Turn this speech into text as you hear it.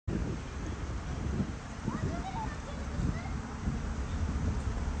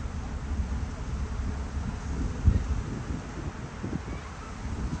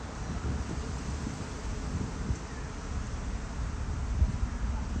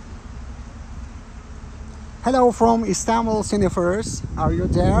Hello from Istanbul, Sniffers. Are you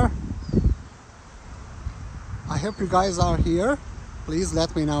there? I hope you guys are here. Please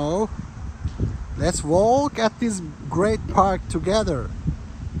let me know. Let's walk at this great park together.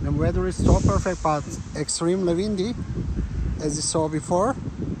 The weather is so perfect but extremely windy, as you saw before.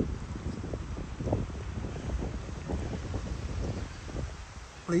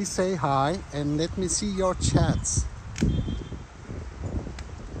 Please say hi and let me see your chats.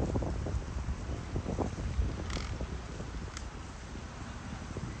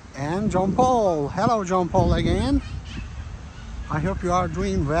 And John Paul. Hello John Paul again. I hope you are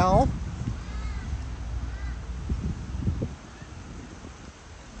doing well.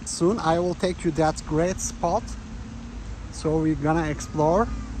 Soon I will take you that great spot. So we're gonna explore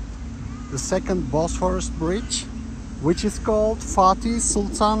the second Bosphorus Bridge, which is called Fatih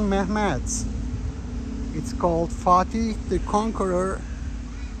Sultan Mehmet. It's called Fatih the Conqueror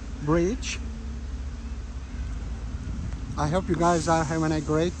Bridge. I hope you guys are having a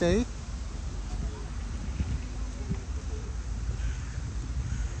great day.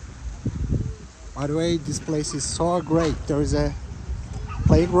 By the way, this place is so great. There is a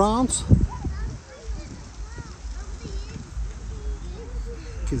playground.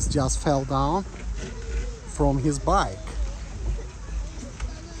 He just fell down from his bike.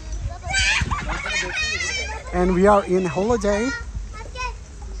 And we are in holiday.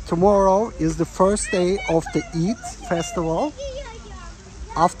 Tomorrow is the first day of the Eid festival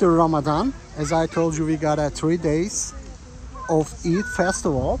after Ramadan. As I told you, we got 3 days of Eid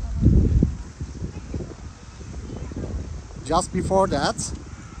festival. Just before that,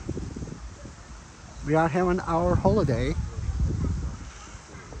 we are having our holiday.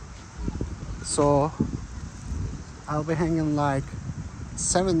 So I'll be hanging like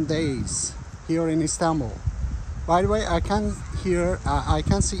 7 days here in Istanbul. By the way, I can't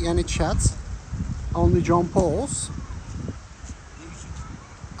see any chats, only John Paul's.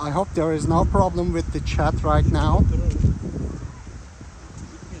 I hope there is no problem with the chat right now.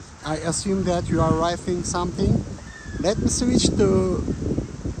 I assume that you are writing something. Let me switch to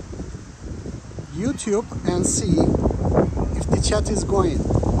YouTube and see if the chat is going.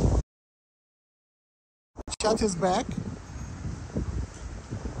 Chat is back.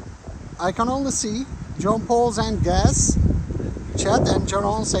 I can only see John Paul's and Gas chat, and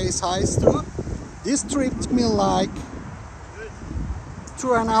Jaron says hi too. This tripped me like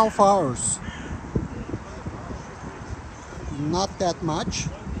 2.5 hours. Not that much,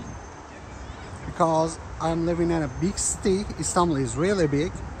 because I'm living in a big city. Istanbul is really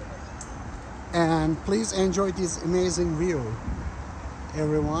big. And please enjoy this amazing view,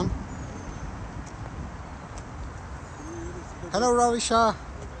 everyone. Hello Ravisha.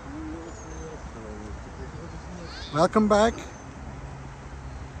 Welcome back.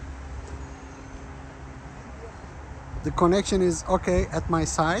 The connection is okay at my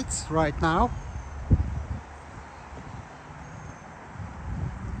site right now.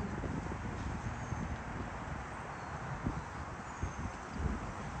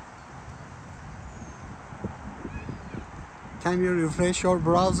 Can you refresh your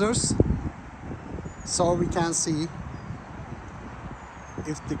browsers so we can see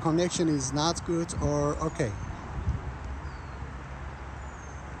if the connection is not good or okay?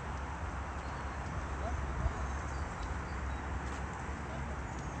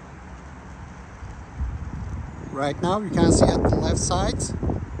 Right now you can see at the left side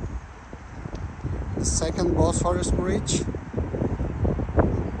the second Bosphorus Bridge.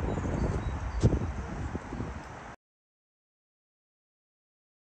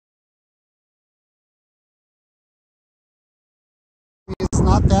 It's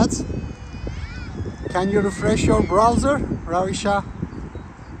not that. Can you refresh your browser, Ravisha?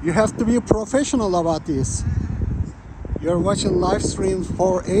 You have to be a professional about this. You're watching live stream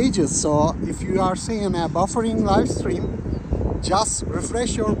for ages, so if you are seeing a buffering live stream, just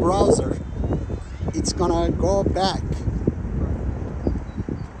refresh your browser. It's gonna go back.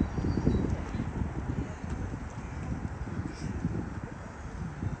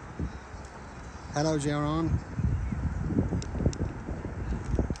 Hello, Jaron.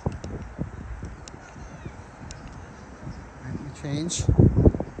 Let me change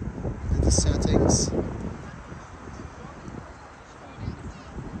the settings.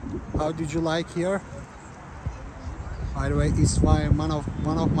 How did you like here? By the way, it's one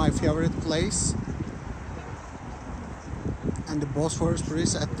of my favorite places. And the Bosphorus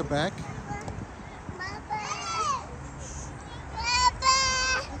Bridge at the back.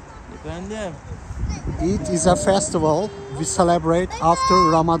 Eid is a festival we celebrate after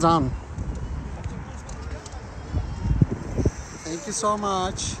Ramadan. Thank you so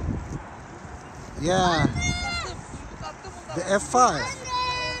much. Yeah. the F5.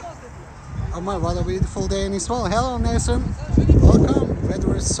 Oh my, what a beautiful day in Istanbul. Hello Nathan, welcome.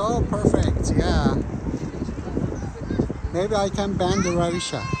 Weather is so perfect, yeah. Maybe I can ban the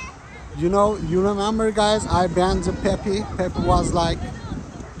Ravisha. You know, you remember guys, I banned the Peppy. Peppy was like,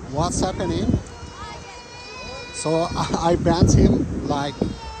 what's happening? So I banned him like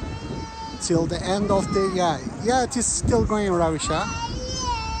till the end of the, yeah, it is still going Ravisha.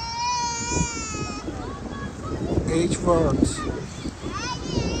 H words.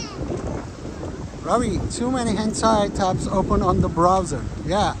 Ravi, too many hentai tabs open on the browser.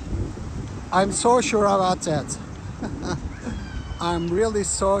 Yeah, I'm so sure about that. I'm really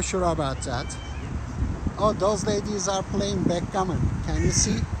so sure about that. Oh, those ladies are playing backgammon. Can you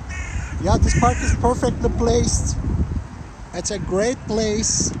see? Yeah, this park is perfectly placed. It's a great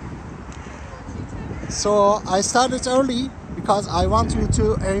place. So I started early because I want you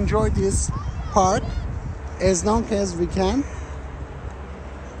to enjoy this park as long as we can.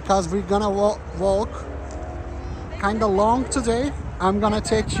 Because we're gonna walk kind of long today. I'm gonna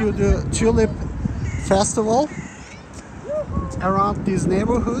take you to Tulip Festival around these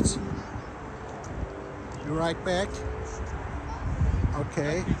neighborhoods. Be right back.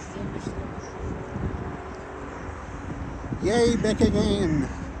 Okay. Yay, back again.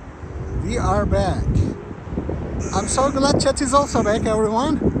 We are back. I'm so glad chat is also back,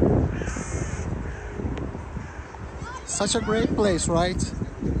 everyone. Such a great place, right?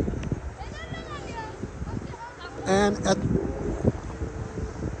 And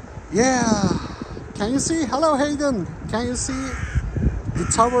yeah, can you see? Hello Hayden, can you see the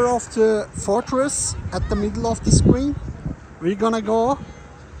tower of the fortress at the middle of the screen? We're gonna go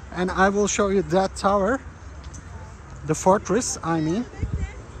and I will show you that tower, the fortress I mean.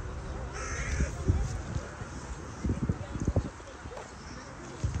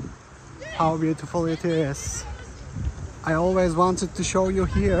 How beautiful it is. I always wanted to show you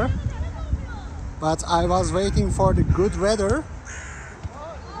here, but I was waiting for the good weather.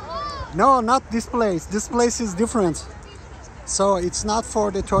 No, not this place. This place is different. So it's not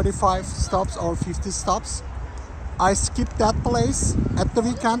for the 35 stops or 50 stops. I skipped that place. At the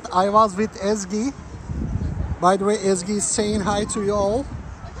weekend, I was with Ezgi. By the way, Ezgi is saying hi to you all.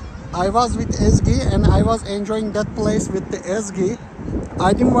 I was with Ezgi and I was enjoying that place with the Ezgi.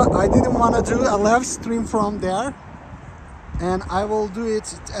 I didn't want to do a live stream from there. And I will do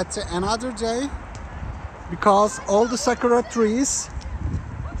it at another day. Because all the Sakura trees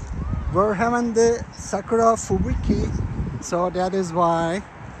were having the Sakura Fubuki, so that is why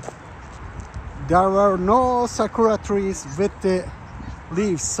there were no Sakura trees with the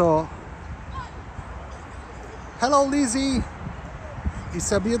leaves. So, hello Lizzie,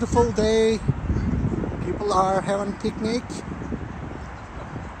 it's a beautiful day. People are having picnic.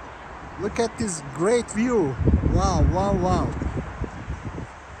 Look at this great view. Wow, wow, wow.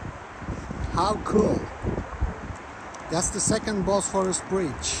 How cool. That's the second Bosphorus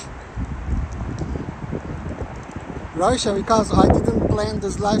bridge. Ravisha, because I didn't plan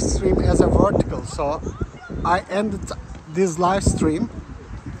this live stream as a vertical, so I ended this live stream.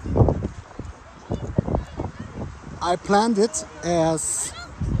 I planned it as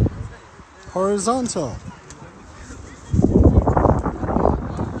horizontal.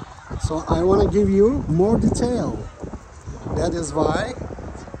 So I want to give you more detail. That is why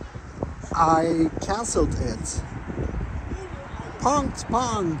I cancelled it.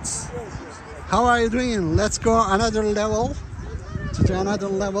 Punked. How are you doing? Let's go another level, to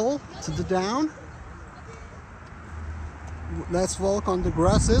the down. Let's walk on the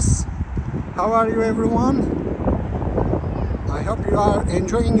grasses. How are you everyone? I hope you are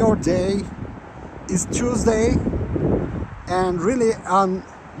enjoying your day. It's Tuesday and really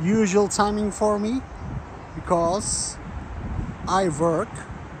unusual timing for me because I work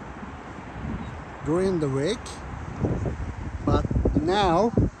during the week. But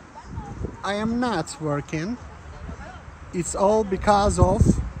now I am not working. It's all because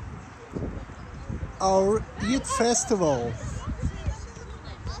of our Eid festival.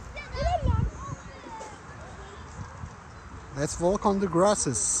 Let's walk on the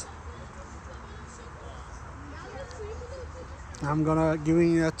grasses. I'm gonna give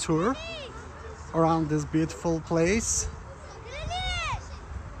you a tour around this beautiful place.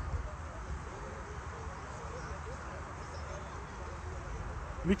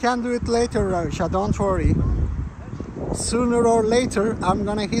 We can do it later, Ravisha, don't worry. Sooner or later, I'm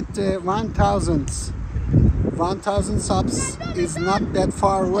gonna hit the 1000. 1000 subs is not that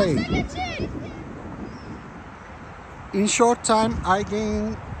far away. In short time, I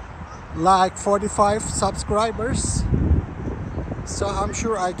gained like 45 subscribers. So I'm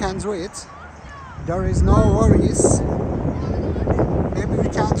sure I can do it. There is no worries. maybe we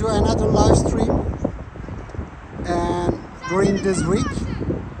can do another live stream and during this week,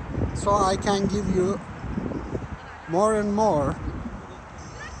 so I can give you more and more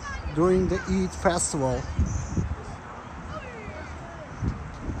during the Eid festival.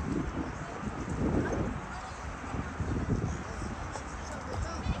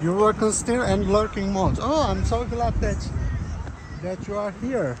 You're working still and lurking mode. Oh, I'm so glad that you are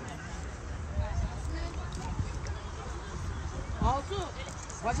here.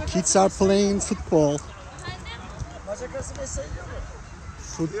 Kids are playing football.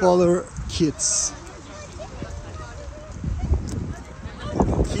 Footballer kids.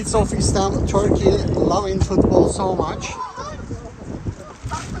 Kids of Istanbul, Turkey, loving football so much.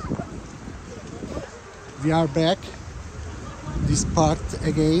 We are back. This part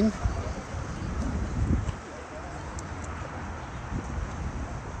again.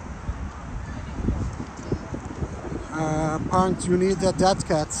 Parent, you need a dead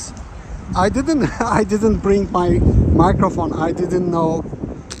cat. I didn't bring my microphone. I didn't know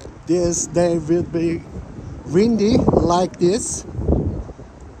this day will be windy like this.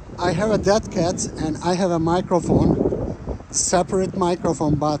 I have a dead cat and I have a microphone, separate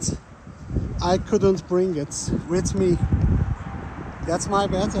microphone, but I couldn't bring it with me. That's my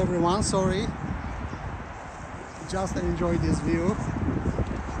bad, everyone. Sorry. Just enjoy this view.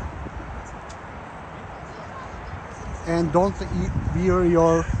 And don't wear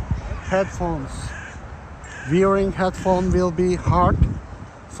your headphones. Wearing headphones will be hard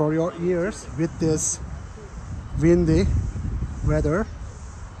for your ears with this windy weather.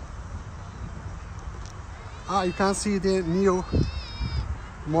 You can see the new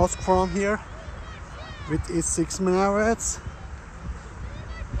mosque from here with its 6 minarets.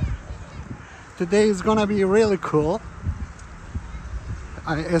 Today is gonna be really cool,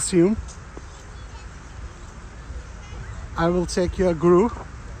 I assume. I will take you a group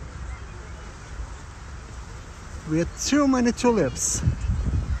with too many tulips.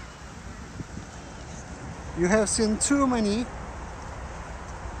 You have seen too many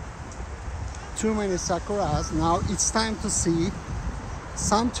sakuras. Now it's time to see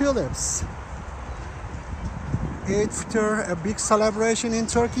some tulips. Eid Fitr, a big celebration in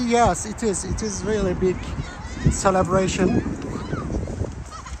Turkey. Yes, it is. It is really big celebration.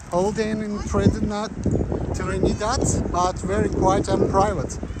 Holiday in Trinidad, but very quiet and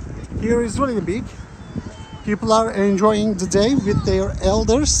private. Here is really big. People are enjoying the day with their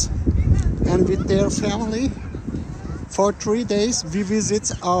elders and with their family. For 3 days, we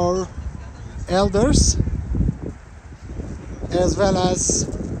visit our elders as well as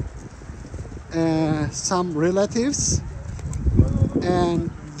some relatives, and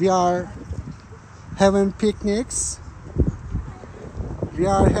we are having picnics. We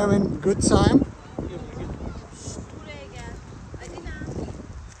are having good time.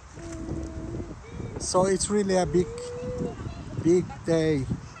 So it's really a big day.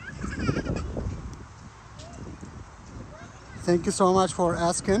 Thank you so much for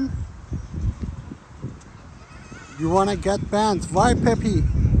asking. You wanna get banned? Why, Peppy?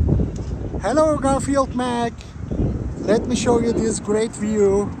 Hello, Garfield Mac. Let me show you this great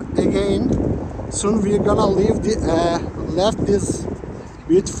view again. Soon we're gonna leave left this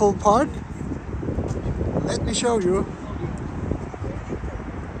beautiful park. Let me show you.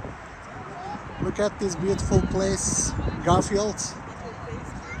 Look at this beautiful place, Garfield.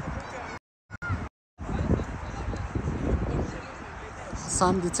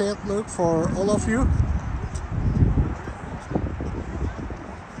 Some detailed look for all of you.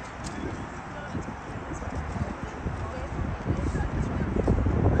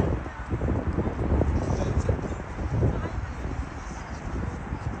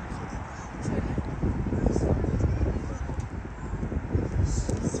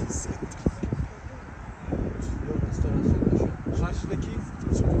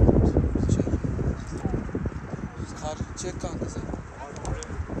 Çek kanka sen.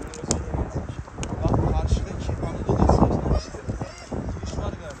 Bak karşıdaki Anadolu işte. Giriş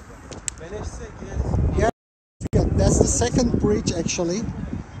var galiba. Beleşse gireriz. Yeah, that's the second bridge actually.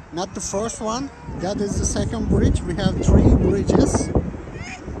 Not the first one. That is the second bridge. We have 3 bridges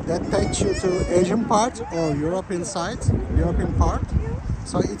that takes you to Asian part or European side, European part.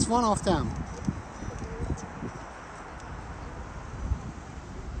 So it's one of them.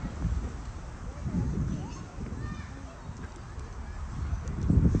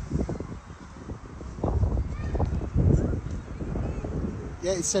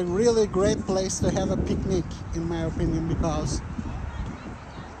 Yeah, it's a really great place to have a picnic, in my opinion, because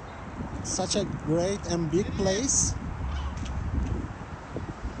it's such a great and big place.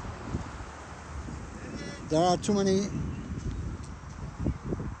 There are too many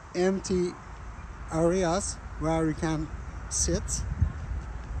empty areas where you can sit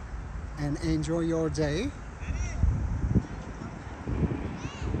and enjoy your day.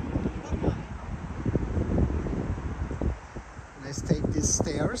 Let's take these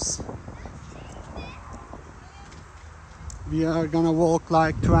stairs. We are gonna walk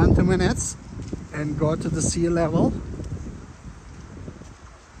like 20 minutes and go to the sea level.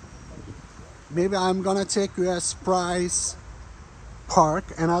 Maybe I'm gonna take you a surprise park,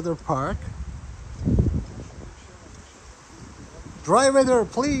 another park. Dry weather,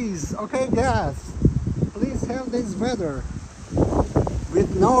 please. Okay, guys, please have this weather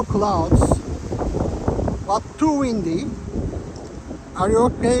with no clouds, but too windy. Are you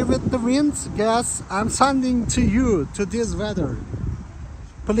okay with the winds? Guys, I'm sending to you to this weather.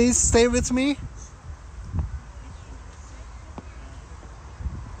 Please stay with me.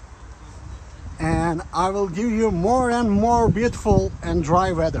 And I will give you more and more beautiful and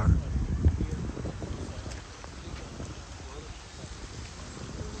dry weather.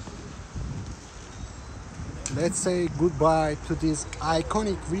 Let's say goodbye to this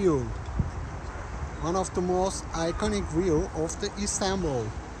iconic view. One of the most iconic view of the Istanbul.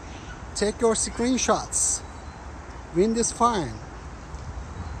 Take your screenshots. Wind is fine.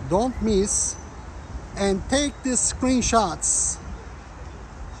 Don't miss and take these screenshots.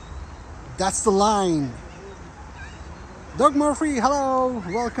 That's the line. Doug Murphy, hello,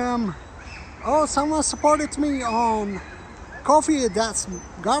 welcome. Oh, someone supported me on coffee. That's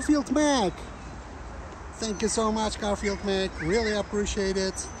Garfield Mac. Thank you so much, Garfield Mac. Really appreciate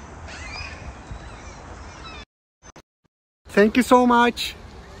it. Thank you so much.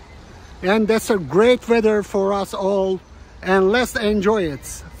 And that's a great weather for us all. And let's enjoy it.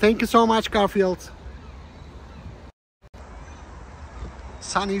 Thank you so much, Garfield.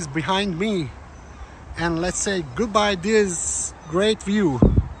 Sun is behind me, and let's say goodbye this great view.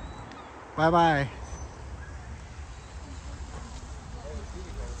 Bye bye.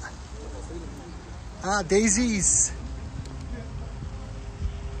 Daisies.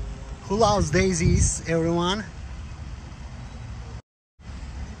 Who loves daisies, everyone?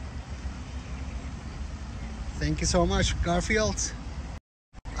 Thank you so much, Garfield.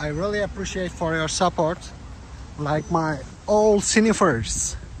 I really appreciate for your support, like my old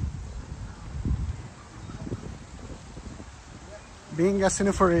Sniffers. Being a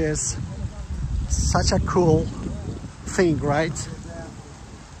Sniffer is such a cool thing, right?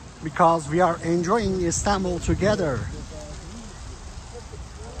 Because we are enjoying Istanbul together.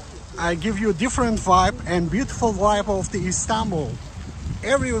 I give you different vibe and beautiful vibe of the Istanbul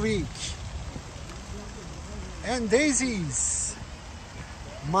every week. And daisies.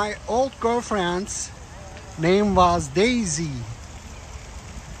 My old girlfriend's name was Daisy.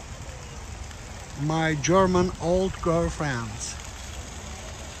 My German old girlfriend.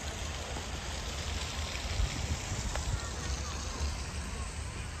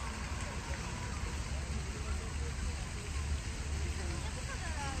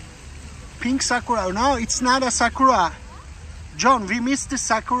 Pink Sakura. No, it's not a Sakura. John, we missed the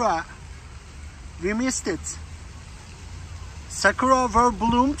Sakura. We missed it. Sakura were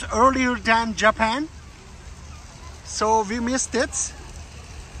bloomed earlier than Japan. So we missed it.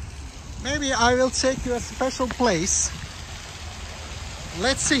 Maybe I will take you a special place.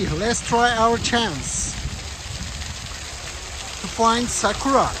 Let's see. Let's try our chance to find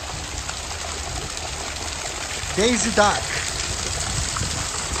Sakura. Daisy duck.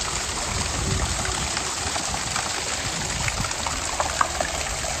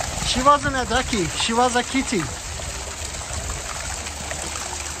 She wasn't a ducky, she was a kitty.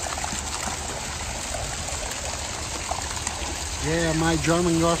 Yeah, my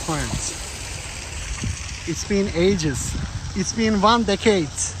German girlfriend. It's been ages. It's been 1 decade.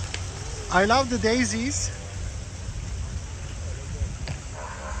 I love the daisies.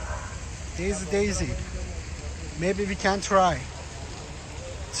 Daisy. Maybe we can try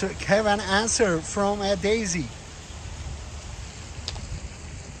to have an answer from a daisy.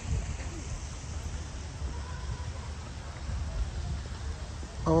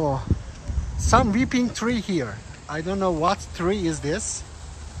 Oh, some weeping tree here. I don't know what tree is this,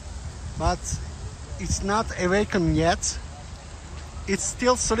 but it's not awakened yet. It's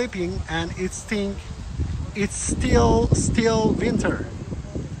still sleeping and it's still winter.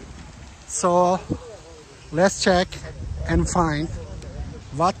 So let's check and find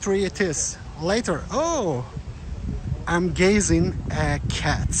what tree it is later. Oh, I'm gazing at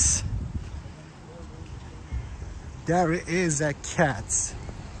cats. There is a cat.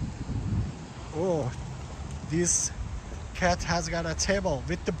 Oh, this cat has got a table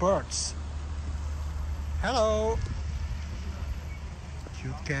with the birds. Hello.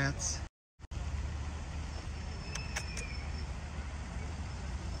 Cute cats.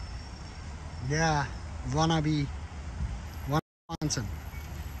 Yeah, wannabe fountain.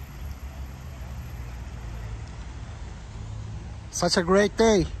 Such a great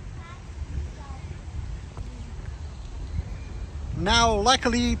day. Now,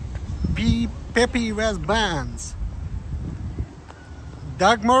 luckily, Peppy wears bands.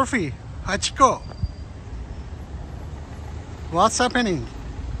 Doug Murphy, Hachiko. What's happening?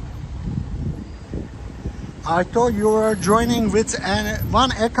 I thought you were joining with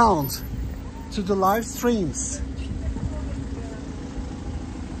one account to the live streams.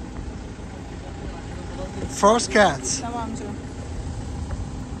 First cats.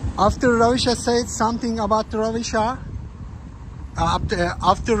 After Ravisha said something about Ravisha,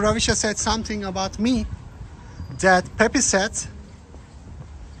 after Ravisha said something about me, that Peppy said,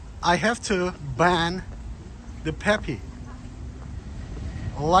 I have to ban the Peppy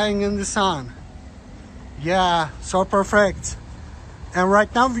lying in the sun. Yeah, so perfect. And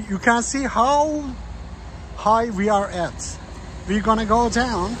right now you can see how high we are at. We're gonna go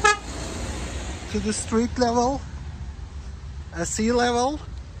down to the street level, sea level.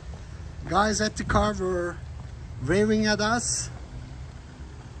 Guys at the car were waving at us.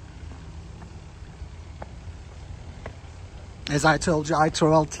 As I told you, I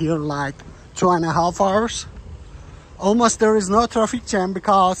traveled here like 2.5 hours. Almost there is no traffic jam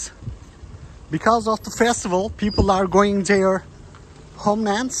because of the festival. People are going their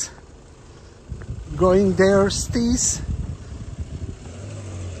homelands, going their cities.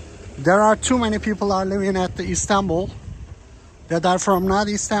 There are too many people are living at the Istanbul that are from not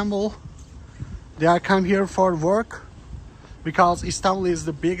Istanbul. They are come here for work because Istanbul is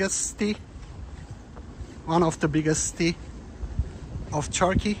the biggest city, one of the biggest city of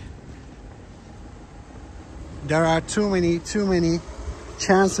Turkey. There are too many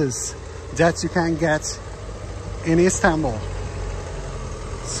chances that you can get in Istanbul.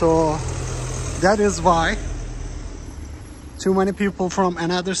 So that is why too many people from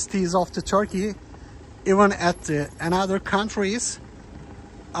another cities of the Turkey, even at the another countries,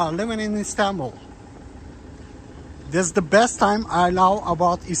 are living in Istanbul. This is the best time I love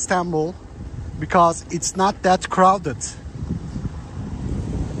about Istanbul because it's not that crowded.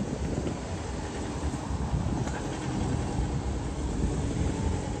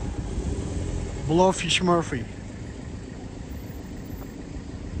 Blowfish Murphy.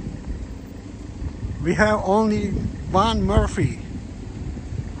 We have only one Murphy,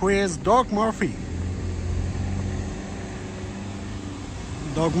 who is Dog Murphy.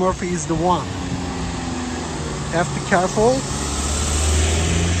 Dog Murphy is the one. Have to be careful.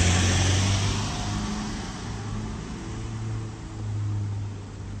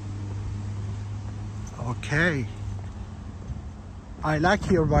 Okay. I like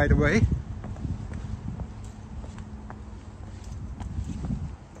here, by the way.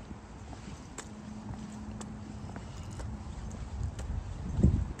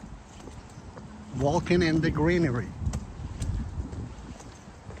 Walking in the greenery.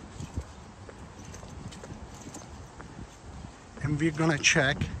 And we're gonna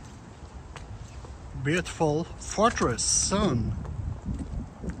check beautiful fortress soon.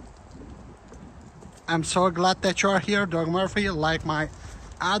 I'm so glad that you're here, Dog Murphy, like my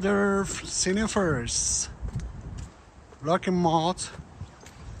other Sniffers. Rocky Mouth.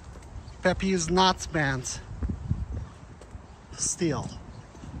 Peppy is not banned. Still.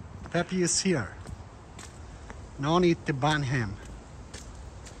 Peppy is here. No need to ban him.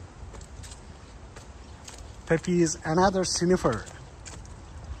 Peppy is another sniffer.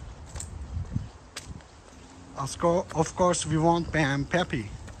 Of course, we won't ban Peppy.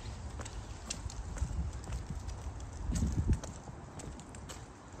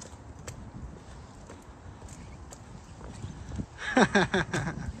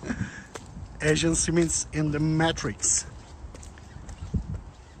 Asian Smiths in the Matrix.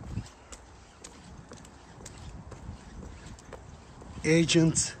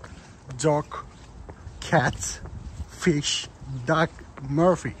 Agent, dog, cat, fish, Doug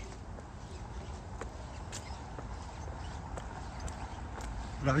Murphy.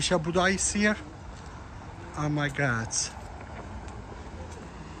 Ravisha Buddha is here. Oh my God.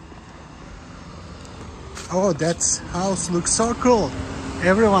 Oh, that house looks so cool.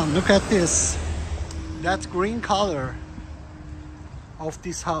 Everyone, look at this. That green color of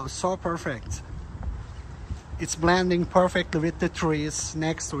this house, so perfect. It's blending perfectly with the trees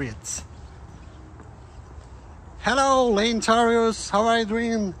next to it. Hello, Lane Tarius, how are you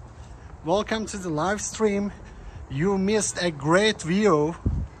doing? Welcome to the live stream. You missed a great view.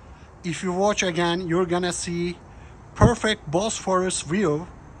 If you watch again, you're gonna see perfect Bosphorus view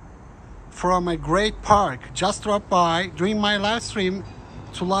from a great park. Just dropped by doing my live stream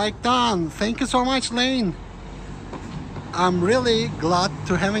to like done. Thank you so much, Lane. I'm really glad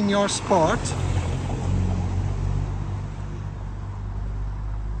to having your support.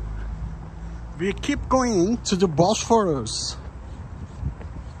 We keep going to the Bosphorus.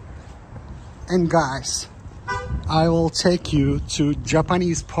 And guys, I will take you to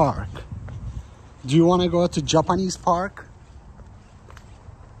Japanese park. Do you want to go to Japanese park?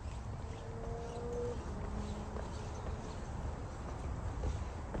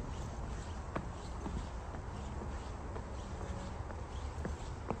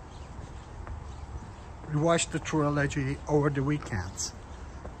 We watched the trilogy over the weekends.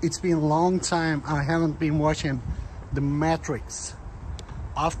 It's been a long time I haven't been watching The Matrix.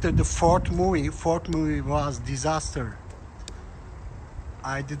 After the fourth movie was disaster.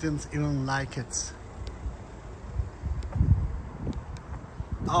 I didn't even like it.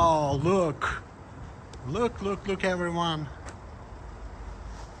 Oh, look. Look everyone.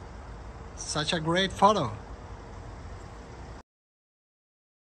 Such a great photo.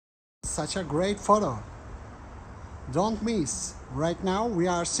 Such a great photo. Don't miss. Right now we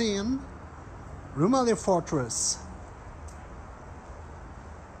are seeing Rumeli Fortress.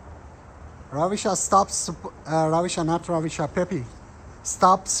 Ravisha stops, Pepi.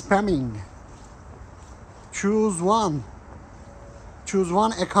 Stop spamming. Choose one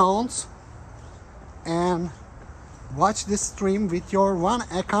account and watch this stream with your one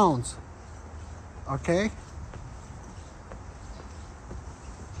account. Okay?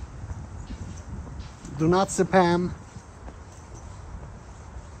 Do not spam.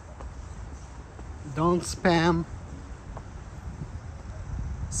 Don't spam.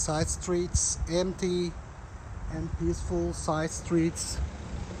 Side streets empty and peaceful side streets.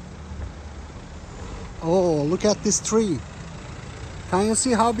 Oh, look at this tree. Can you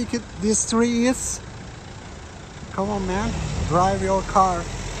see how big this tree is? Come on, man. Drive your car.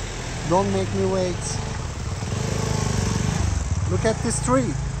 Don't make me wait. Look at this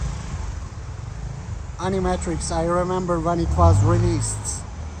tree. Animatrix, I remember when it was released.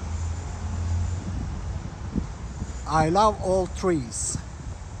 I love all trees.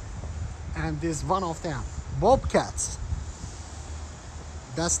 And this one of them. Bobcat.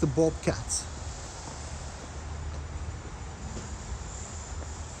 That's the bobcat.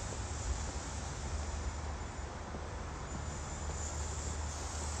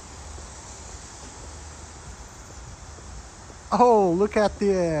 Oh, look at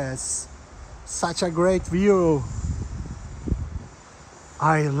this. Such a great view.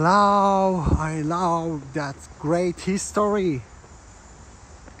 I love that great history.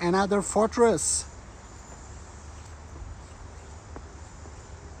 Another fortress.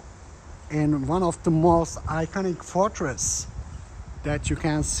 And one of the most iconic fortress that you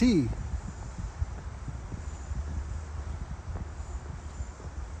can see.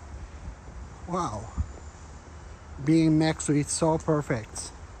 Wow. Being next to it, so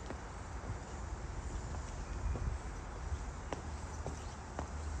perfect.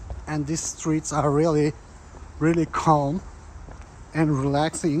 And these streets are really calm and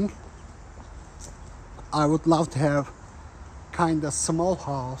relaxing. I would love to have kind of small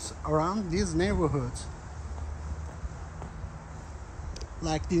house around this neighborhood,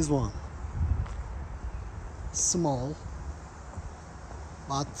 like this one. Small,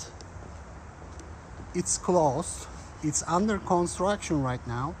 but it's closed. It's under construction right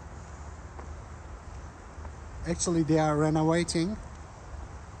now. Actually, they are renovating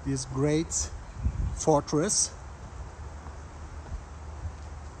this great fortress.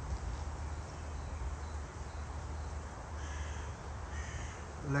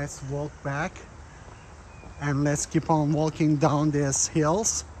 Let's walk back and let's keep on walking down these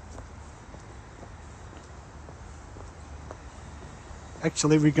hills.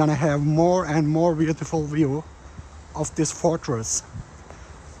 Actually, we're gonna have more and more beautiful view of this fortress.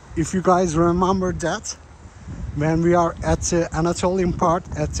 If you guys remember that, when we are at the Anatolian part,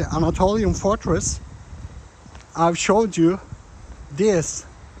 at the Anatolian fortress, I've showed you this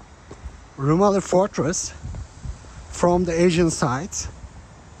Rumeli fortress from the Asian side.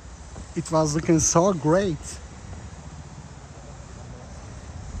 It was looking so great.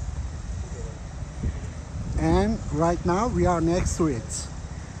 And right now we are next to it.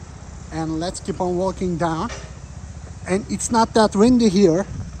 And let's keep on walking down. And it's not that windy here,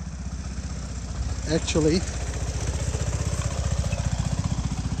 actually.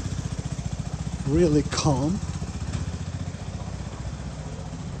 Really calm.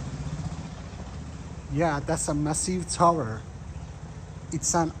 Yeah, that's a massive tower.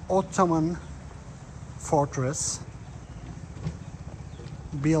 It's an Ottoman fortress.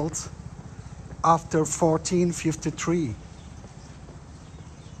 built after 1453.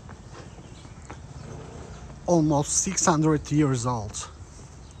 Almost 600 years old.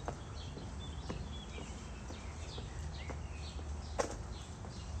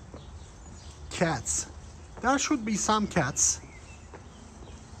 Cats. There should be some cats.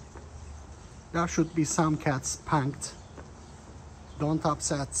 There should be some cats punked. Don't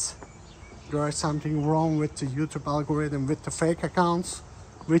upset. There is something wrong with the YouTube algorithm with the fake accounts,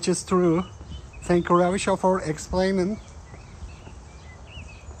 which is true. Thank you, Ravisha, for explaining.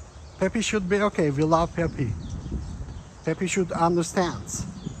 Peppy should be okay. We love Peppy. Peppy should understand.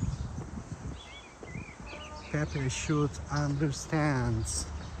 Peppy should understand.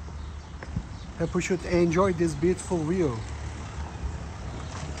 Peppy should enjoy this beautiful view.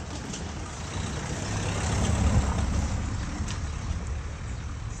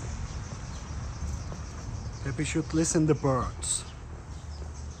 Peppy should listen to birds.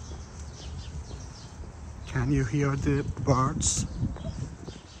 Can you hear the birds?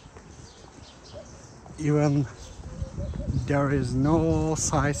 Even there is no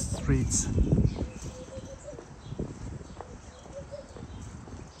side streets.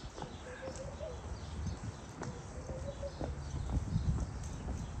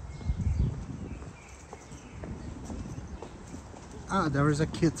 Ah, there is a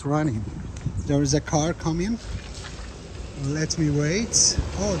kid running. There is a car coming. Let me wait.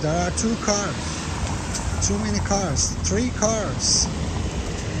 Oh, there are 2 cars. Too many cars. 3 cars.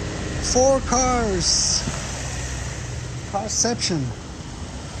 4 cars. Carception.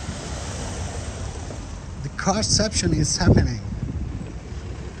 The carception is happening.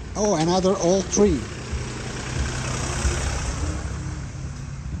 Oh, another old tree.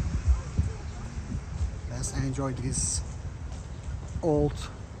 Let's enjoy these old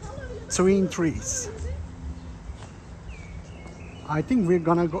twin trees. I think we're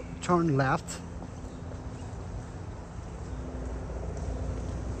gonna go turn left.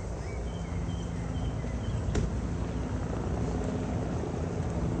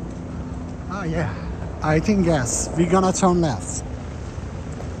 Oh yeah, I think yes, we're gonna turn left.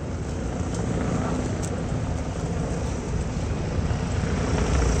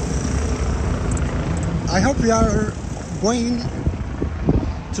 I hope we are going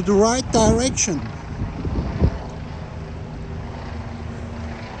to the right direction.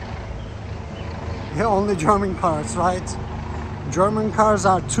 Yeah, only German cars, right? German cars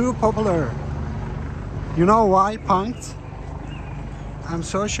are too popular. You know why, punked? I'm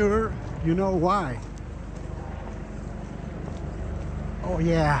so sure you know why. Oh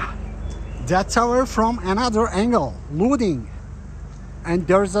yeah, that tower from another angle, looting. And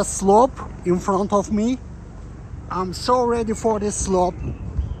there's a slope in front of me. I'm so ready for this slope,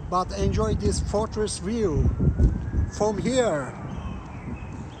 but enjoy this fortress view from here.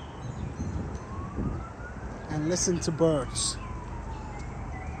 And listen to birds.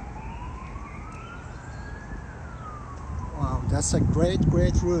 Wow, that's a great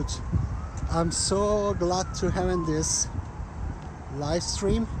route. I'm so glad to having this live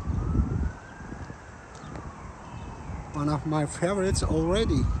stream. One of my favorites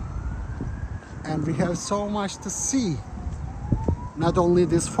already. And we have so much to see. Not only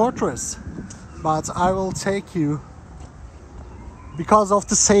this fortress, but I will take you because of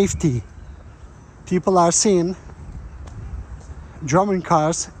the safety. People are saying German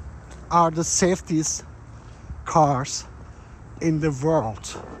cars are the safest cars in the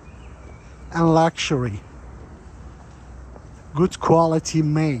world, and luxury, good quality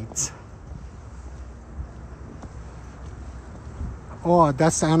made. Oh,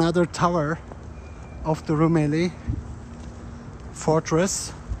 that's another tower of the Rumeli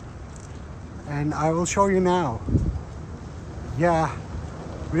fortress, and I will show you now. Yeah,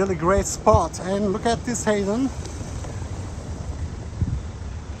 really great spot. And look at this, Hayden.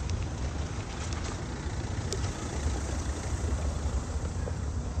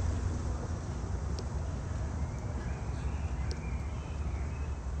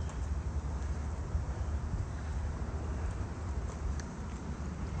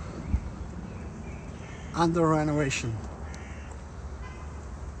 Under renovation.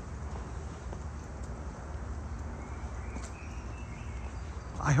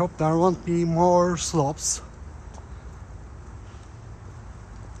 I hope there won't be more slopes.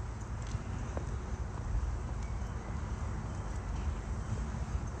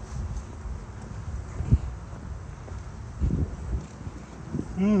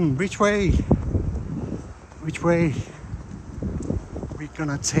 Which way? Which way we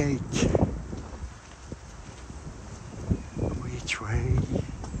gonna take? Which way?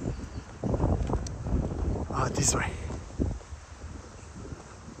 Ah, this way.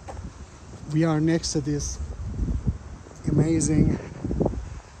 We are next to this amazing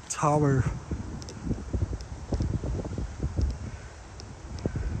tower.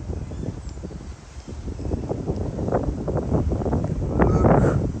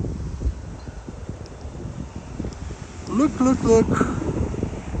 Look, look, look, look.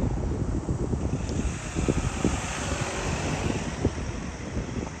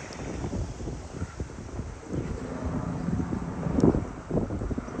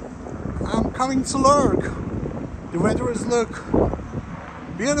 I'm coming to lurk. The weather is look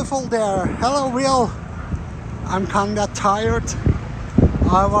beautiful there. Hello, Will. I'm kinda tired.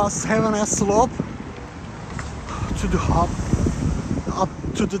 I was having a slope to the hop, up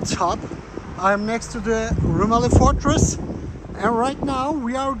to the top. I'm next to the Rumeli Fortress, and right now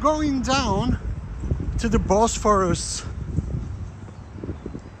we are going down to the Bosphorus.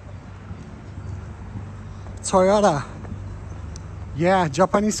 Toyota. Yeah,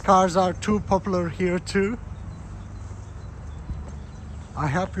 Japanese cars are too popular here too. I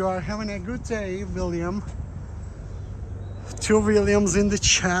hope you are having a good day, William. 2 Williams in the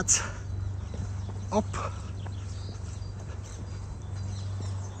chat. Up.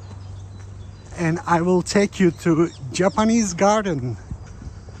 And I will take you to Japanese garden.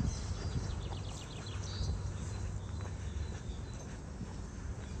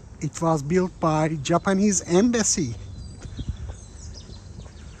 It was built by Japanese embassy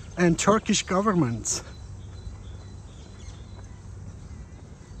and Turkish government.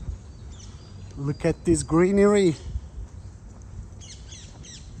 Look at this greenery.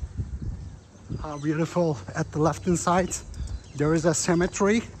 How beautiful. At the left hand side there is a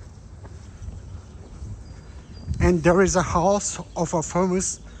cemetery. And there is a house of a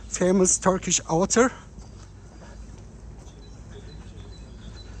famous Turkish author.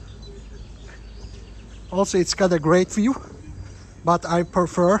 Also, it's got a great view, but I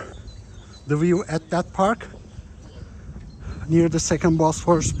prefer the view at that park near the second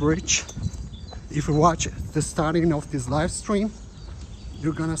Bosphorus bridge. If you watch the starting of this live stream,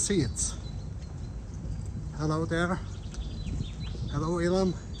 you're gonna see it. Hello there. Hello,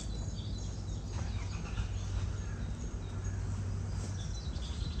 Ilham.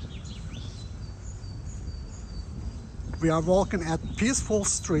 We are walking at peaceful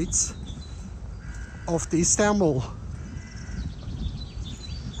streets of the Istanbul.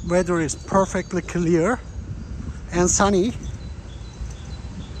 Weather is perfectly clear and sunny.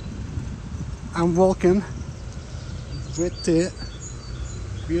 I'm walking with the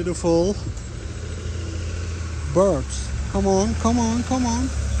beautiful birds. Come on, come on, come on.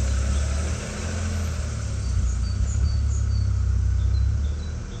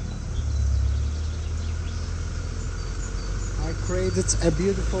 I created a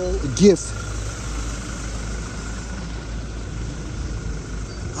beautiful GIF.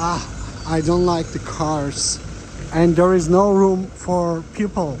 I don't like the cars, and there is no room for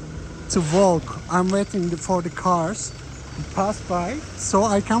people to walk. I'm waiting for the cars to pass by so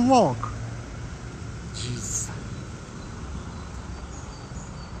I can walk. Jeez.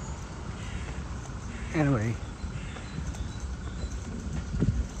 Anyway.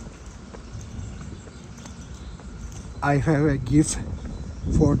 I have a gift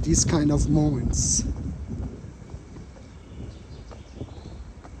for these kind of moments.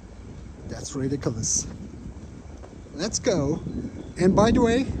 That's ridiculous. Let's go. And by the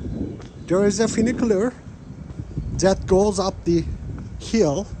way, there is a funicular that goes up the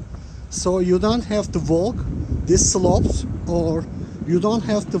hill, so you don't have to walk these slopes, or you don't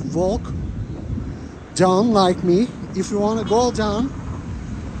have to walk down like me. If you want to go down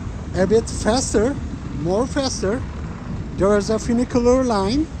a bit faster, more faster, there is a funicular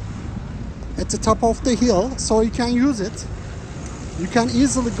line at the top of the hill, so you can use it. You can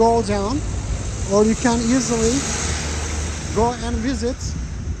easily go down, or you can easily go and visit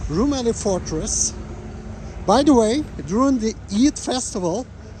Rumeli Fortress. By the way, during the Eid festival,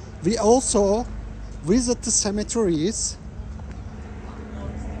 we also visit the cemeteries,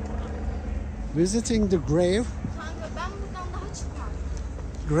 visiting the grave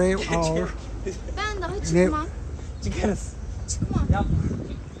or Çıkarız. Çıkma. Yap.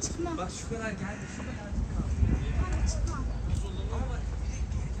 Çıkma. Bak şu kadar geldi. Şu kadar çıkma.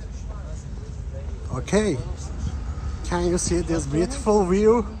 Okay. Can you see this beautiful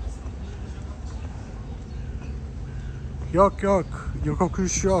view? Yok yok.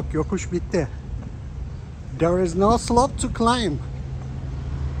 Yokuş yok. Yokuş bitti. There is no slope to climb.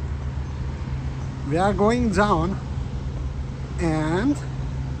 We are going down and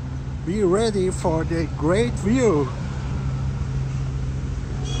be ready for the great view.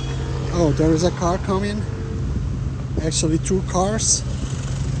 Oh, there is a car coming. Actually, 2 cars.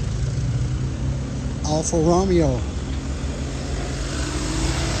 Alfa Romeo.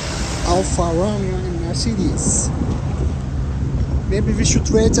 Alfa Romeo and Mercedes. Maybe we should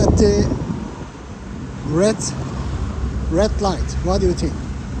wait at the red light. What do you think?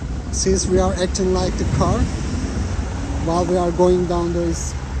 Since we are acting like the car while we are going down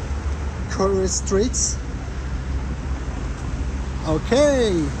those curvy streets.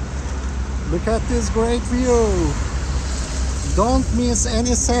 Okay, look at this great view. Don't miss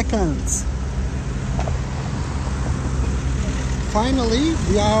any seconds. Finally,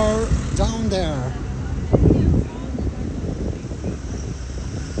 we are down there.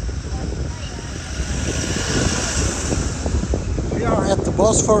 We are at the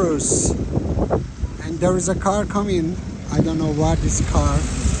Bosphorus, and there is a car coming. I don't know why this car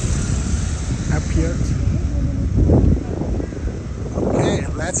appeared. Okay,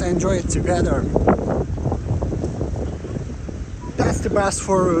 let's enjoy it together. That's the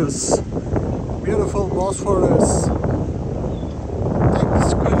Bosphorus. Beautiful Bosphorus. Take the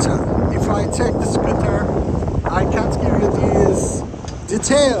scooter. If I take the scooter, I can't give you these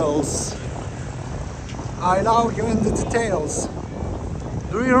details. I love giving the details.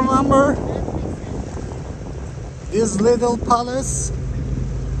 Do you remember this little palace?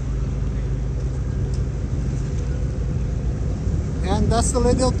 And that's the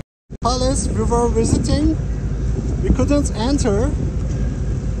little palace we were visiting. We couldn't enter,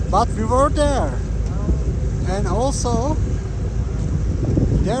 but we were there. And also,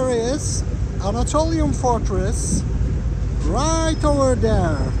 there is Anatolian Fortress right over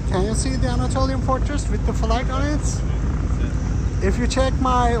there. Can you see the Anatolian Fortress with the flag on it? If you check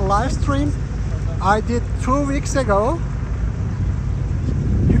my live stream I did 2 weeks ago,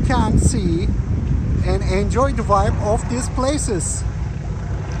 you can see and enjoy the vibe of these places.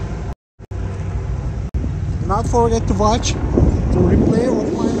 Do not forget to watch the replay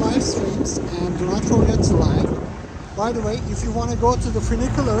of my live streams, and do not forget to like. By the way, if you want to go to the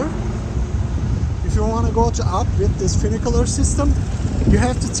funicular, if you want to go to up with this funicular system, you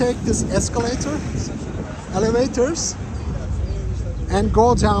have to take this elevators, and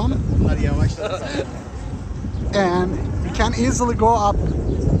go down, and you can easily go up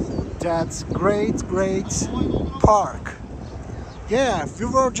that great park. Yeah, we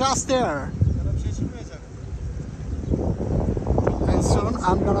were just there. And soon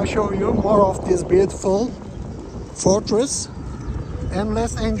I'm gonna show you more of this beautiful fortress, and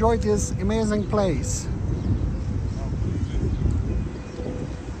let's enjoy this amazing place.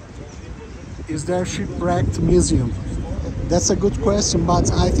 Is there shipwrecked museum? That's a good question,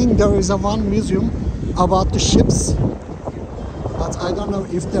 but I think there is one museum about the ships, but I don't know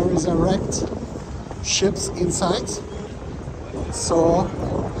if there is a wrecked ships inside. So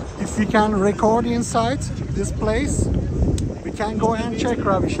if we can record inside this place, we can go and check,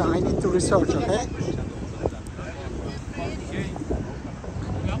 Ravisha. I need to research, okay?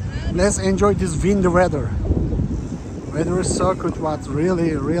 Let's enjoy this windy weather. Weather is so good, but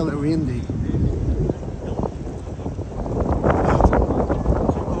really windy.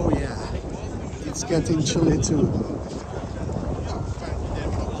 It's getting chilly too.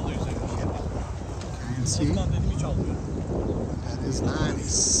 Can you see? That is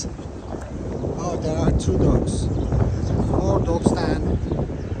nice. Oh, there are 2 dogs. More dogs than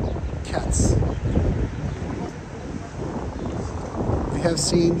cats. We have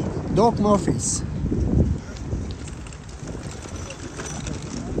seen dog Murphys.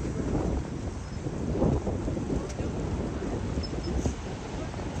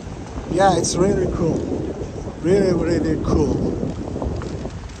 Yeah, it's really cool. Really cool.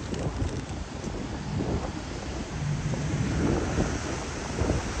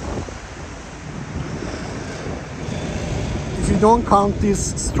 If you don't count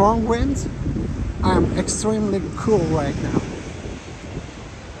this strong wind, I'm extremely cool right now.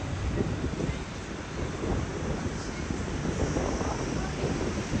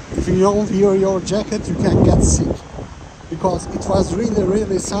 If you don't wear your jacket, you can get sick, because it was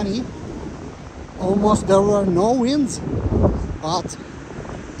really sunny. Almost there were no winds, but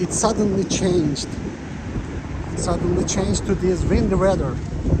it suddenly changed. It suddenly changed to this windy weather.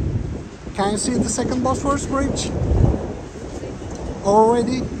 Can you see the second Bosphorus bridge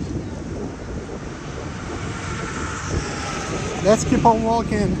already? Let's keep on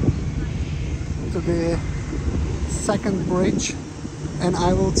walking to the second bridge, and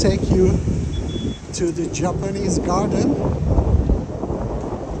I will take you to the Japanese garden.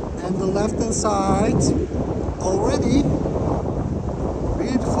 And the left hand side, already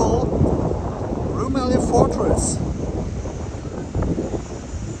beautiful Rumeli Fortress.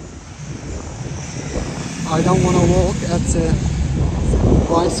 I don't want to walk at the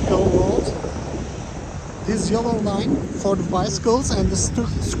bicycle road, this yellow line for the bicycles and the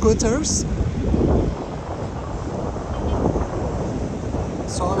scooters.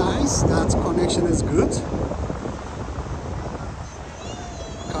 So nice, that connection is good.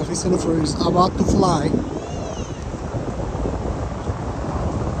 CoffeeSniffer is about to fly.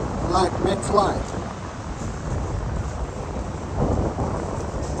 Like McFly.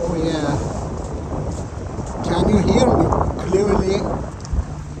 Oh yeah. Can you hear me clearly?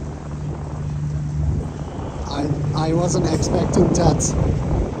 I wasn't expecting that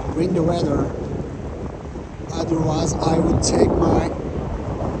windy weather. Otherwise I would take my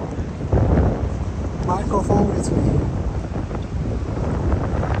microphone with me.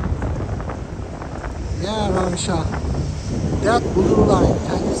 Yeah, Ravisha. That blue line,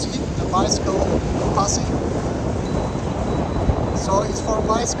 can you see the bicycle passing? So it's for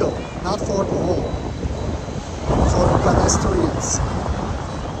bicycle, not for the wall. For the pedestrians.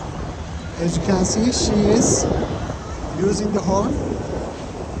 As you can see, she is using the horn.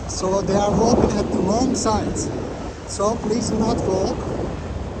 So they are walking at the wrong side. So please do not walk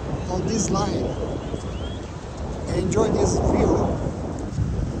on this line. Enjoy this view.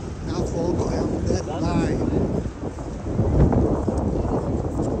 Not walk on that line.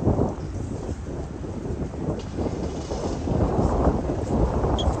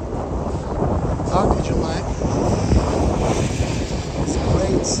 How did you like? It's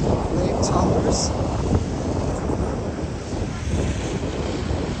great towers.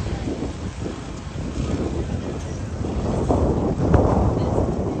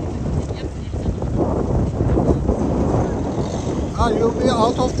 You'll be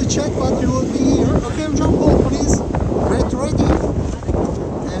out of the check, but you will be here. Okay, jump on, please. Get ready.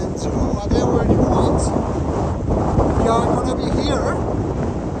 And do whatever you want. We are gonna be here.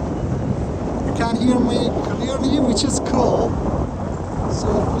 You can hear me clearly, which is cool. So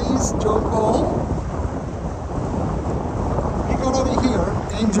please jump on. We're gonna be here.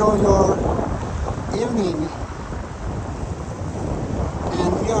 Enjoy your evening.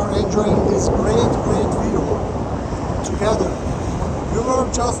 And we are enjoying this great view together. We were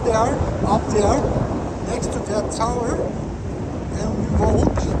just there, up there, next to that tower, and we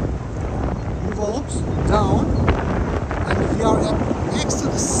walked down, and we are next to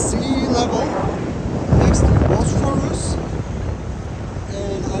the sea level, next to the Bosphorus,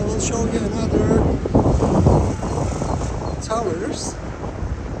 and I will show you another towers.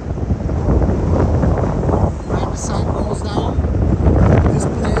 When the sun goes down, this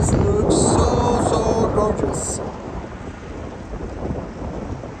place looks so gorgeous.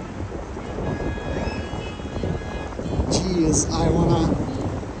 I wanna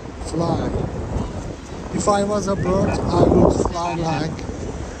fly. If I was a bird, I would fly like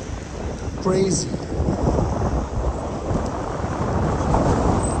crazy.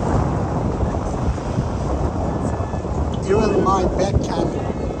 Even my back can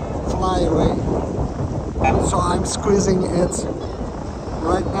fly away. So I'm squeezing it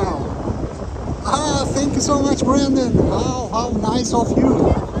right now. Thank you so much, Brandon. How nice of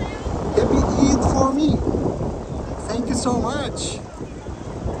you. Happy Eid for me. Thank you so much.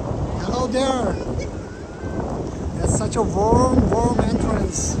 Hello there. That's such a warm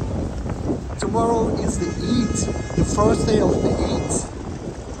entrance. Tomorrow is the Eid, the first day of the Eid.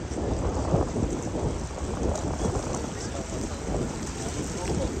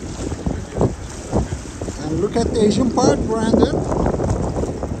 And look at the Asian part, Brandon.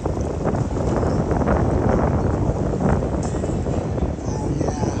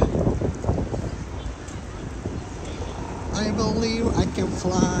 I believe I can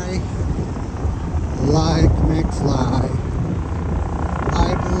fly like McFly.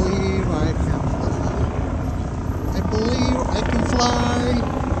 I believe I can fly. I believe I can fly.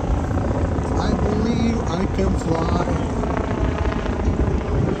 I believe I can fly.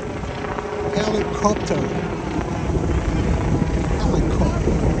 Helicopter.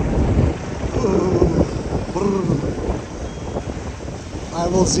 Helicopter. I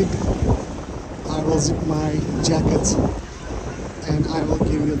will zip my jacket. And I will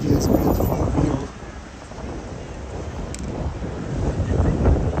give you this beautiful view.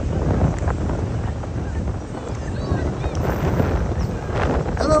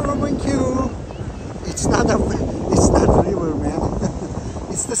 Hello, Roman Q. It's not river, man.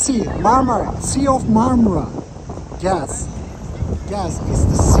 It's the sea, Marmara, Sea of Marmara. Yes, it's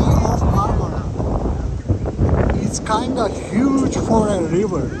the Sea of Marmara. It's kind of huge for a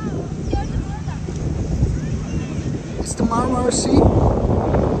river. The Marmara Sea.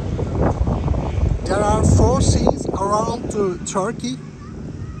 There are 4 seas around Turkey.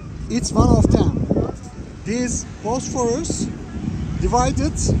 It's one of them. This Bosphorus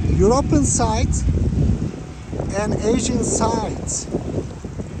divided European side and Asian sides.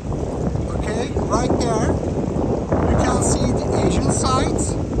 Okay, right there you can see the Asian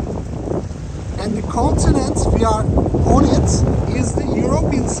sides, and the continent we are on it is the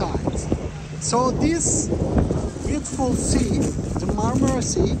European side. So this beautiful sea, the Marmara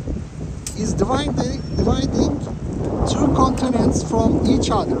Sea, is dividing two continents from each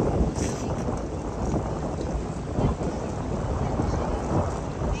other.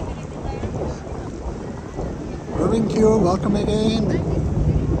 Thank you, welcome again.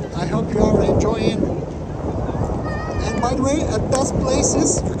 I hope you are enjoying. And by the way, at those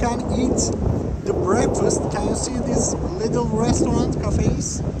places you can eat the breakfast. Can you see these little restaurant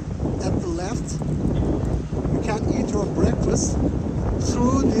cafes at the left? You can eat your breakfast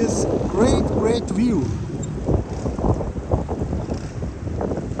through this great view.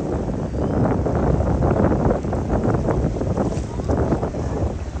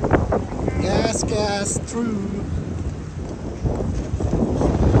 Yes, through.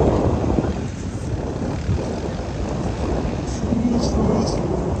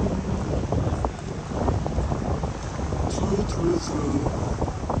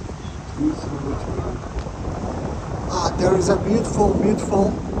 There is a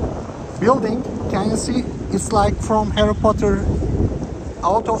beautiful building. Can you see? It's like from Harry Potter,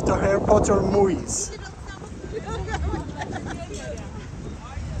 out of the Harry Potter movies.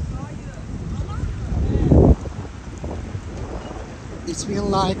 It's been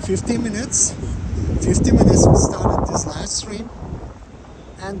like 15 minutes. 50 minutes we started this live stream,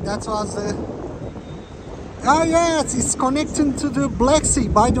 and that was the. Oh yes, it's connecting to the Black Sea.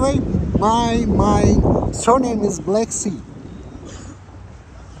 By the way, my surname is Black Sea.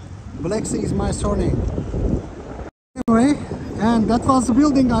 Black Sea is my surname. Anyway, and that was the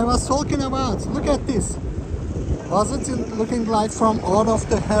building I was talking about. Look at this. Wasn't it looking like from out of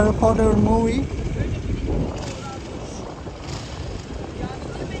the Harry Potter movie?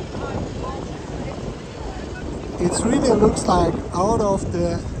 It really looks like out of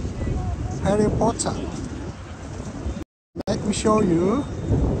the Harry Potter. Let me show you.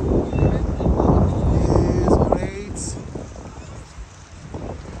 This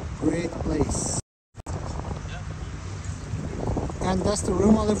great place. And that's the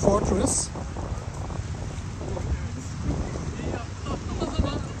Rumali Fortress.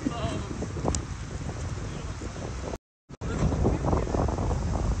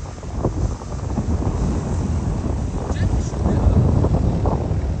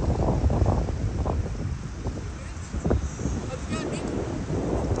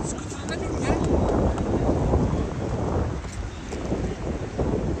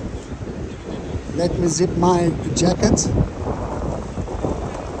 Let me zip my jacket.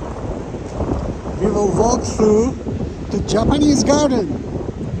 We will walk through the Japanese garden.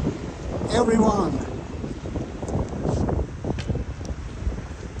 Everyone.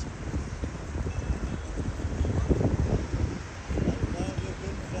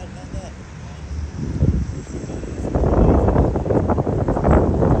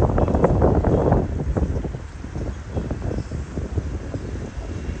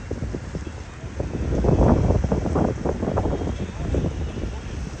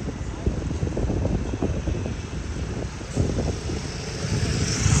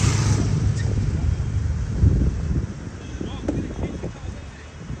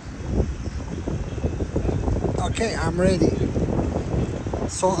 Okay, I'm ready.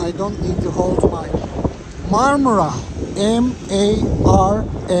 So I don't need to hold my Marmara. M-A-R-M-I-R.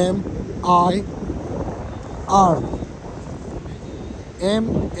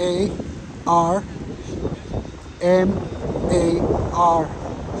 M-A-R-M-A-R.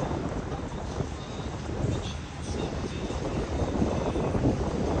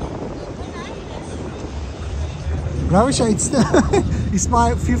 Ravisha, it's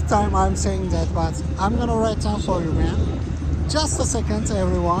my 5th time I'm saying that, but I'm gonna write down for you, man. Just a second,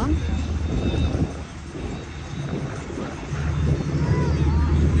 everyone.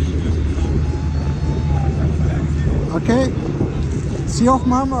 Okay. Sea of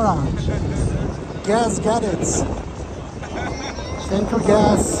Marmara. Gas, got it. Thank you,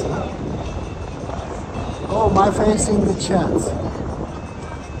 Gas. Oh, my face in the chat.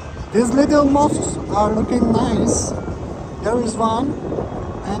 These little mosques are looking nice. There is one,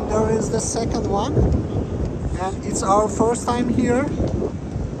 and there is the second one, and it's our first time here.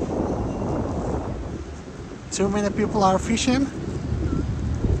 Too many people are fishing.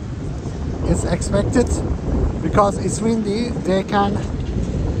 It's expected because it's windy. They can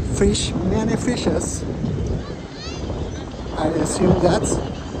fish many fishes. I assume that.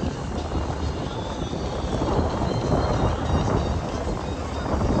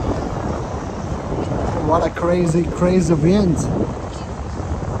 What a crazy, crazy wind.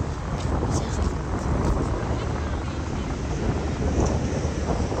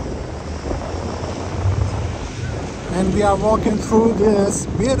 And we are walking through this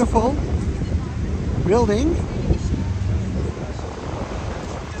beautiful building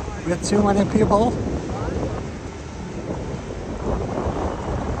with too many people.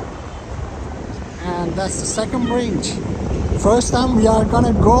 And that's the second bridge. First time we are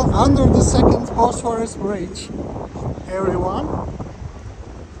gonna go under the second Bosphorus bridge, everyone.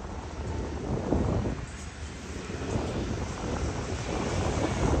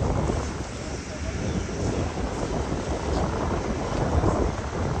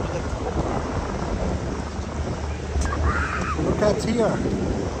 Look at here.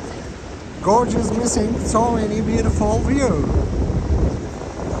 Gorge is missing so many beautiful views.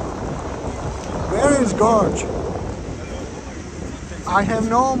 Where is Gorge? I have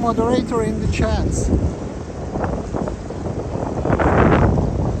no moderator in the chat.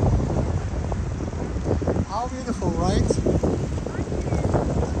 How beautiful, right?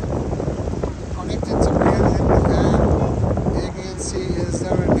 Connected to Berlin, and you can see, is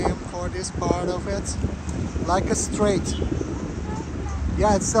there a name for this part of it? Like a strait.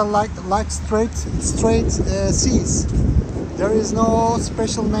 Yeah, it's like straight seas. There is no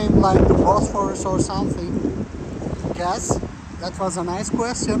special name like the Bosphorus or something. Guess. That was a nice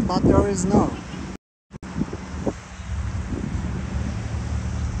question, but there is no.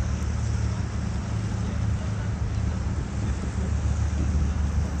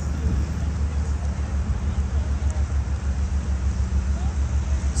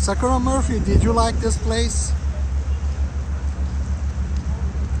 Sakura Murphy, did you like this place?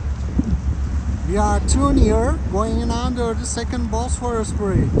 We are too near going in under the second Bosphorus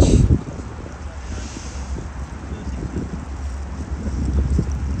bridge.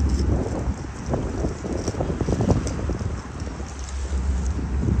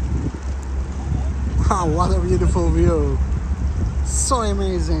 Wow, what a beautiful view. So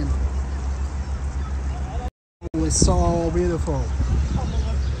amazing. It's so beautiful.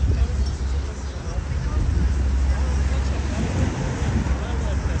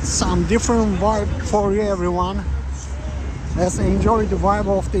 Some different vibe for you, everyone. Let's enjoy the vibe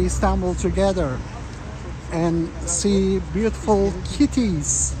of the Istanbul together and see beautiful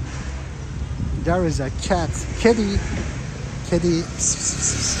kitties. There is a cat, kitty.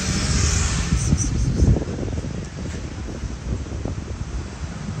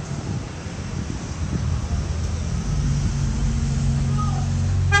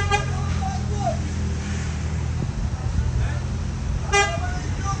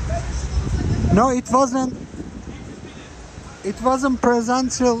 No, it wasn't. It wasn't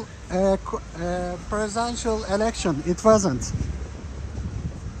presidential election. It wasn't.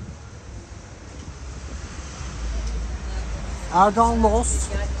 Erdogan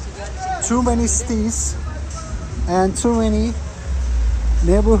lost too many cities and too many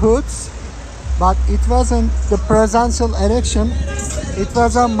neighborhoods, but it wasn't the presidential election. It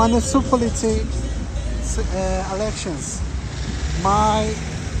was a municipality elections.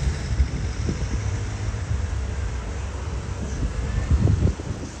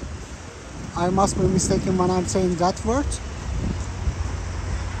 I must be mistaken when I'm saying that word,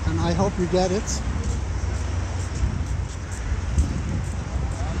 and I hope you get it.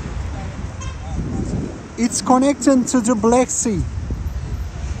 It's connected to the Black Sea.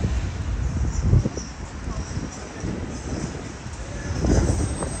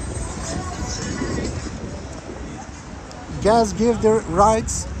 Guys give the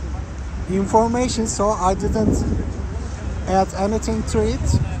right information, so I didn't add anything to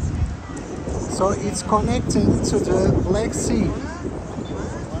it. So it's connecting to the Black Sea.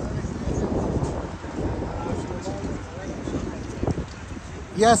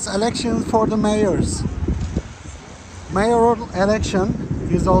 Yes, election for the mayors. Mayoral election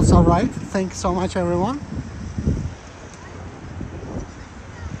is also right. Thank you so much, everyone.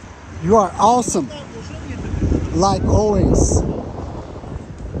 You are awesome, like always.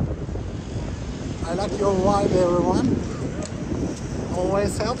 I like your vibe, everyone.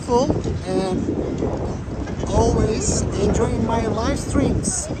 Always helpful and always enjoying my live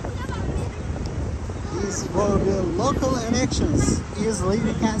streams. These were the local elections. Easily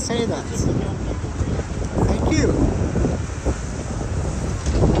we can say that. Thank you.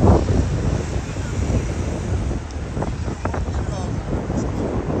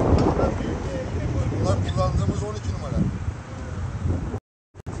 Kullandığımız 12 numara.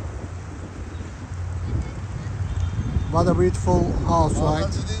 What a beautiful house, right?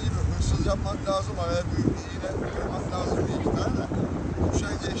 Dediğin gibi hırsız yapmak lazım. Araya büyük bir iğne koymak lazım. Bir iki tane de.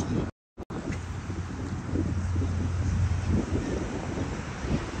 Düşen geçti.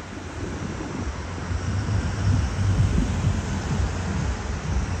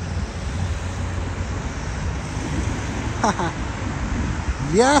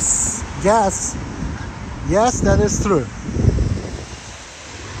 Yes, yes, yes, that is true.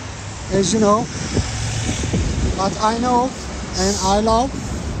 As you know, but I know and I love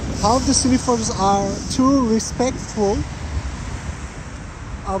how the Sniffers are too respectful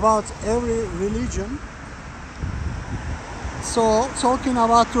about every religion. So talking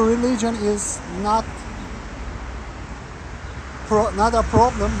about the religion is not a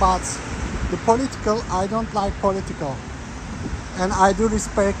problem, but the political, I don't like political. And I do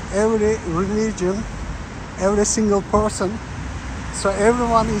respect every religion, every single person. So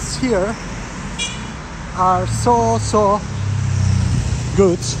everyone is here are so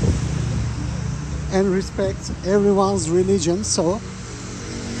good and respect everyone's religion, so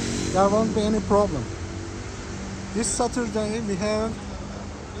there won't be any problem. This Saturday we have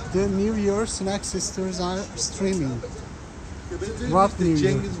the New Year. Snack Sisters are streaming. What New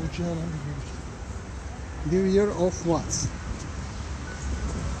Year? New Year of what?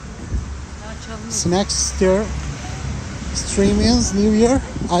 Snack Sister streaming New Year?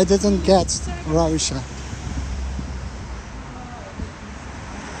 I didn't get, Ravisha.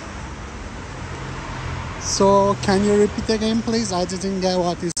 So can you repeat again, please? I didn't get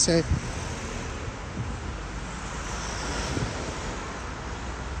what you said.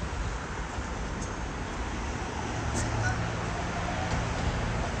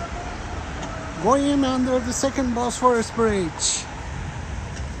 Going under the second Bosphorus Bridge.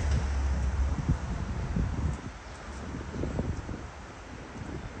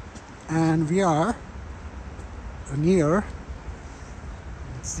 And we are near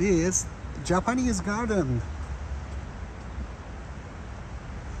this Japanese garden.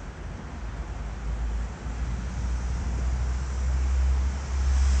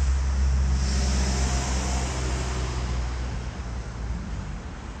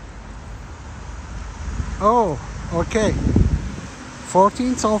 Oh, okay.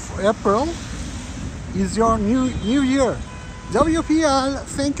 14th of April is your new year. WPL,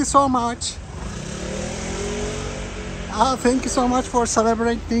 thank you so much. Thank you so much for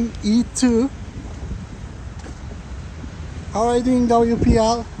celebrating E2. How are you doing,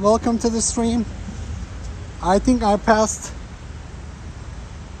 WPL? Welcome to the stream. I think I passed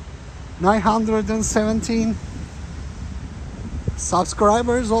 917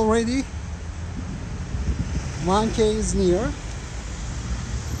 subscribers already. 1K is near.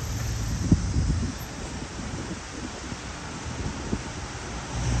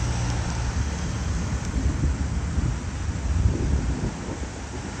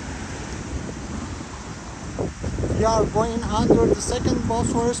 We are going under the second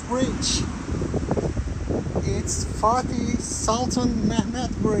Bosphorus Bridge. It's Fatih Sultan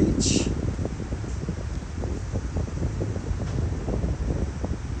Mehmet Bridge.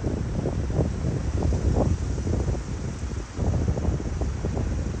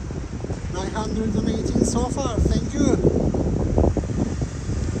 So far, thank you.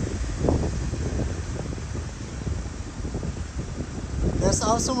 That's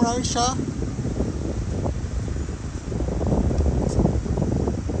awesome, Raisha.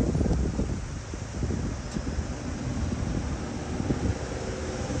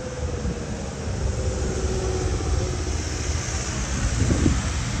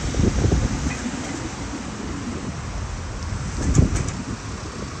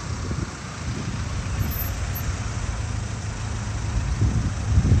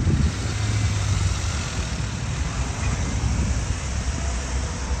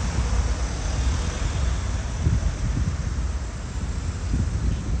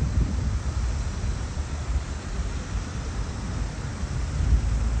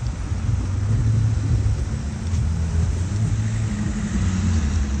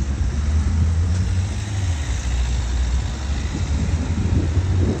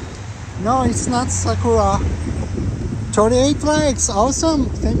 No, it's not Sakura. 38 likes, awesome.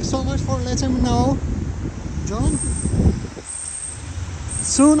 Thank you so much for letting me know, John.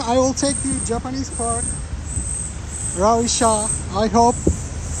 Soon I will take you to Japanese park. Ravisha, I hope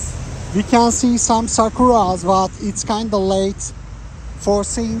we can see some Sakuras, but it's kinda late for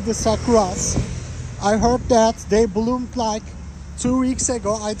seeing the Sakuras. I heard that they bloomed like 2 weeks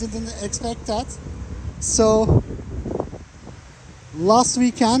ago. I didn't expect that. So last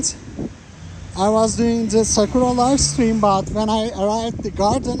weekend I was doing the Sakura live stream, but when I arrived at the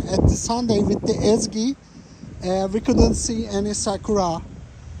garden at the Sunday with the Ezgi, we couldn't see any Sakura.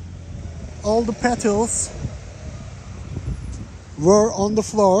 All the petals were on the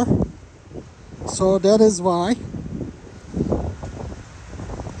floor, so that is why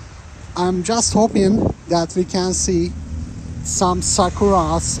I'm just hoping that we can see some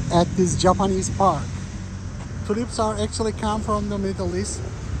Sakuras at this Japanese park. Tulips are actually come from the Middle East,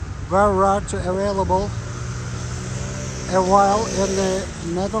 were rare to available. A while in the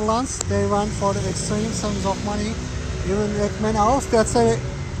Netherlands, they went for the extreme sums of money, even like many else. That's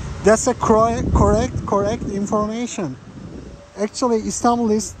a correct information. Actually,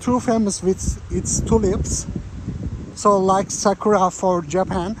 Istanbul is too famous with its tulips. So like Sakura for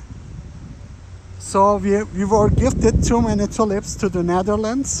Japan. So we were gifted too many tulips to the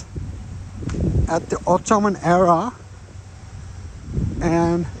Netherlands at the Ottoman era,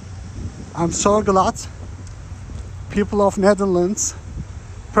 and I'm so glad people of Netherlands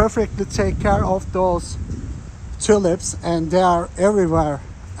perfectly take care of those tulips, and they are everywhere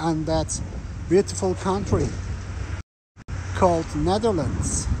in that beautiful country called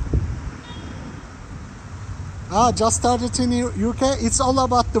Netherlands. Just started in UK. It's all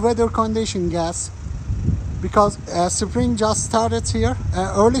about the weather condition, guys, because spring just started here,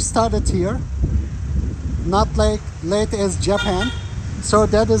 early started here, not like late as Japan. So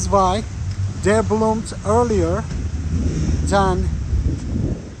that is why they bloomed earlier than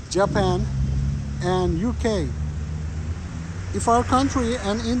Japan and UK. If our country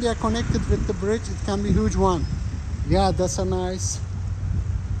and India connected with the bridge, it can be a huge one. Yeah, that's a nice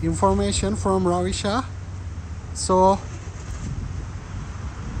information from Ravisha. So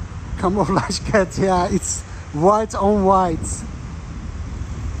camouflage cat, yeah, it's white on white.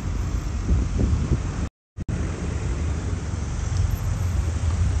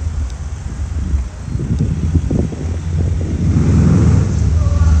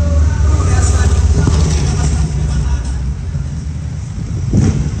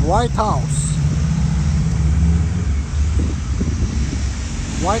 White House.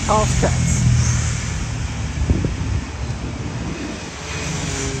 White House cats.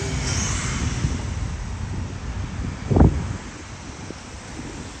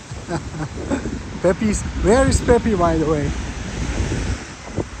 Peppy's, where is Peppy, by the way?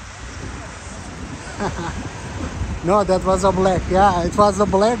 No, that was a black. Yeah, it was a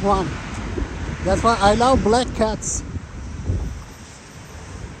black one. That's why I love black cats.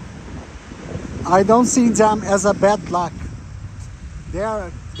 I don't see them as a bad luck. They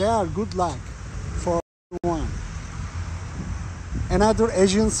are good luck for one. Another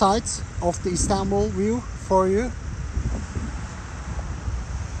Asian side of the Istanbul view for you.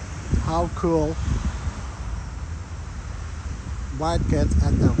 How cool. White cat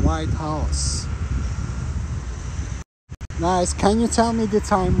at the White House. Nice. Can you tell me the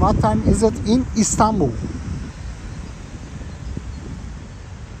time? What time is it in Istanbul?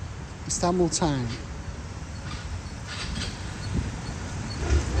 Istanbul time.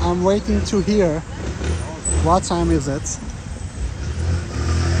 I'm waiting to hear what time is it.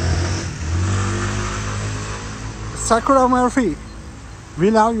 Sakura Murphy. We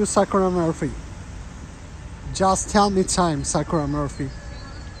love you, Sakura Murphy. Just tell me time, Sakura Murphy.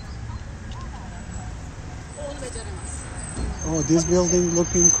 Oh, this building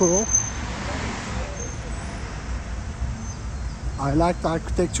looking cool. I like the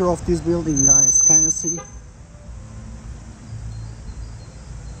architecture of this building, guys. Can you see?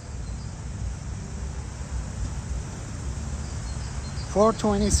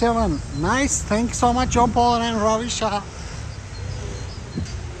 $427. Nice. Thank you so much, John Paul and Ravisha.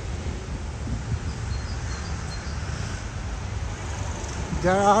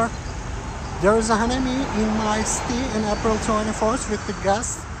 There is a honeymoon in my city in April 24th with the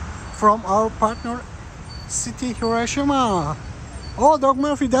guests from our partner city Hiroshima. Oh, Dog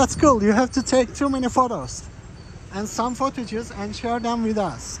Murphy, that's cool. You have to take too many photos and some footages and share them with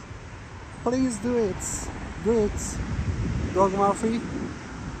us. Please do it. Do it, Dog Murphy.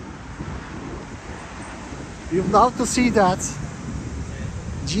 You'd love to see that.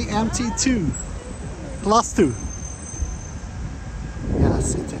 GMT2 +2.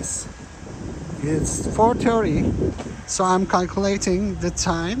 Yes, it is. It's 4:30, so I'm calculating the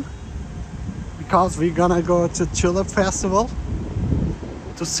time because we're gonna go to Tulip Festival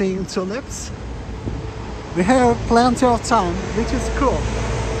to sing tulips. We have plenty of time, which is cool.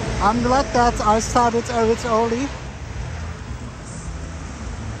 I'm glad that I started a bit early.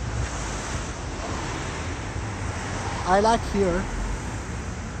 I like here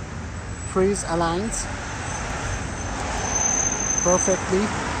trees aligned perfectly.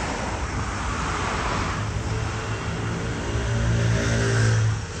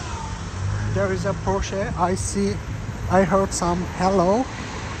 There is a Porsche. I heard some hello,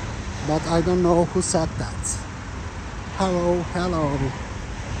 but I don't know who said that. Hello, hello.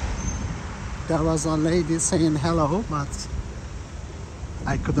 There was a lady saying hello, but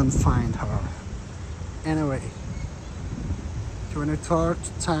I couldn't find her. Anyway, 23rd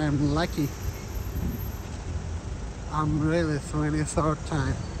time lucky. I'm really 23rd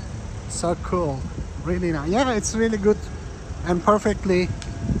time. So cool. Really nice. Yeah, it's really good and perfectly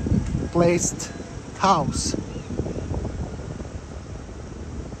placed house.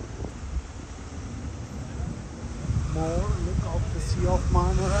 More look of the Sea of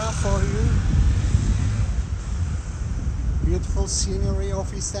Marmara for you. Beautiful scenery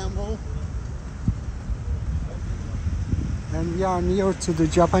of Istanbul. And we are near to the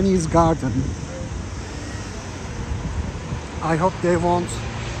Japanese garden. I hope they won't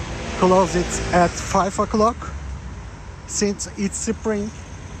close it at 5 o'clock since it's spring.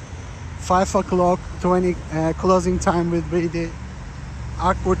 5 o'clock closing time will be the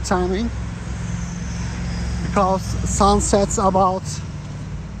awkward timing because sun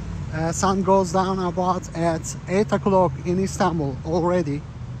goes down about at 8 o'clock in Istanbul already.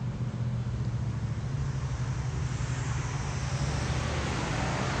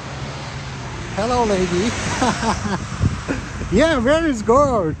 Hello lady. Yeah, where is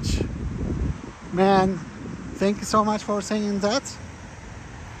Gorge? Man, thank you so much for saying that.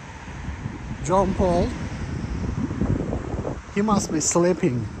 John Paul, he must be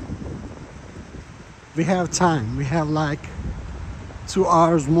sleeping. We have time. We have like 2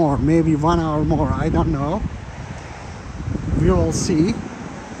 hours more, maybe 1 hour more. I don't know. We will see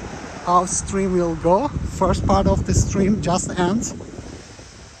how stream will go. First part of the stream just ends.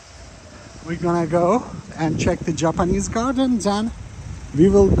 We're gonna go and check the Japanese garden. Then we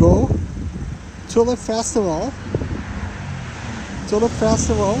will go Tulip Festival. Tulip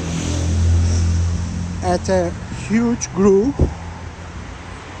Festival at a huge grove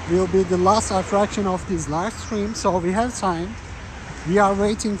will be the last attraction of this live stream, so we have time. We are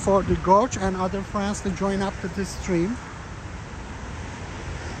waiting for the Gorge and other friends to join up to this stream.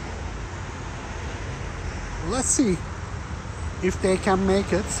 Let's see if they can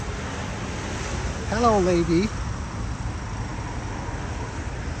make it. Hello lady.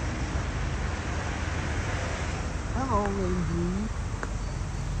 Hello lady.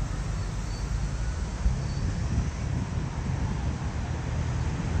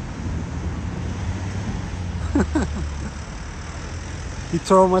 He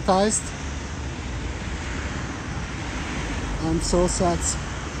traumatized. I'm so sad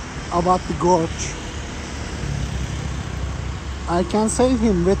about the Gorge. I can save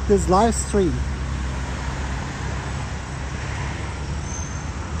him with this live stream.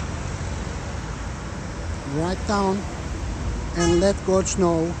 Write down and let Gorge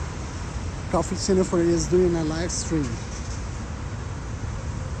know CoffeeSniffer is doing a live stream.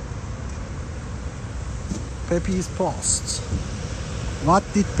 Pepe's post. What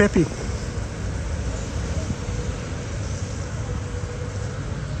did Pepe?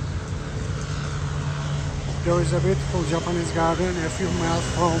 There is a beautiful Japanese garden a few miles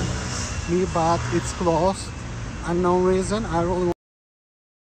from me, but it's closed. Unknown reason. I really want.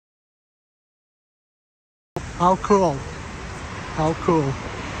 How cool. How cool.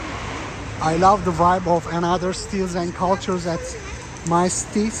 I love the vibe of another styles and cultures at my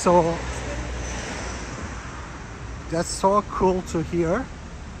city, so that's so cool to hear.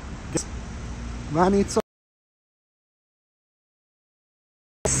 When it's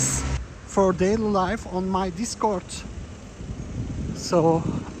for daily life on my Discord, so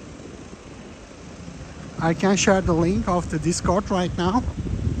I can share the link of the Discord right now.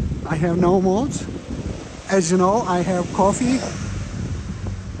 I have no mode. As you know, I have Coffee,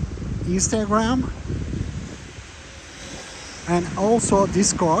 Instagram, and also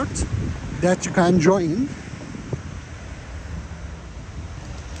Discord that you can join.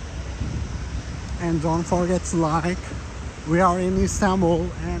 And don't forget to like. We are in Istanbul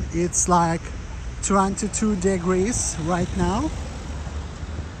and it's like 22 degrees right now.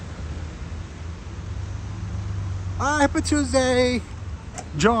 Happy Tuesday,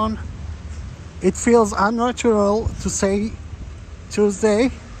 John. It feels unnatural to say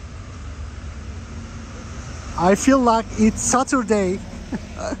Tuesday. I feel like it's Saturday.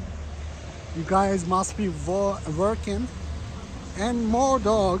 You guys must be working. And more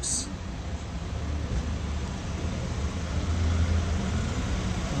dogs.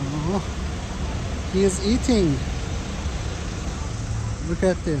 Oh, he is eating. Look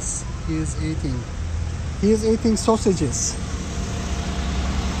at this. He is eating. He is eating sausages.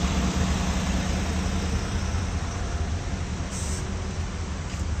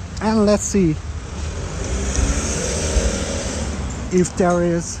 And let's see if there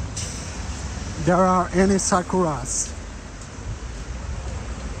are any sakuras.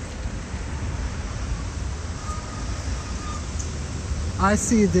 I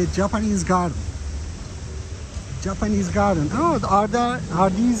see the Japanese garden. Japanese garden. Oh, are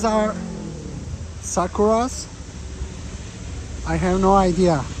these sakuras? I have no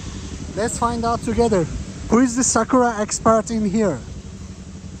idea. Let's find out together. Who is the Sakura expert in here?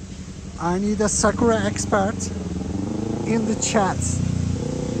 I need a Sakura expert in the chat.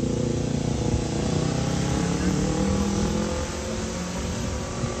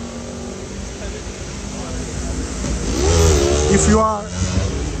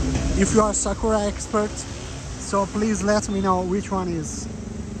 If you are Sakura expert, so please let me know which one is.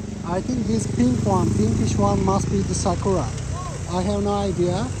 I think this pink one, pinkish one must be the Sakura. I have no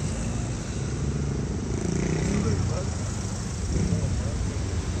idea.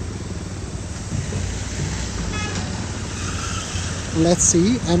 Let's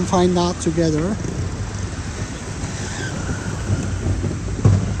see and find out together.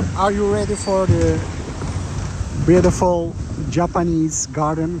 Are you ready for the beautiful Japanese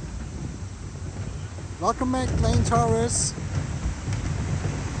garden? Welcome back, Lane Towers.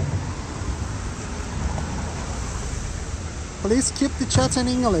 Please keep the chat in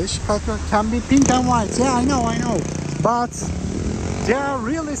English. Can be pink and white. Yeah, I know. But they are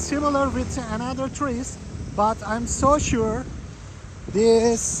really similar with another trees. But I'm so sure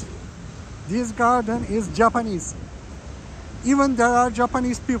this garden is Japanese. Even there are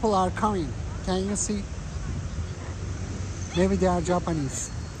Japanese people are coming. Can you see? Maybe they are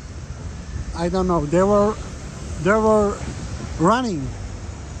Japanese. I don't know. They were running.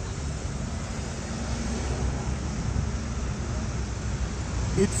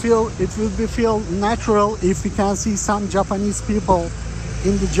 It will feel natural if we can see some Japanese people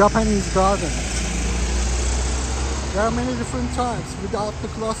in the Japanese garden. There are many different types. Without the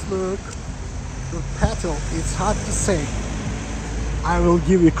close look, the petal, it's hard to say. I will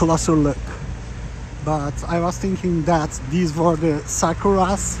give you a closer look. But I was thinking that these were the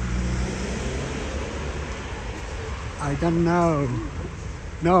Sakuras. I don't know.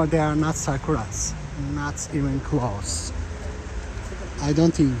 No, they are not Sakuras. Not even close. I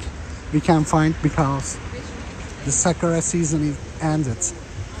don't think we can find because the Sakura season is ended.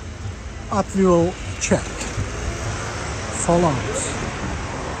 But we will check. Fallout.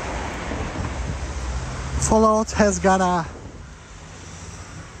 Fallout has got a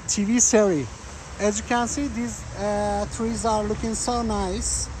TV series. As you can see, these trees are looking so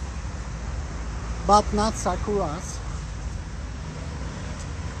nice, but not Sakuras.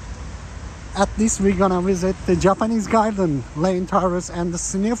 At least we're gonna visit the Japanese garden, Lane Towers and the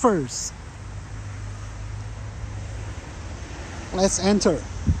Sniffers. Let's enter.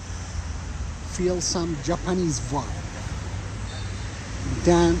 Feel some Japanese vibe,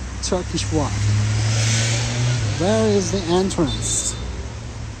 then Turkish vibe. Where is the entrance?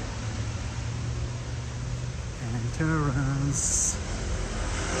 Entrance.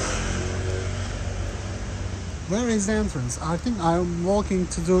 Where is the entrance? I think I'm walking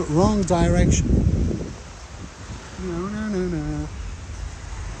to the wrong direction. No.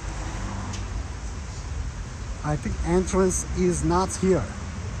 I think entrance is not here.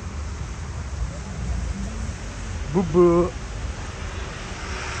 Boo boo.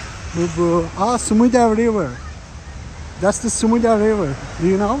 Ah, Sumida River. That's the Sumida River. Do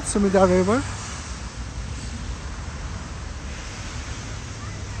you know Sumida River?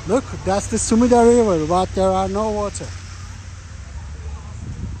 Look, that's the Sumida River, but there are no water.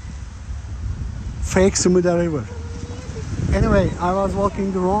 Fake Sumida River. Anyway, I was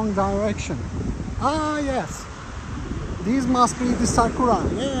walking the wrong direction. Ah, yes. These must be the Sakura.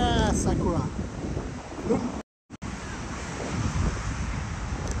 Yeah, Sakura. Look.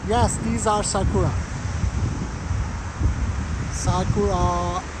 Yes, these are Sakura.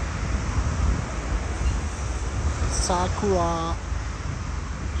 Sakura.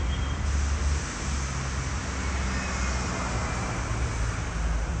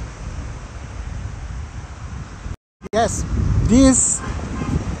 Yes, this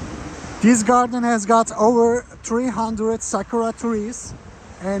garden has got over 300 Sakura trees,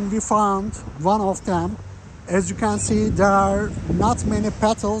 and we found one of them. As you can see, there are not many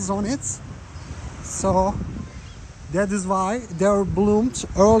petals on it, so that is why they were bloomed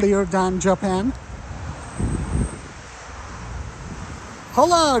earlier than Japan.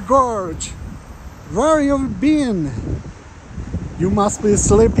 Hola, Gorge! Where you been? You must be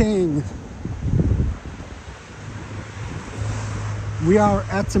sleeping. We are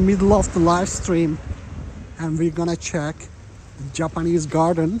at the middle of the live stream and we're gonna check the Japanese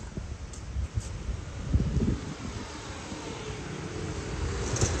garden.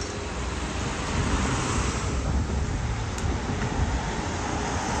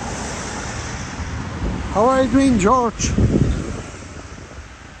 How are you doing, George?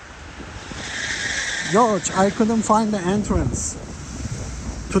 George, I couldn't find the entrance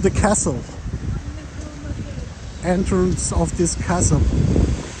to the castle. entrance of this castle.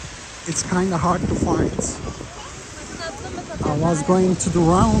 It's kind of hard to find. I was going to the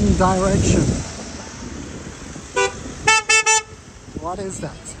wrong direction. What is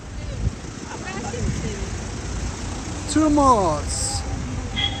that? Two more.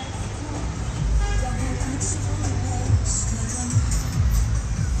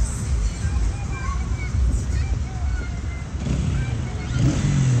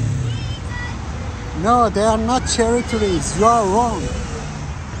 No, they are not cherry trees. You are wrong.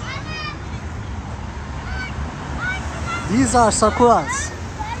 These are sakuras.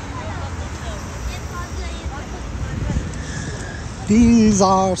 These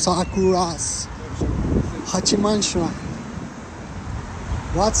are sakuras. Hachiman Shrine.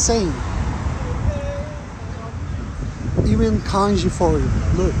 What's saying? Even kanji for you.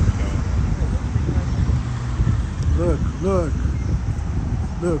 Look. Look, look.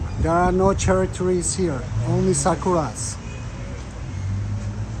 Look, there are no cherry trees here, only sakuras.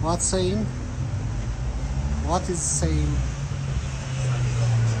 What's saying? What is saying?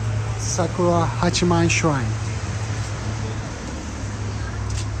 Sakura Hachiman Shrine.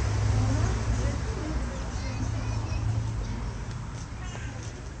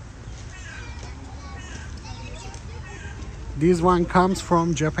 This one comes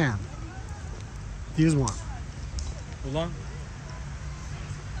from Japan. This one. Ulan.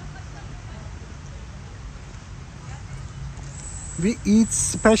 We eat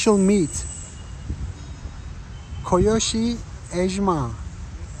special meat. Koyoshi Ejima,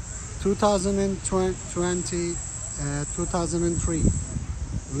 2003.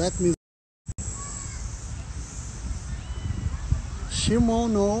 Let me.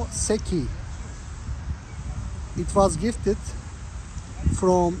 Shimono Seki. It was gifted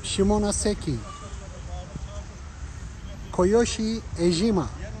from Shimonoseki. Koyoshi Ejima.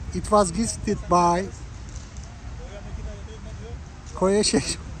 It was gifted by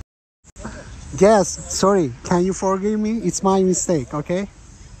Koyoshi. Guess, sorry, can you forgive me? It's my mistake, okay?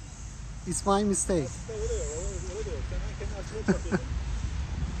 It's my mistake.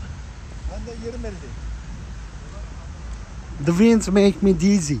 The winds make me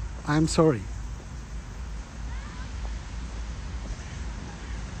dizzy. I'm sorry.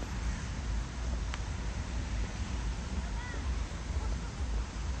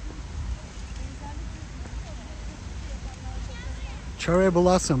 Cherry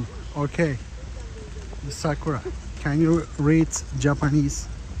blossom, okay. The sakura. Can you read Japanese?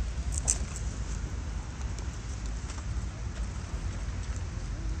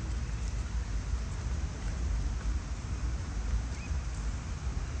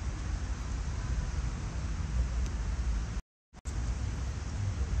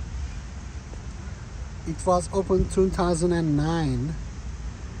 It was opened 2009.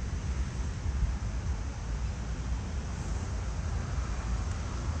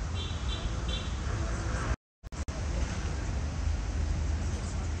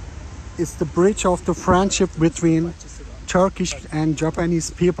 It's the bridge of the friendship between Turkish and Japanese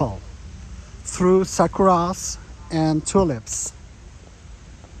people through sakuras and tulips.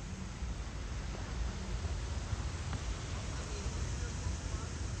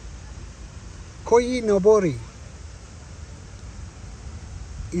 Koi Nobori.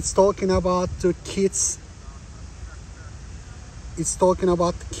 It's talking about the kids. It's talking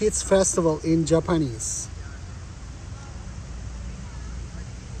about the kids festival in Japanese.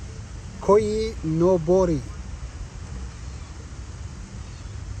 Koi Nobori.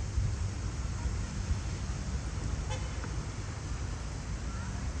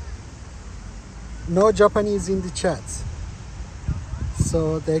 No Japanese in the chat,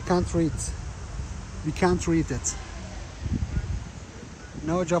 so they can't read. We can't read it.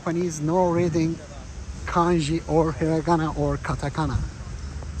 No Japanese, no reading kanji or hiragana or katakana.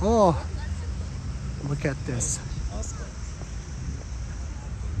 Oh, look at this.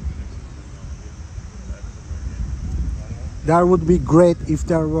 That would be great if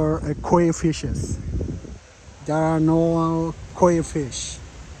there were koi fishes. There are no koi fish.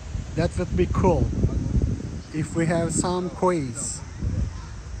 That would be cool if we have some kois.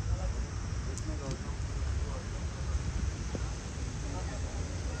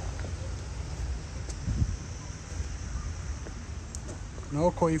 No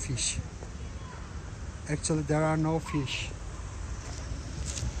koi fish. Actually, there are no fish.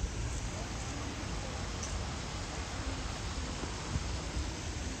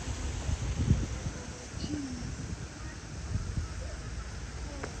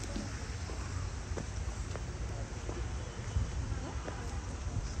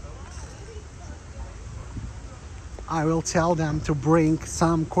 I will tell them to bring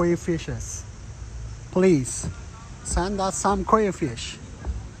some koi fishes. Please. Send us some koi fish.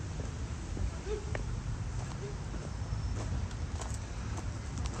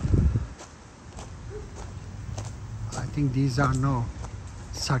 I think these are no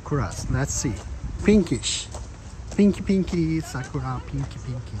sakuras. Let's see. Pinkish. Pinky, pinky, sakura, pinky,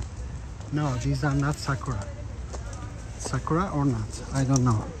 pinky. No, these are not sakura. Sakura or not? I don't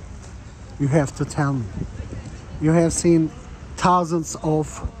know. You have to tell me. You have seen thousands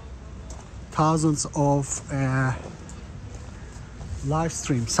of live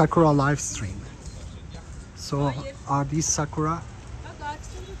stream, Sakura live stream. So are these Sakura?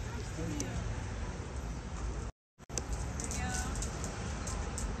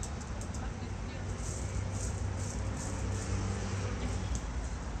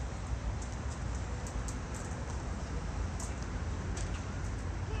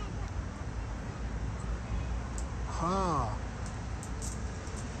 Ah.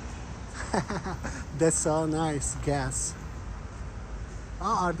 That's so nice, gas.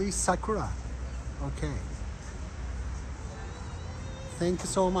 Ah, are these Sakura? Okay. Thank you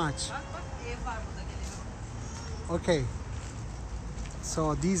so much. Okay.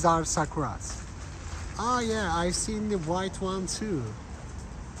 So these are Sakuras. Ah, yeah, I've seen the white one too.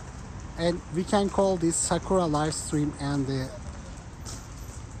 And we can call this Sakura live stream and the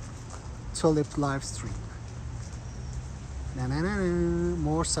Tulip live stream. Na, na, na, na.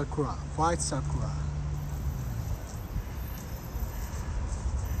 More Sakura, white Sakura.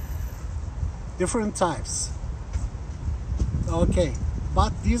 Different types. Okay,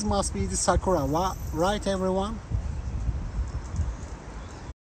 but these must be the Sakura, right everyone?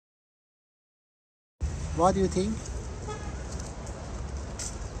 What do you think?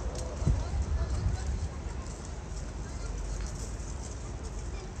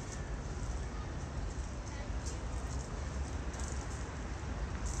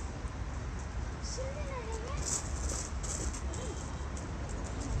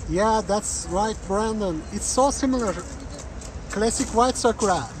 Yeah, that's right, Brandon. It's so similar. Classic white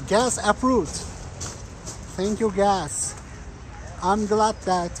Sakura. Gas approved. Thank you, Gas. I'm glad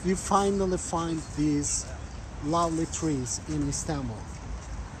that we finally find these lovely trees in Istanbul.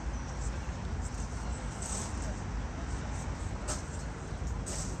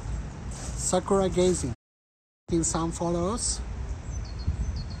 Sakura gazing. In some follows.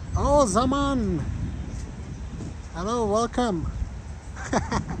 Oh, Zaman. Hello, welcome.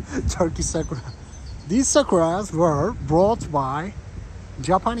 Turkey Sakura. These Sakuras were brought by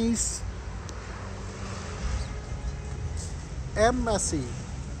Japanese embassy.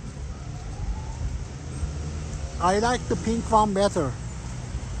 I like the pink one better.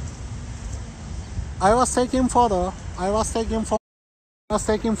 I was taking photos.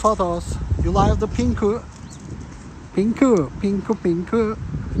 You like the pinku? Pinku.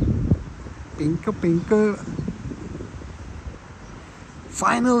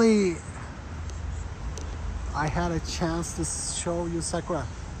 Finally, I had a chance to show you Sakura.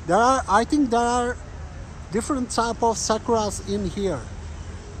 I think there are different type of Sakuras in here.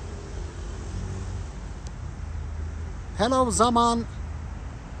 Hello, Zaman.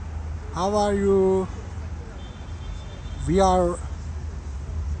 How are you? We are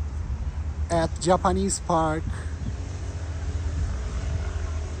at Japanese Park.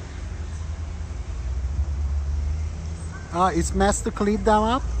 It's best to clean them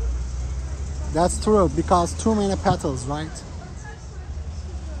up. That's true, because too many petals, right?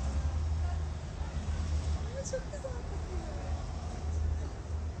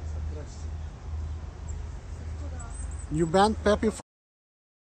 You banned Peppy for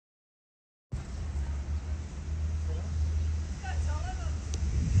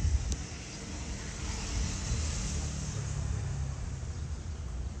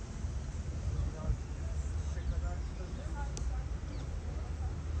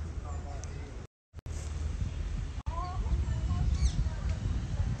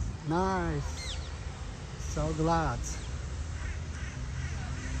nice. So glad.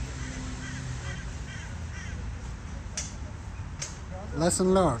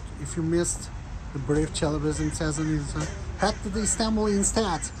 Lesson learned. If you missed the brief television season, head to the Istanbul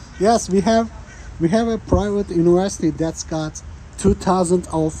instead. Yes, we have a private university that's got 2,000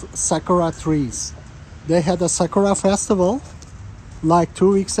 of Sakura trees. They had a Sakura festival like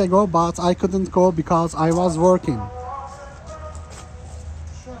 2 weeks ago, but I couldn't go because I was working.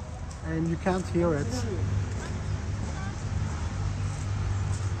 And you can't hear it.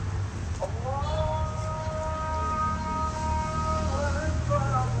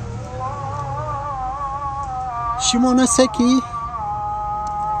 Shimonoseki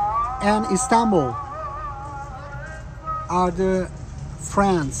and Istanbul are the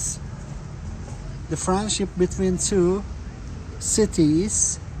friends the friendship between two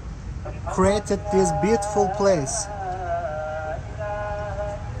cities created this beautiful place.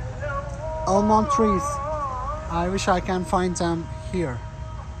 Almond trees. I wish I can find them here.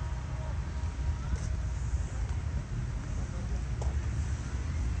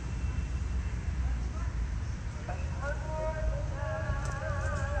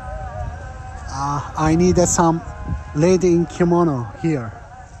 I needed some lady in kimono here.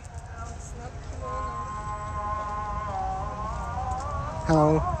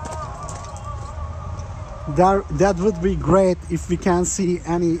 Hello. That would be great if we can see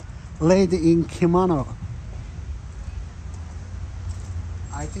any lady in kimono.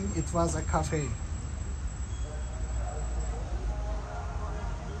 I think it was a cafe.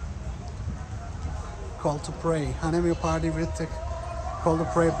 Call to pray. Hanami party with the call to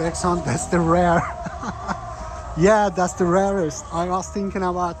pray background. That's the rare. Yeah, that's the rarest. I was thinking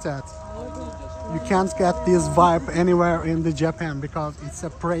about that. You can't get this vibe anywhere in the Japan because it's a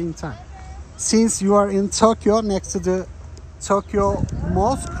praying time. Since you are in Tokyo, next to the Tokyo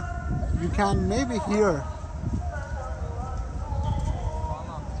Mosque, you can maybe hear.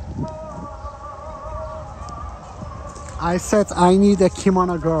 I said I need a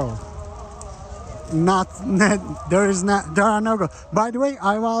kimono girl. There are no girls. By the way,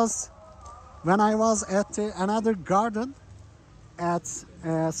 when I was at another garden at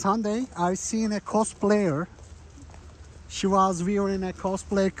Sunday, I seen a cosplayer. She was wearing a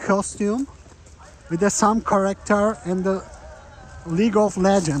cosplay costume with some character in the League of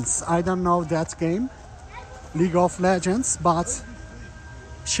Legends. I don't know that game, League of Legends, but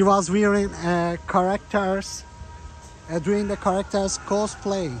she was wearing characters, doing the characters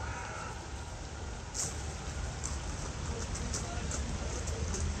cosplay.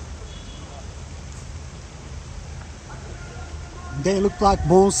 They look like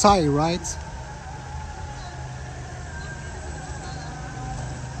bonsai, right?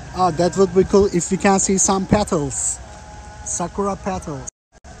 Oh, that would be cool if we can see some petals. Sakura petals.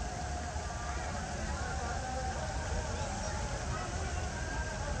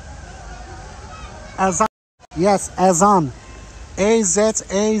 Azan. Yes, Azan.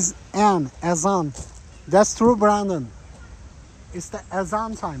 A-Z-A-N. Azan. That's true, Brandon. It's the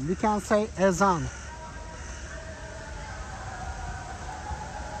Azan time. We can say Azan.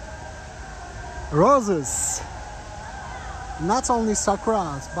 Roses. Not only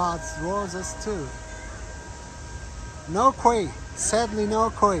sakuras, but roses too. No koi. Sadly, no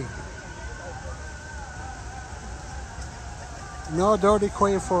koi. No dirty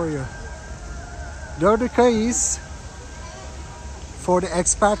koi for you. Dirty koi is for the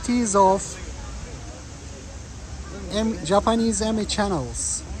expertise of Japanese anime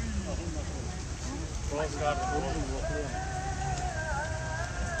channels.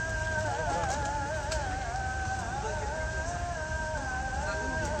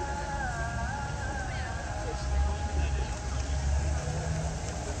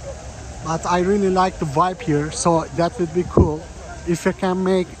 But I really like the vibe here, so that would be cool if you can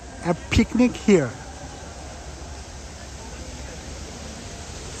make a picnic here.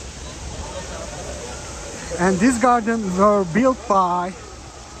 And these gardens were built by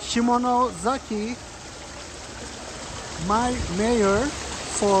Shimonosaki, my mayor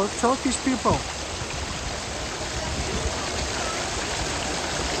for Turkish people.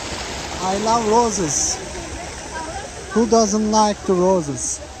 I love roses. Who doesn't like the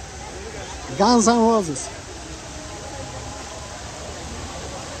roses? Guns N' Roses.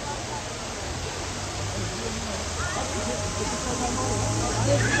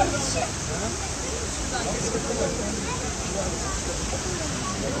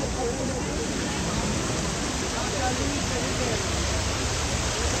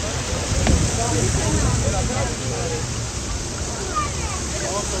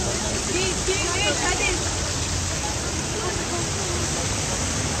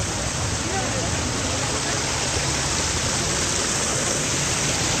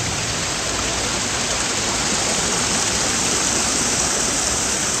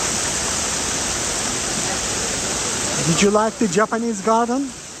 Did you like the Japanese garden?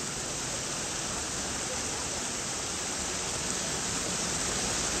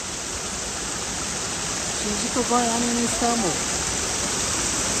 in Istanbul.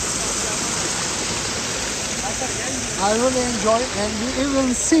 I really enjoy, and we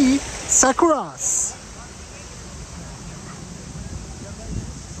even see sakuras.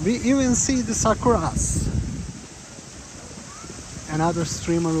 We even see the sakuras. Another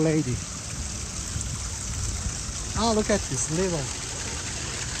streamer lady. Oh, look at this little.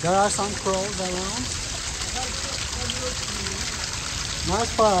 There are some crows around.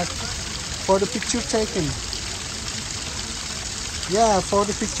 Nice park for the picture taking. Yeah, for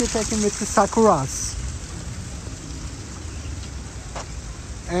the picture taking with the sakuras.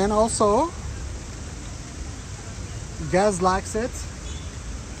 And also, Gaz likes it.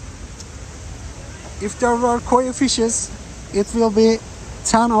 If there were koi fishes, it will be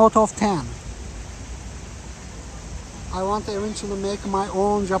 10 out of 10. I want to eventually make my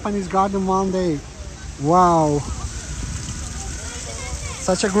own Japanese garden one day. Wow.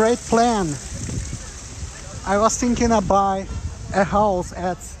 Such a great plan. I was thinking of buy a house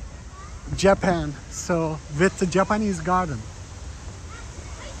at Japan, so with the Japanese garden.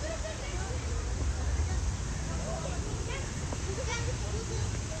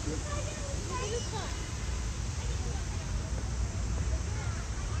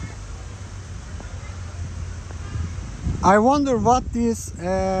 I wonder what these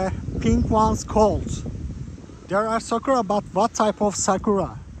pink ones called. There are sakura, but what type of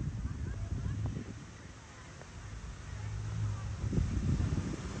sakura?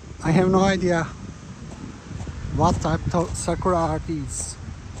 I have no idea what type of sakura are these.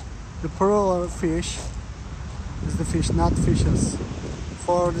 The pearl fish is the fish, not fishes,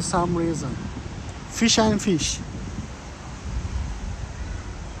 for some reason. Fish and fish.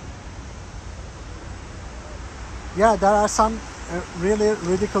 Yeah, there are some really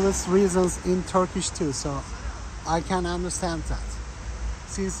ridiculous reasons in Turkish too, so I can understand that.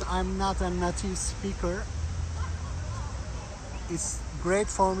 Since I'm not a native speaker, it's great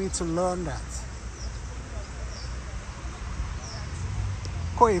for me to learn that.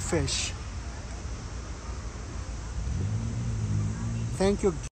 Koi fish. Thank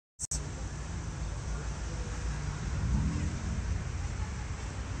you.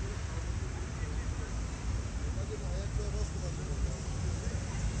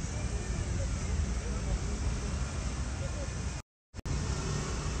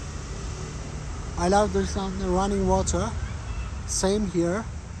 I love the running water. Same here.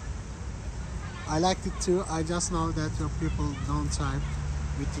 I liked it too. I just know that your people don't type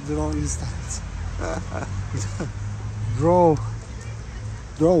with the draw instant. Draw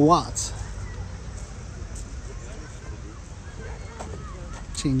what?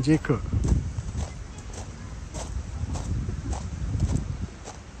 Shinjuku.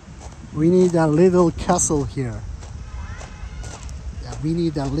 We need a little castle here. Yeah, we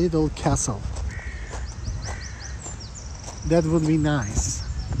need a little castle. That would be nice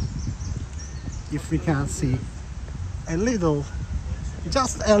if we can see a little,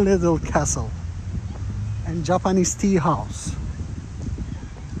 just a little castle and Japanese tea house.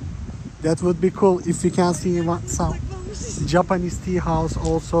 That would be cool if we can see some Japanese tea house,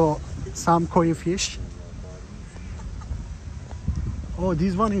 also some koi fish. Oh,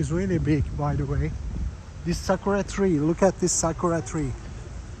 this one is really big, by the way. This sakura tree, look at this sakura tree.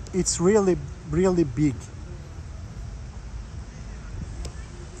 It's really, really big.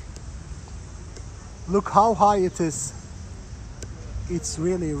 Look how high it is. It's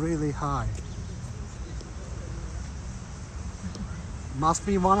really, really high. Must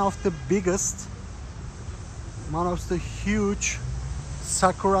be one of the biggest, one of the huge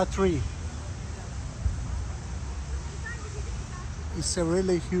sakura tree. It's a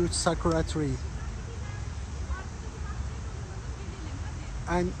really huge sakura tree.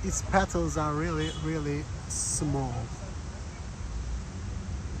 And its petals are really, really small.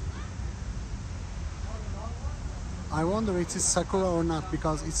 I wonder if it's sakura or not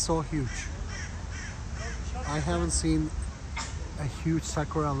because it's so huge. I haven't seen a huge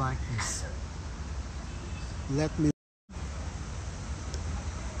sakura like this. Let me,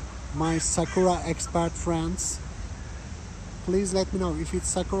 my sakura expert friends, please let me know if it's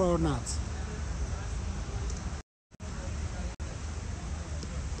sakura or not.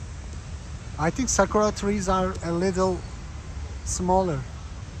 I think sakura trees are a little smaller.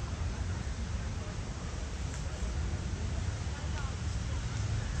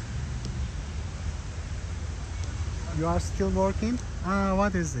 You are still working?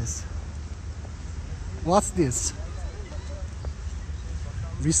 What is this? What's this?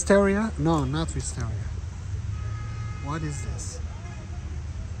 Wisteria? No, not wisteria. What is this?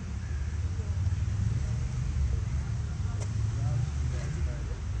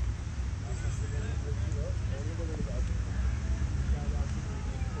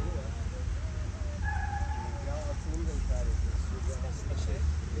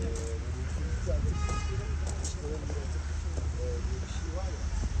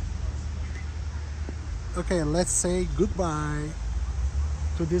 Okay, let's say goodbye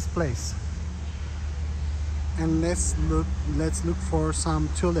to this place and let's look for some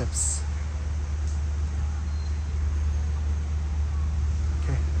tulips.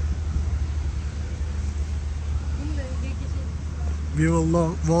 Okay, We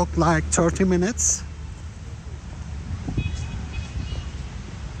will walk like 30 minutes.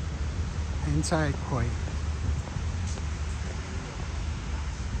 Inside koi.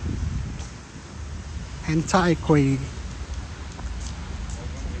 Hentai koi.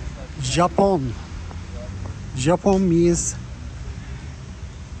 Japan. Japan means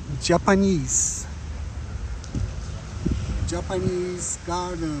Japanese. Japanese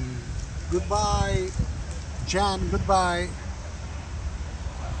garden. Goodbye, Jan. Goodbye.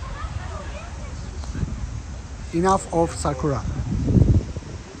 Enough of Sakura.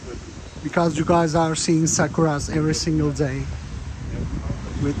 Because you guys are seeing Sakuras every single day.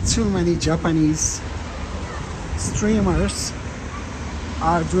 With too many Japanese streamers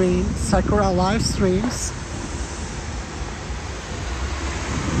are doing Sakura live streams.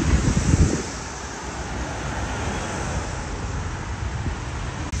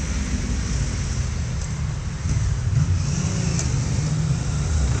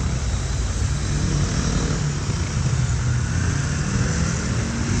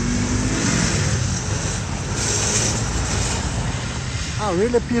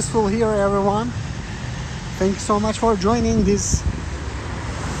 Really peaceful here, everyone. Thank you so much for joining this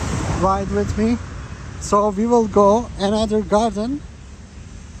ride with me. So we will go another garden.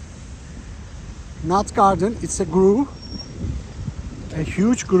 Not garden, it's a grove. A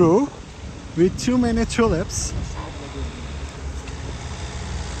huge grove with too many tulips.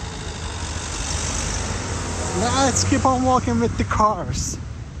 Let's keep on walking with the cars.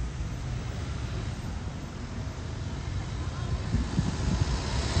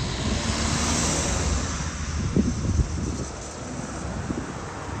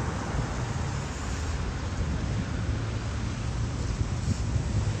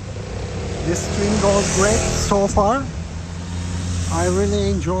 This stream goes great so far. I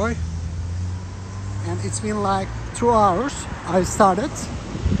really enjoy. And it's been like 2 hours I started.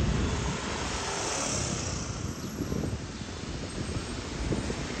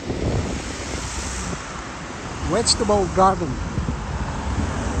 Vegetable garden.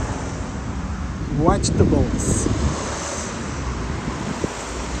 Vegetables.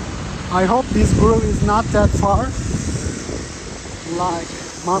 I hope this grove is not that far. Like,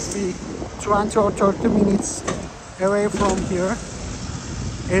 must be 20 or 30 minutes away from here.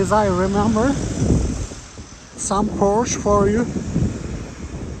 As I remember, some Porsche for you.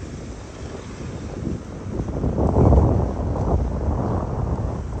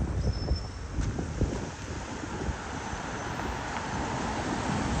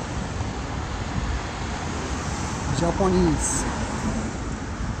 Japanese.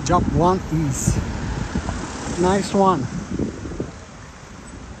 Japanese. Nice one.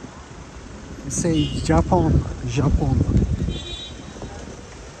 Say Japan, Japan.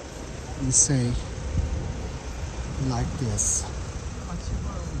 We say like this.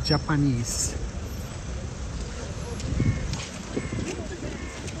 Japanese.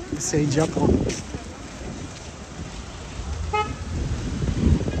 We say Japan.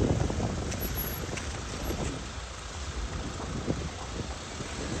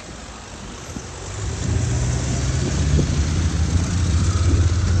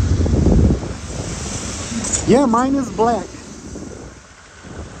 Yeah, mine is black.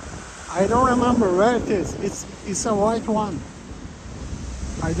 I don't remember where it is. It's a white one.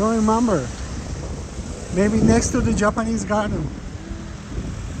 I don't remember. Maybe next to the Japanese garden.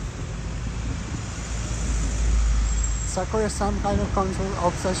 Sakura is some kind of control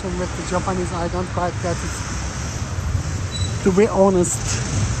obsession with the Japanese. I don't quite get it. To be honest,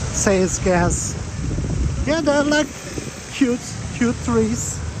 says Gas. Yeah, they're like cute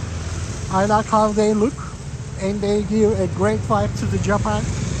trees. I like how they look. And they give a great vibe to the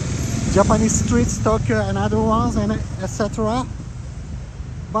Japanese streets, Tokyo and other ones, and etc.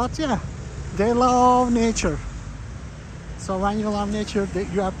 But yeah, they love nature. So when you love nature,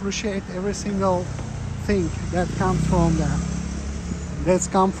 you appreciate every single thing that comes from there. That's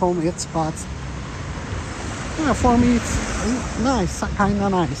come from it, but yeah, for me it's nice, kinda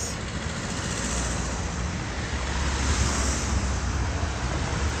nice.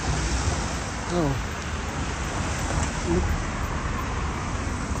 Oh.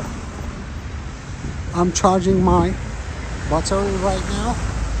 I'm charging my battery right now.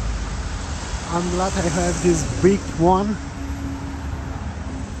 I'm glad I have this big one.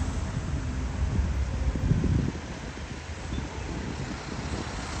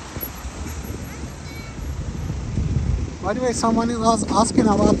 By the way, someone was asking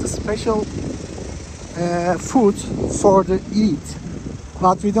about the special food for the eat,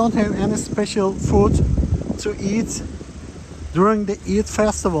 but we don't have any special food to eat during the Eid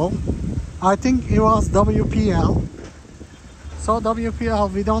festival. I think it was WPL, So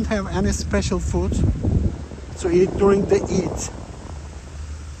WPL, we don't have any special food to eat during the Eid.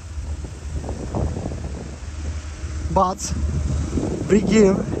 But we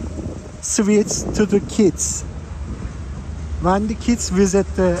give sweets to the kids. When the kids visit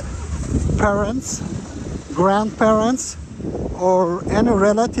the parents, grandparents, or any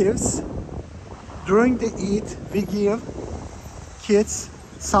relatives, during the Eid, we give kids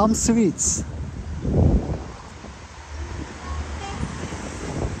some sweets.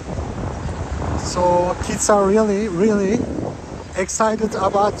 So kids are really excited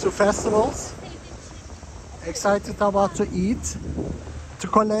about the festivals, excited about to eat, to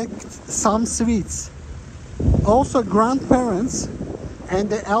collect some sweets. Also grandparents and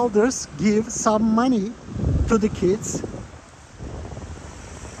the elders give some money to the kids.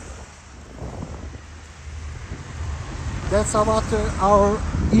 That's about our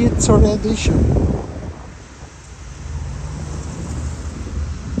Eid tradition.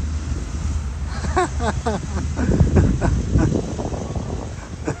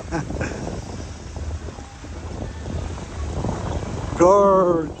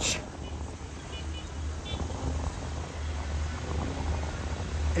 Gorge.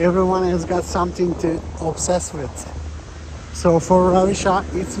 Everyone has got something to obsess with. So for Ravisha,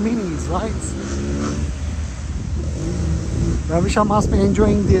 it's minis, right? Ravisha must be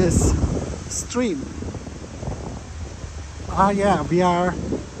enjoying this stream. Ah yeah,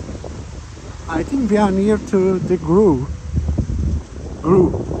 I think we are near to the Gru.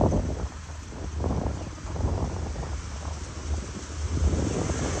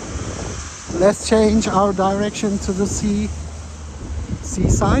 Let's change our direction to the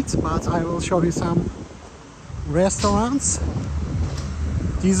seaside, but I will show you some restaurants.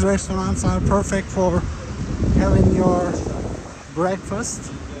 These restaurants are perfect for having your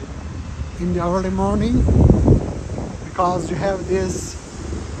breakfast in the early morning because you have this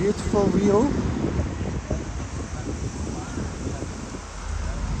beautiful view.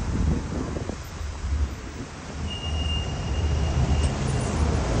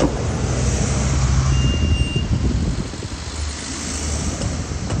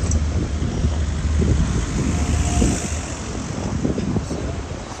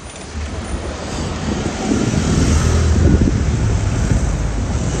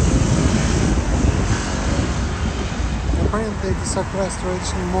 Apparently the Sakura is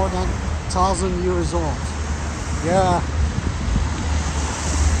tradition more than 1,000 years old. Yeah.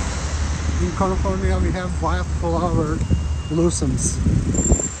 In California we have wildflower blossoms,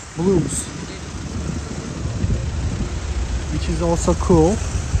 blooms, which is also cool.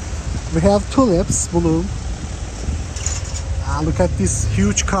 We have tulips bloom. Look at this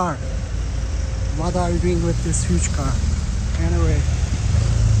huge car. What are you doing with this huge car? Anyway,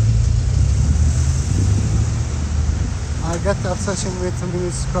 I get obsession with the mini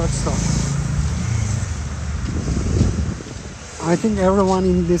skirt stuff. I think everyone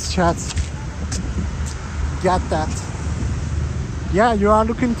in this chat get that. Yeah, you are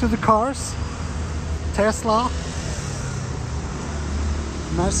looking to the cars. Tesla,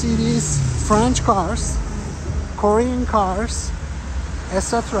 Mercedes, French cars, Korean cars,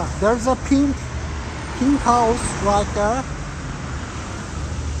 etc. There's a pink house right there.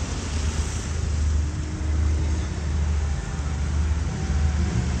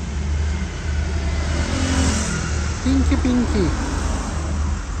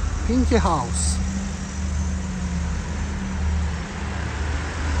 Pinky house.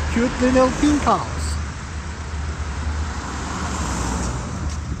 Cute little pink house.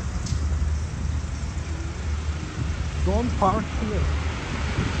 Don't park here.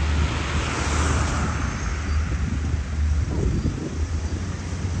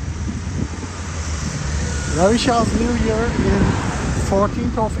 Ravisha's New Year in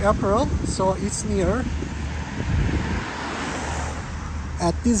 14th of April, so it's near.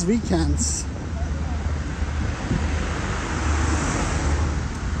 At these weekends.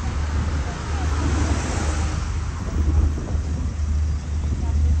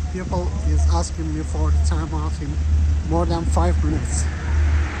 People is asking me for the timeout in more than 5 minutes.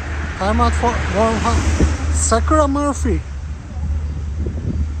 Timeout for Sakura Murphy.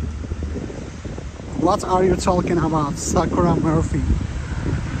 What are you talking about, Sakura Murphy?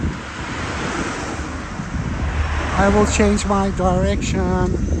 I will change my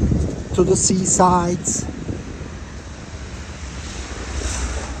direction to the seaside.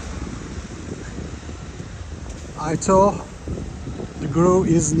 I thought the grove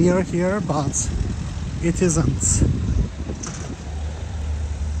is near here, but it isn't.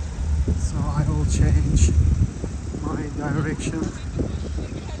 So I will change my direction.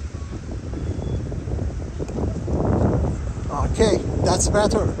 Okay, that's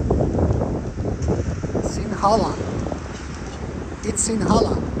better. Sinhala. It's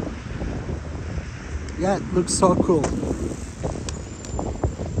Sinhala. Yeah, it looks so cool.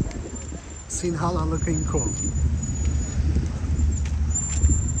 Sinhala looking cool.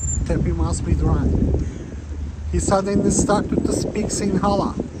 Tepi must be drunk. He suddenly started to speak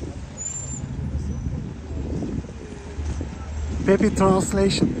Sinhala. Pepi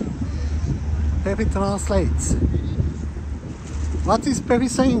translation. Pepi translates. What is Pepi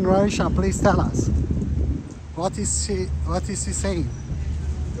saying, Ravisha? Please tell us. What is he saying?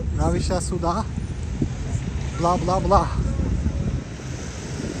 Ravisha Sudha? Blah blah blah.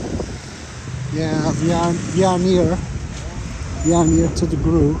 Yeah, we are near. We are near to the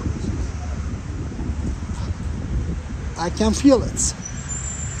groove. I can feel it.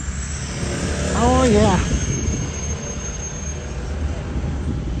 Oh yeah.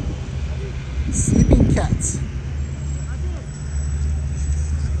 Sleeping cats.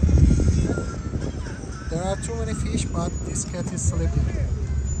 There are too many fish, but this cat is sleeping.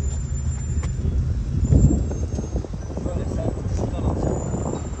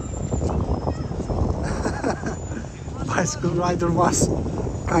 Bicycle rider was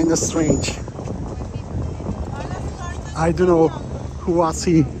kind of strange. I don't know who was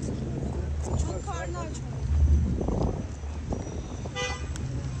he.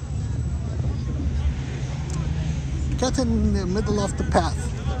 Cat in the middle of the path.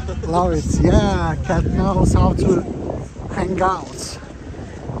 Love it. Yeah, cat knows how to hang out.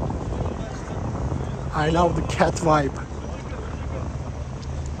 I love the cat vibe.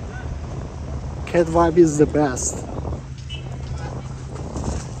 Cat vibe is the best.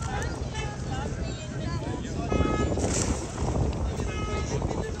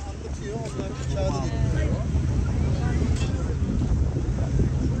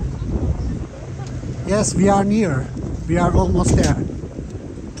 Yes, we are near. We are almost there.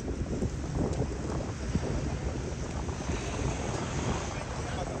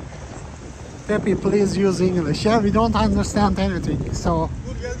 Pepi, please use English. Yeah, we don't understand anything, so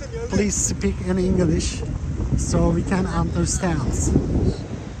please speak in English so we can understand.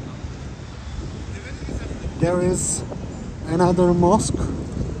 There is another mosque.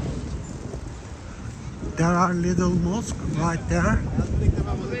 There are little mosque right there.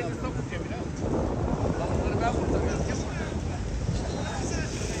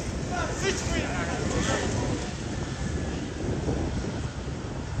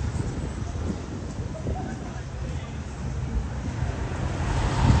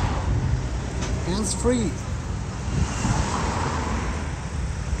 Hands free.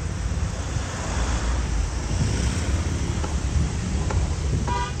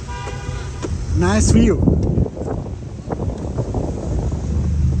 Nice view.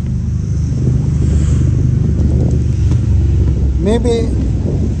 Maybe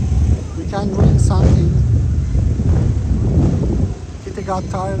we can drink something. Kitty got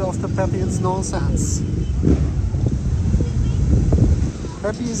tired of the Pepi's nonsense.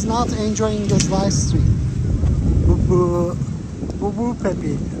 Pepi is not enjoying this live stream. Boo boo. Boo boo,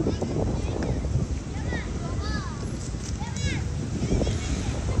 Pepi.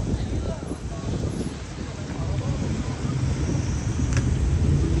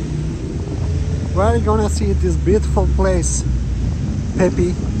 Where are you gonna see this beautiful place,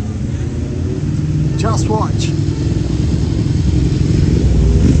 Pepi? Just watch.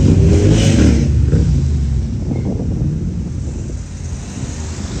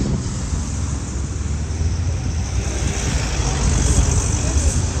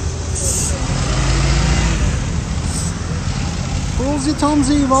 Rosie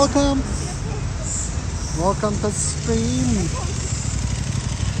Tomsy, welcome. Welcome to the stream.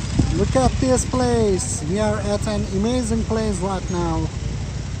 Look at this place. We are at an amazing place right now.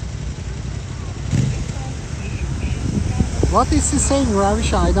 What is he saying,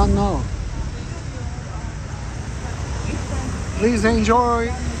 Ravisha? I don't know. Please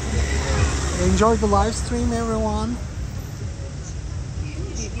enjoy the live stream, everyone.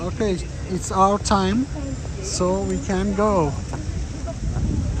 Okay, it's our time, so we can go.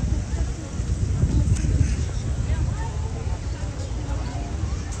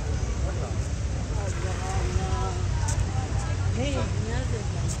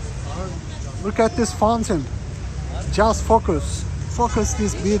 Look at this fountain. Just focus. Focus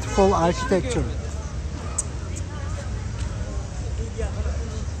this beautiful architecture.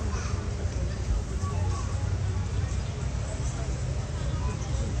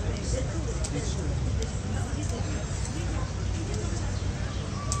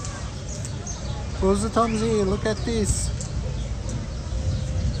 Who's the Tomsy? Look at this.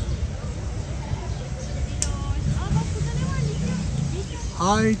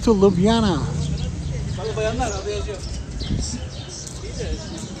 Hi to Ljubljana. Hadi bayanlar arayacağım. İyi de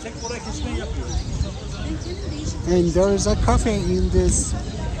tek oraya kesmeyi yapıyor. And there is a cafe in this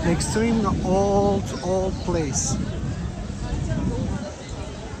extremely old place.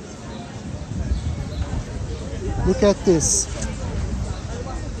 Look at this.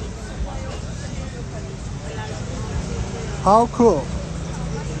 How cool.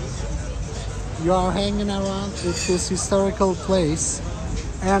 You are hanging around with this historical place,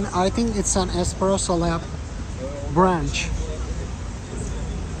 and I think it's an espresso lab branch.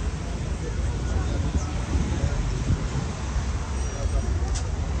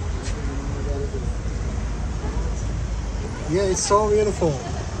 Yeah, it's so beautiful.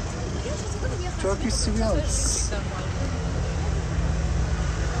 Turkish civils.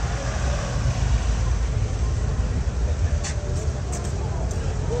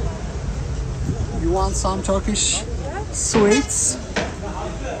 You want some Turkish sweets?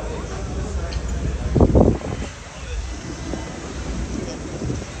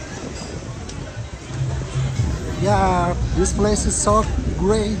 Yeah, this place is so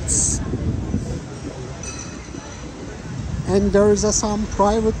great. And there is some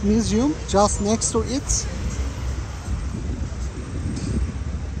private museum just next to it.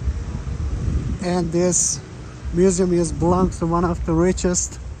 And this museum belongs to one of the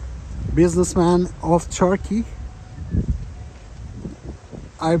richest businessmen of Turkey.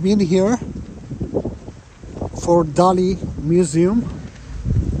 I've been here for Dali Museum.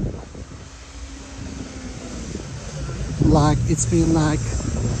 Like it's been like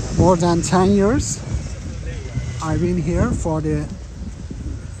more than 10 years. I've been here for the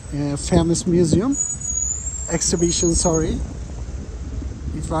famous museum exhibition. Sorry,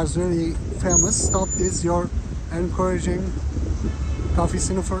 it was really famous. Stop this! You're encouraging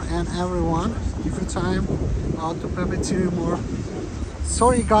CoffeeSniffer and everyone. Give you time out to permit you more.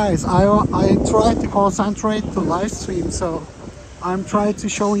 Sorry guys, I tried to concentrate to live stream, so I'm trying to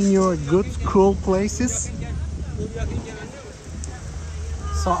showing you good, cool places.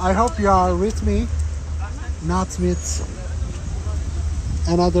 So I hope you are with me, not with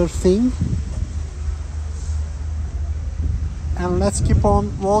another thing. And let's keep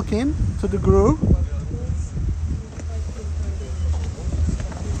on walking to the groove.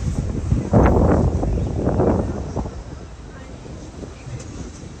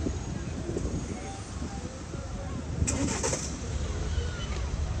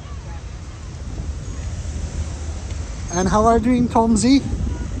 And how are you doing, Tomzy?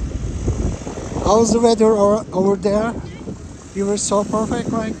 How's the weather over there? You were so perfect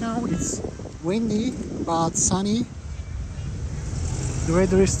right now. It's windy but sunny. The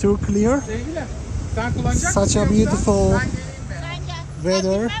weather is too clear. Such a beautiful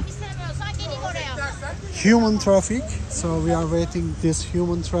weather. Human traffic. So we are waiting this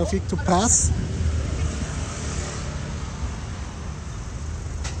human traffic to pass.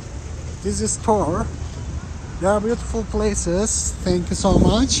 This is tour. There are beautiful places. Thank you so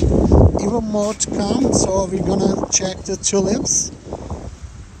much. Even more to come. So we're gonna check the tulips.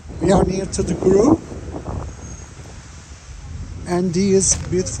 We are near to the grove. And these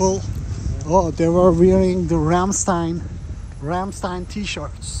beautiful, oh, they were wearing the Rammstein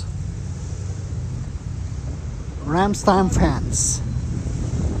t-shirts. Rammstein fans.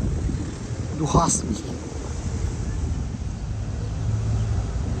 Du hast mich.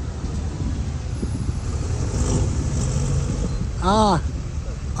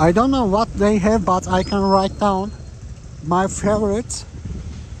 I don't know what they have, but I can write down my favorite.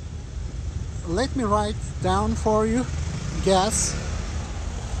 Let me write down for you. Guess.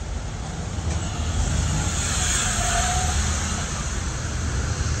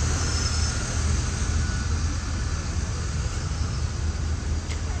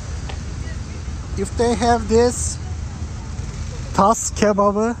 If they have this tas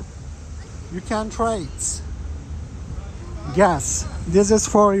kebabı, you can try it. Guess. This is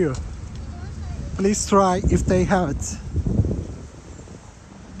for you. Please try if they have it.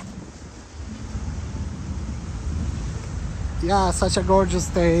 Yeah, such a gorgeous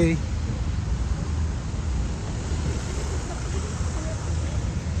day.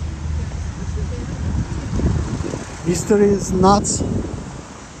 Mister is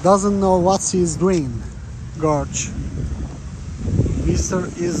doesn't know what he's doing, Gorge. Mister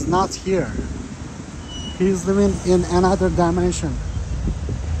is not here. He's living in another dimension.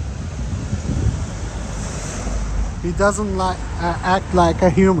 He doesn't act like a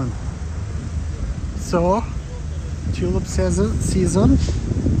human. So, tulip season,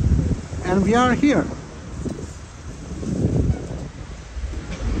 and we are here.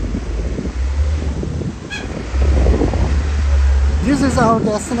 This this is our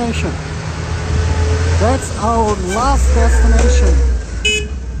destination. That's our last destination.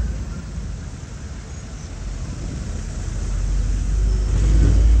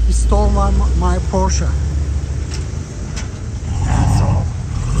 He stole my Porsche.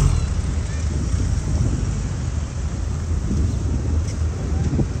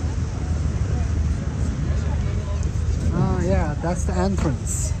 Oh yeah, that's the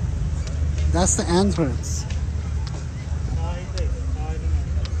entrance. That's the entrance.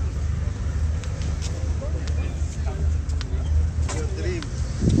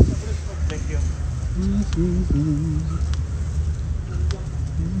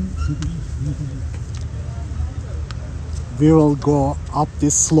 We will go up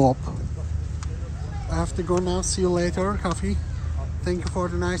this slope. I have to go now. See you later, Coffee. Thank you for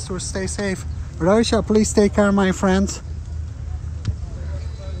the nice tour. Stay safe. Ravisha, please take care, my friend.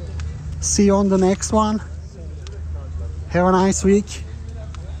 See you on the next one. Have a nice week.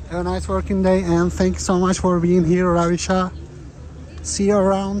 Have a nice working day, and thank you so much for being here, Ravisha. See you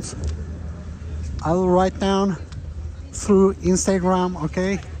around. I will write down through Instagram,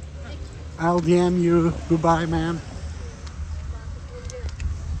 okay? I'll DM you. Goodbye, man.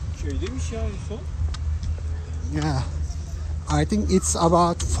 Köydeymiş ya en son. Yeah, I think it's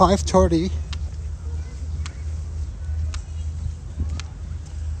about 5:30.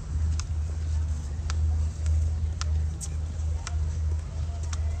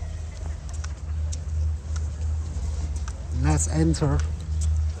 Let's enter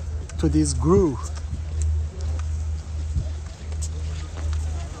to this groove.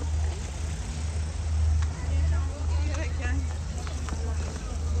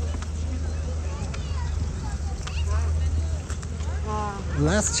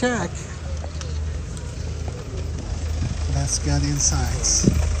 Let's check. Let's get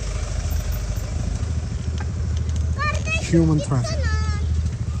inside. Human traffic.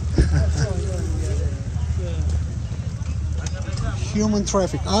 Human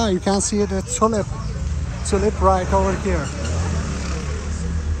traffic. Ah, you can see the tulip. Tulip right over here.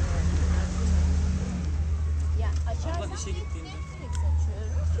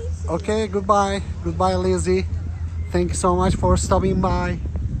 Okay, goodbye. Goodbye, Lizzie. Thank you so much for stopping by.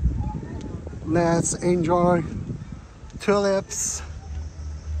 Let's enjoy tulips.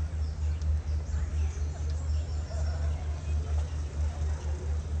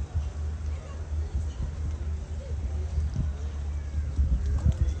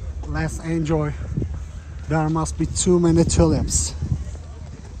 Let's enjoy. There must be too many tulips.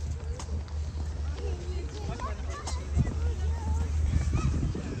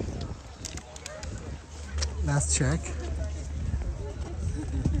 Let's check.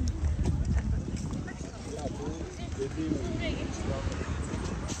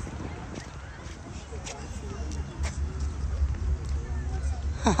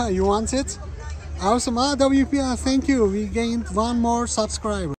 You want it? Awesome. Ah, WPR, thank you. We gained one more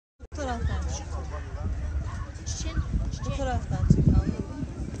subscriber. Bu taraftan çık. Bu taraftan çık.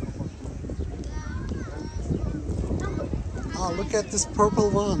 Ah, look at this purple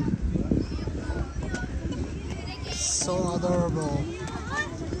one. So adorable.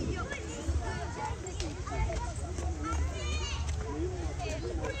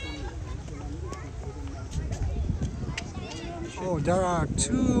 Oh, there are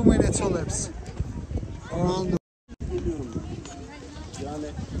too many tulips around the.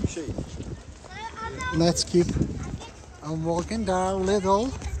 Let's keep walking. There are little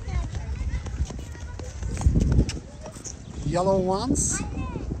yellow ones,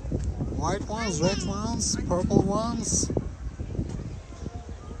 white ones, red ones, purple ones.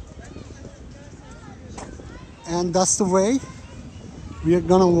 And that's the way we are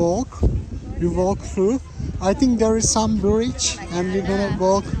gonna walk. We walk through. I think there is some bridge and we're gonna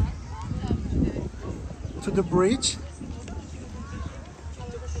walk to the bridge.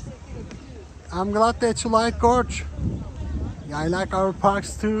 I'm glad that you like Gorge. Yeah, I like our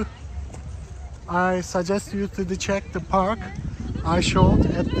parks too. I suggest you to check the park I showed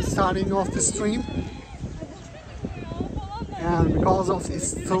at the starting of the stream. And because of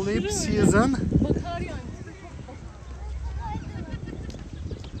its tulip season,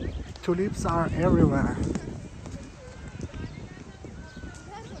 tulips are everywhere.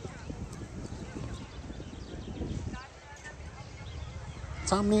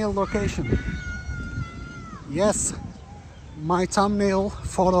 Thumbnail location. Yes, my thumbnail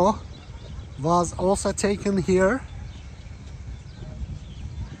photo was also taken here.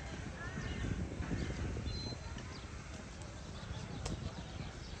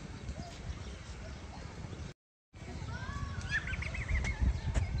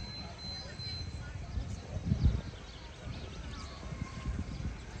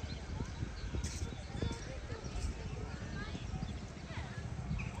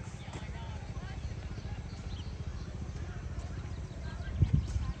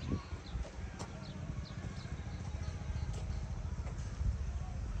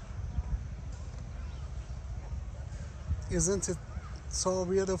 Isn't it so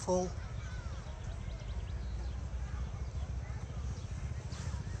beautiful?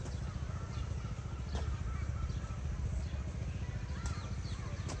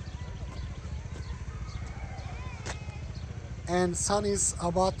 And sun is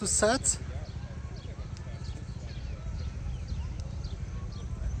about to set.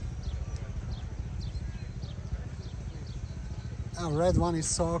 A red one is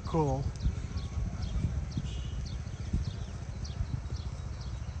so cool.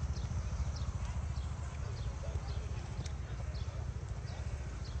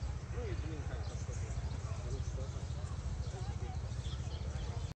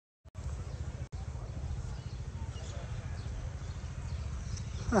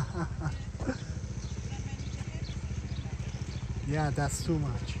 Yeah, that's too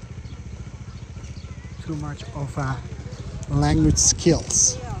much. Too much of language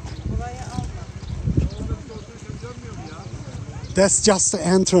skills. That's just the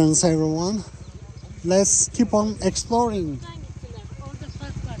entrance, everyone. Let's keep on exploring.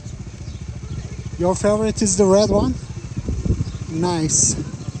 Your favorite is the red one? Nice.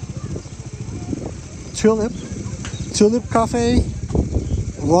 Tulip. Tulip Cafe.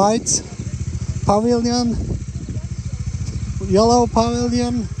 White Pavilion. Yellow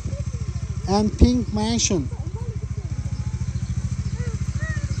Pavilion. And Pink Mansion.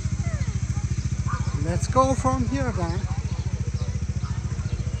 Let's go from here then.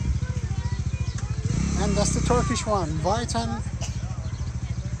 And that's the Turkish one, white and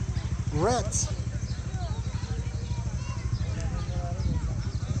red.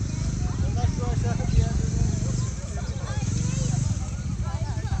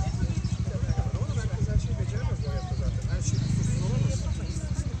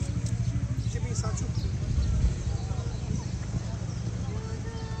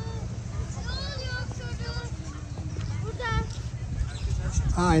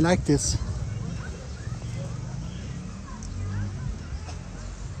 I like this.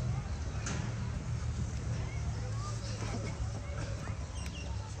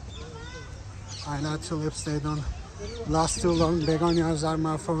 I know tulips, they don't last too long. Begonias are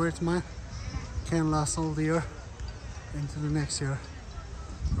my favorite. Mine can last all the year into the next year.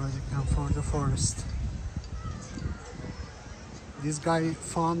 Ready to come for the forest. This guy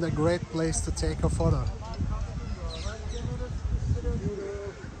found a great place to take a photo.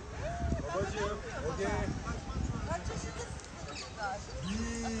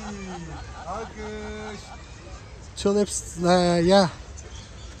 Tulips, yeah,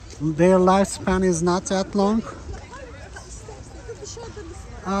 their lifespan is not that long.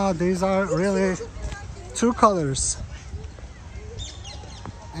 These are really two colors,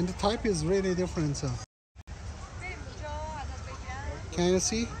 and the type is really different. So. Can you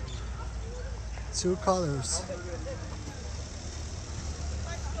see? Two colors.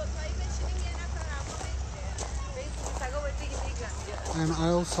 And I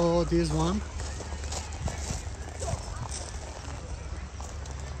also this one.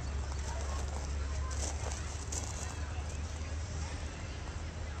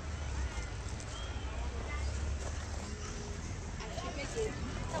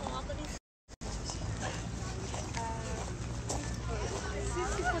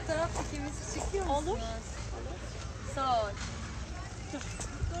 Olur. Sağ ol.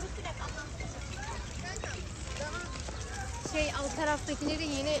 Alt taraftakileri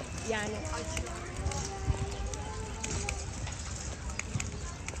yeni yani.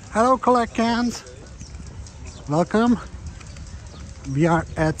 Hello, collectants. Welcome. We are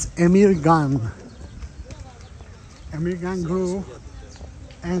at Emirgan Grove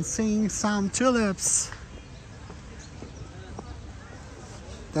and seeing some tulips.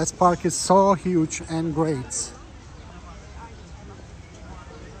 That park is so huge and great.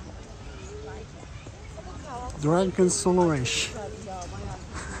 Drunken Sulurish.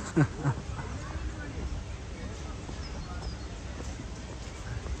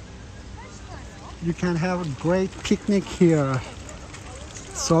 You can have a great picnic here.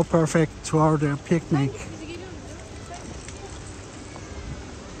 So perfect to order a picnic.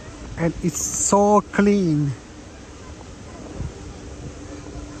 And it's so clean.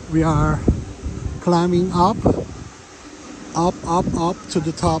 We are climbing up to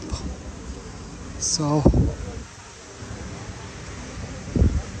the top. So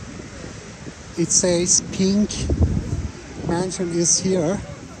it says Pink Mansion is here.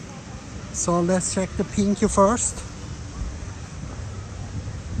 So let's check the Pinky first.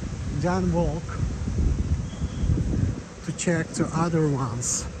 Then walk to check the other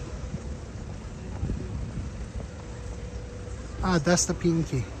ones. That's the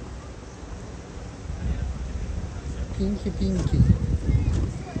Pinky. pinky, pinky.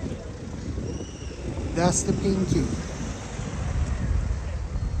 That's the pinky.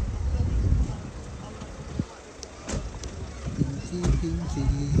 Pinky, pinky.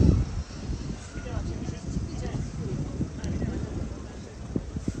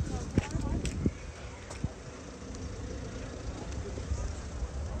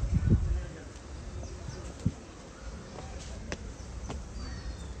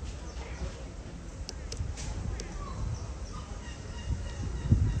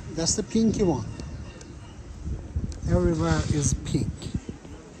 That's the pinky one. Everywhere is pink.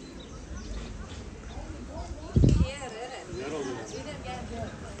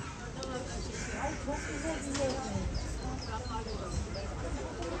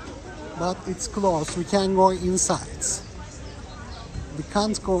 But it's closed. We can't go inside. We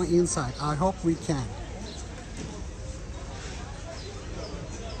can't go inside. I hope we can.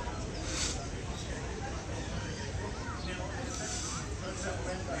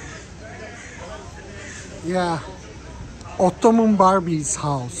 Yeah, Ottoman Barbie's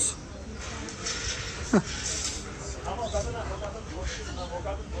house.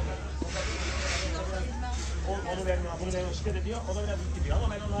 Onu vermiyor, bunu vermiyor, şikayet ediyor. O da biraz gidiyor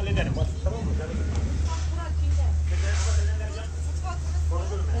ama ben onu hallederim. Tamam mı?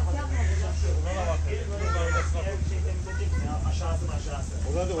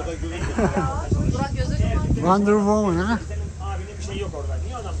 Wonder Woman, huh? Abinin bir şey yok orada.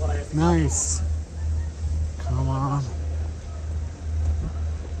 Niye ondan para yapıyor? Nice. Come on.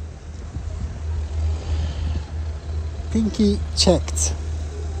 Pinky checked.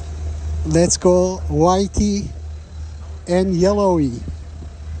 Let's go whitey and yellowy.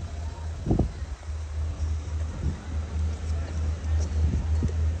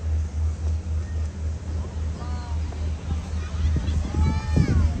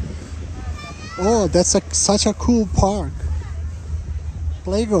 Oh, that's such a cool park.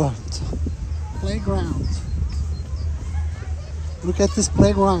 Playground. Playground. Look at this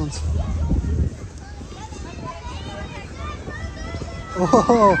playground.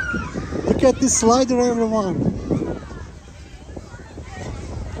 Oh, look at this slider, everyone.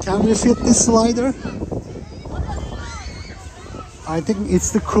 Can we fit this slider? I think it's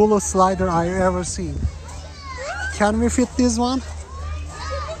the coolest slider I've ever seen. Can we fit this one?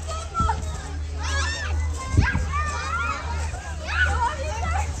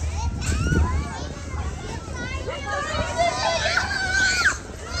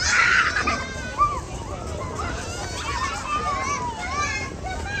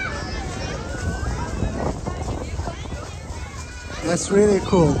 That's really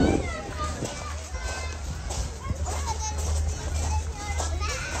cool.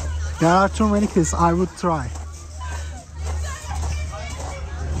 There are too many kids. I would try.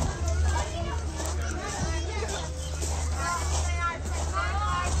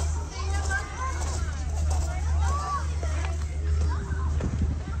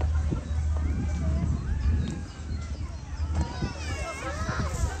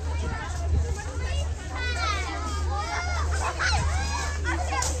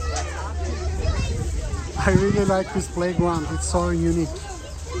 I really like this playground. It's so unique.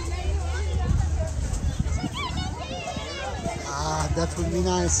 That would be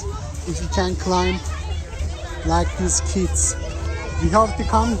nice if you can climb like these kids. We have to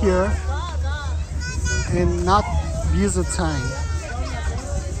come here and not visit time.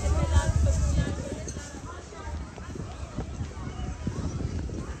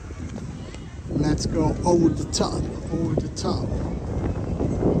 Let's go over the top, over the top.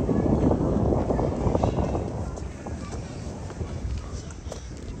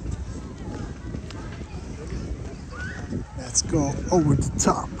 Let's go over the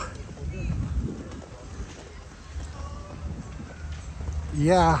top.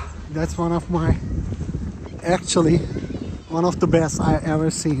 Yeah, that's one of my, actually, one of the best I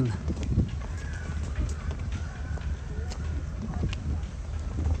ever seen.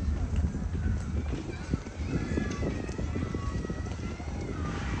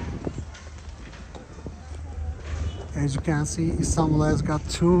 As you can see, Istanbul has got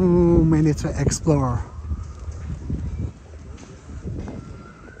too many to explore.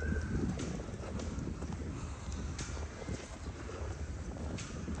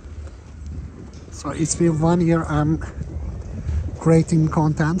 So it's been 1 year I'm creating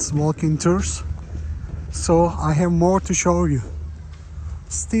contents, walking tours. So I have more to show you.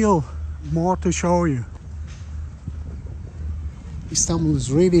 Still more to show you. Istanbul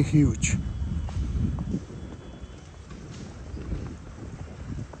is really huge.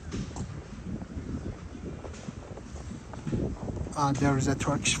 There is a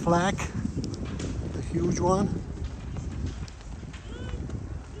Turkish flag, a huge one.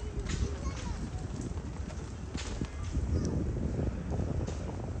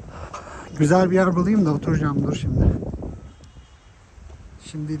 Güzel bir yer bulayım da oturacağım. Dur şimdi.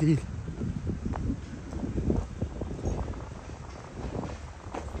 Şimdi değil.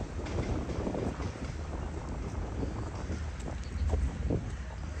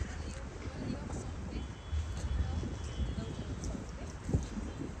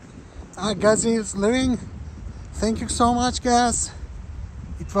 Gazi is leaving. Thank you so much, guys.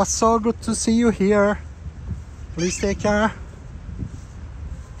 It was so good to see you here. Please take care.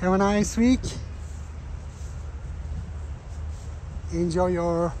 Have a nice week. Enjoy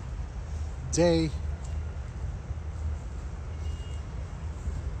your day.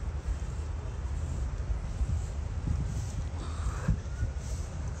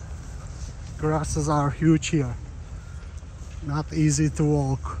 Grasses are huge here. Not easy to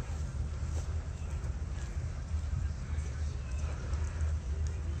walk.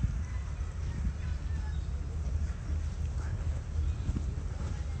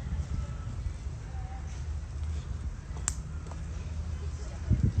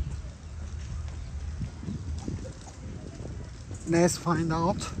 Let's find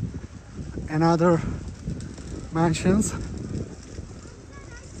out another mansions.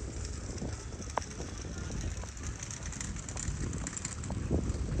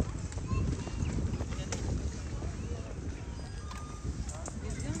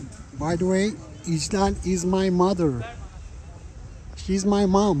 By the way, Ijlan is my mother. She's my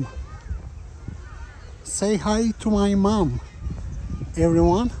mom. Say hi to my mom,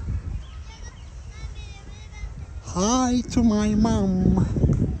 everyone. Hi to my mom.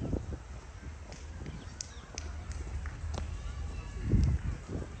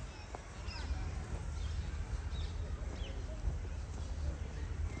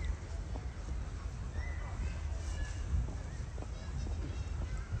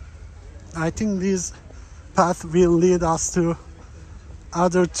 I think this path will lead us to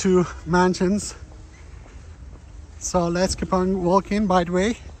other two mansions. So let's keep on walking. By the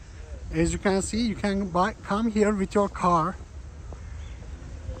way, as you can see, you can come here with your car.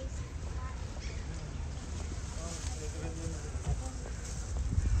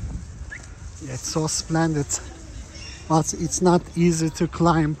 It's so splendid, but it's not easy to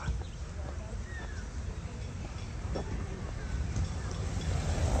climb.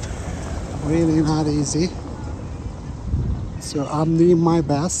 Really not easy. So I'm doing my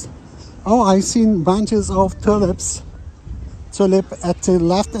best. Oh, I've seen bunches of tulips. Tulip at the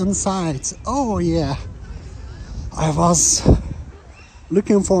left hand side. Oh yeah, I was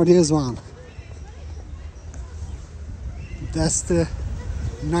looking for this one. That's the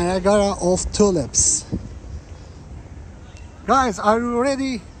Niagara of tulips. Guys, are you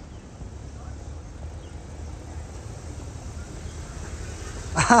ready?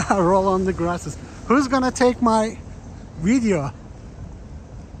 Roll on the grasses. Who's gonna take my video?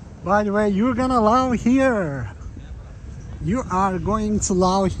 By the way, you're gonna love here. You are going to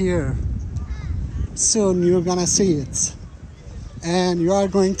love here. Soon you're gonna see it. And you are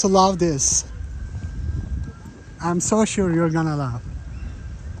going to love this. I'm so sure you're gonna love.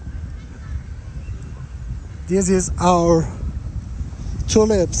 This is our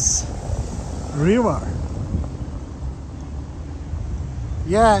tulips river.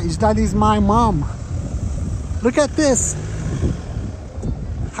 Yeah, that is my mom. Look at this.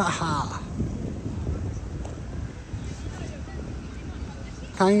 Haha.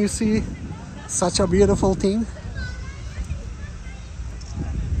 Can you see such a beautiful thing?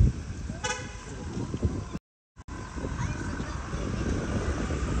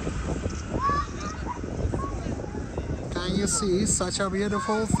 Can you see such a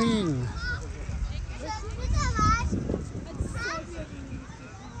beautiful thing?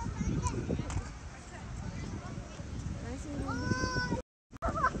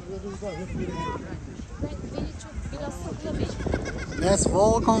 Let's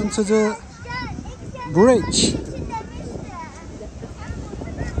walk onto the bridge.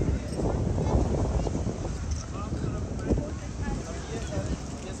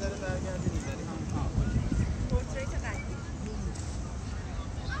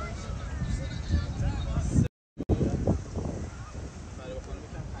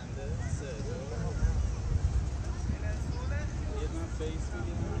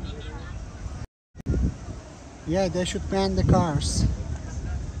 Yeah, they should ban the cars.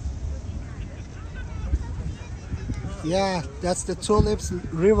 Yeah, that's the Tulips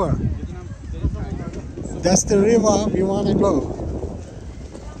River. That's the river we want to go.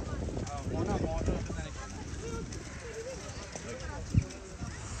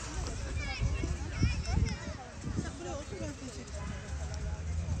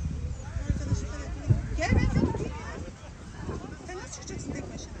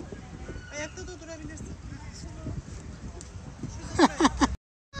 durabilirsin.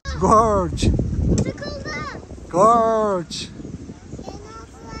 Gorge. Sıkıldı. Gorge.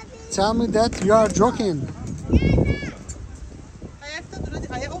 Tell me that you are joking. Ayakta dur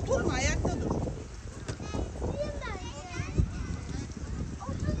hadi. Oturma ayakta dur.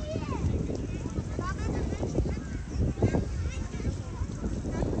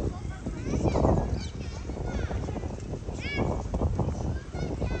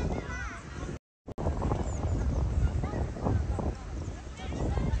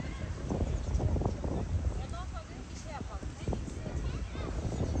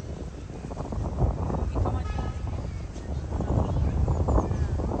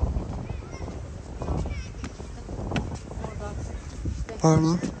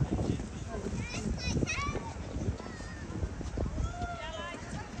 Pardon.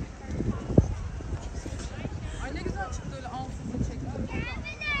 Ay ne güzel çıktı öyle ansızın çekti.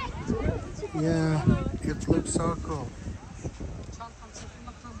 Yeah, it looks so cool. Çantam çektim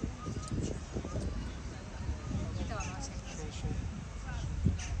bakalım.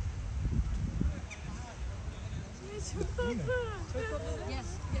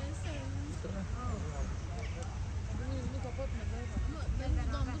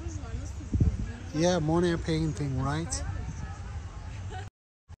 Yeah, Monet painting, right?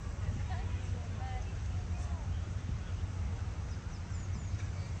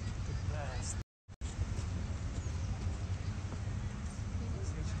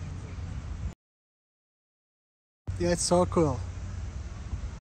 Yeah, it's so cool.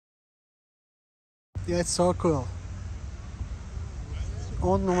 Yeah, it's so cool.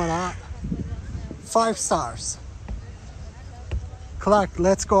 10 numara. 5 stars. Clark,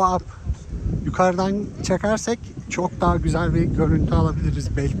 let's go up. Yukarıdan çekersek çok daha güzel bir görüntü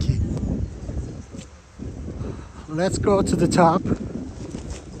alabiliriz belki. Let's go to the top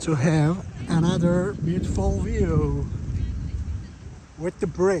to have another beautiful view with the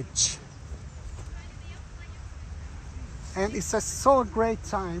bridge. And it's a so great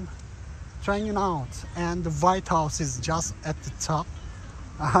time trying out, and the White House is just at the top.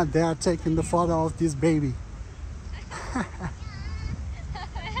 They are taking the photo of this baby.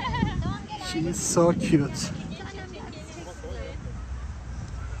 She is so cute.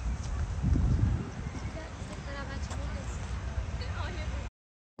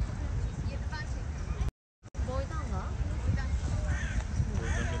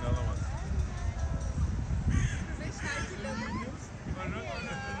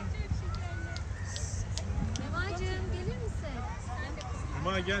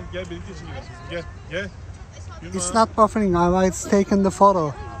 Hüma gel birlikte çekiyoruz. Gel. It's not buffering. It's taken the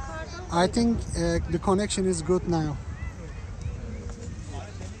photo. I think the connection is good now.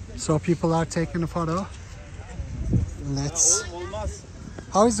 So people are taking a photo. Let's. Olmaz.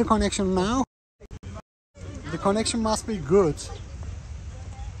 How is the connection now? The connection must be good.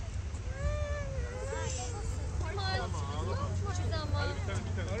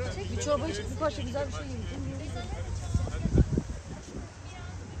 Bir çorba içip bir parça güzel bir şey yiyeyim.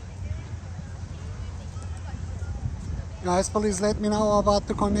 Guys, please let me know about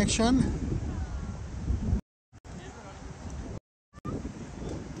the connection.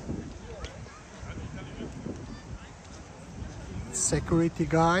 Security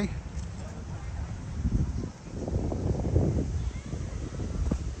guy.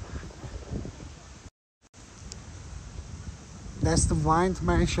 That's the wine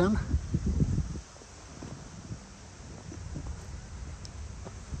mansion.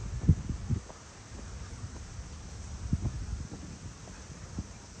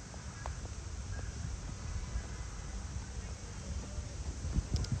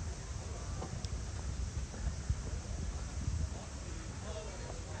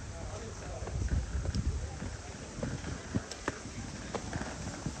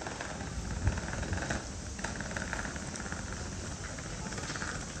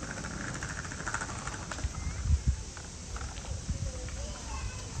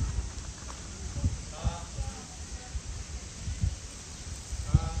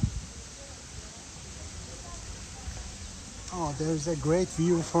 Oh, there's a great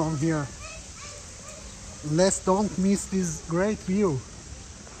view from here. Let's don't miss this great view.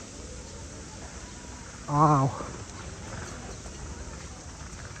 Wow.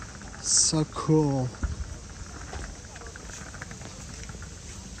 So cool.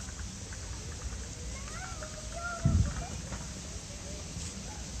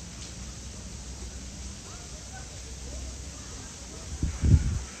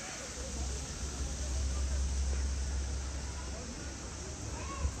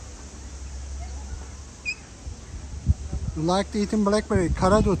 You like eating blackberry?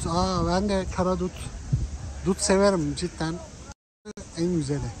 Karadut. Aa, ben de karadut. Dut severim cidden. En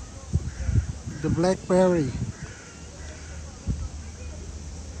güzeli. The blackberry.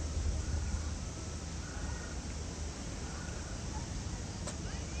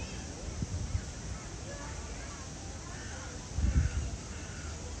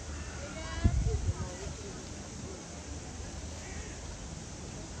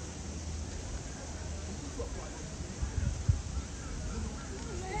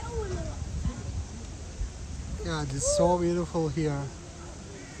 Yeah, this is so beautiful here.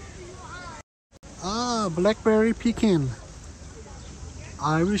 Ah, blackberry picking.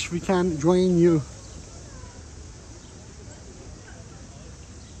 I wish we can join you.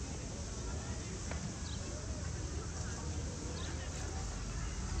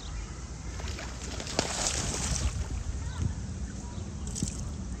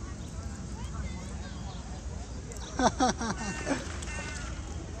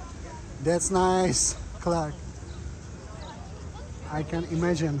 That's nice, Clark. I can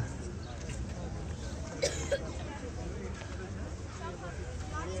imagine.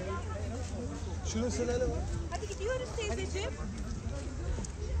 Hadi gidiyoruz teyzeciğim.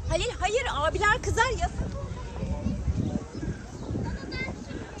 Halil hayır abiler kızar ya.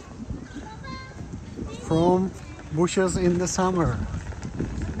 From bushes in the summer.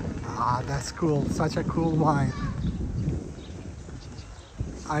 Ah, that's cool. Such a cool wine.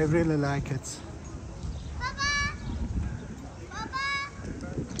 I really like it.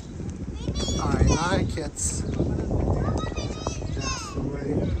 I like it. That's the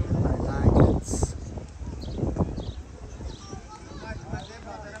way I like it.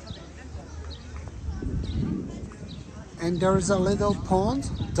 And there is a little pond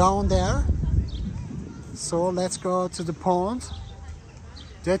down there. So let's go to the pond.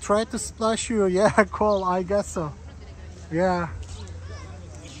 They tried to splash you. Yeah, cool. I guess so. Yeah.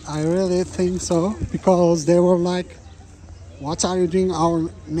 I really think so. Because they were like, what are you doing in our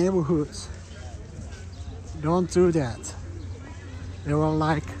neighborhood? Don't do that. They were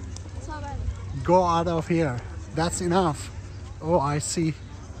like, go out of here. That's enough. Oh, I see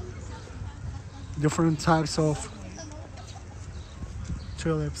different types of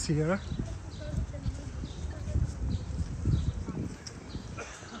tulips here.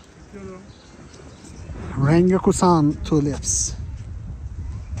 Rengakusan tulips.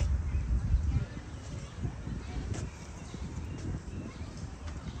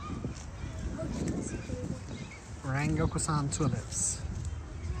 Rengakusan tulips.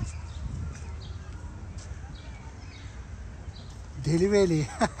 Deliveli.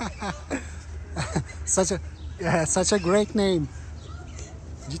 such a great name.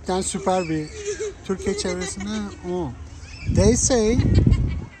 Cidden süper bir Türkiye çevresinde o. They say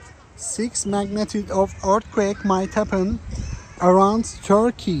 6 magnitude of earthquake might happen around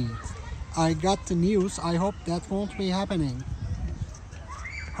Turkey. I got the news. I hope that won't be happening.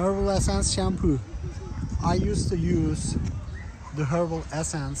 Herbal essence shampoo. I used to use the herbal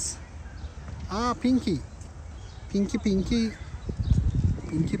essence. Ah, pinky. Pinky, pinky.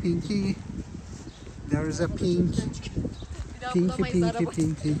 Pinky, pinky. There is a pink. Pinky, pinky,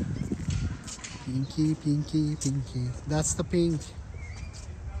 pinky. Pinky, pinky, pinky. That's the pink.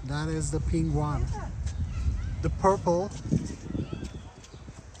 That is the pink one. The purple.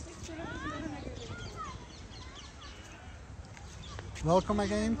 Welcome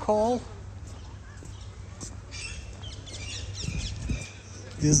again, Cole.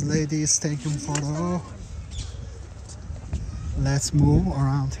 This lady is taking photo. Let's move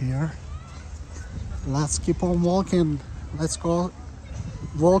around here. Let's keep on walking. Let's go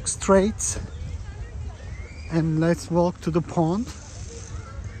walk straight. And let's walk to the pond.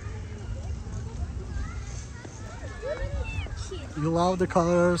 You love the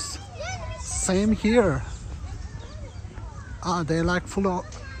colors. Same here. Ah, they like full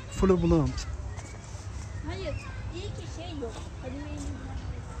bloomed. Hayır. İyi ki şey yok.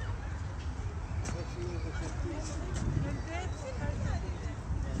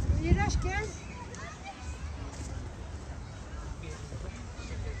 İraç gel.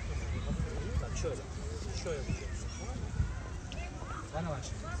 Şöyle yapacağız. Bana bak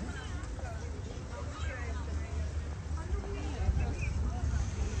şimdi.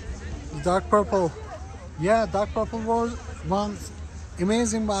 Dark purple. Yeah, dark purple was once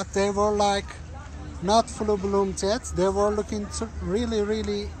amazing, but they were like not fully bloomed yet. They were looking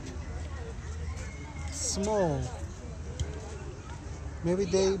really small. Maybe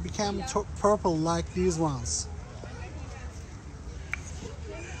they became purple like these ones.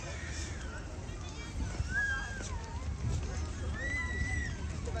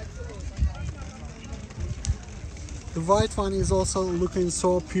 The The white one is also looking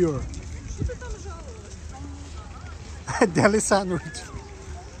so pure. Deli sandwich.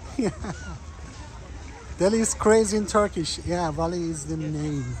 Yeah. Deli is crazy in Turkish. Yeah, Valley is the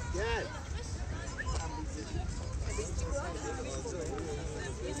name.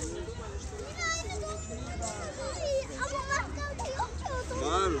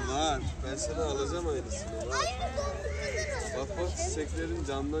 Var. Ben sana alacağım aynısını. Var. Bak çiçeklerin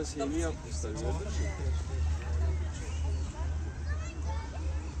camdan şeyini yapmışlar. Gördün mü?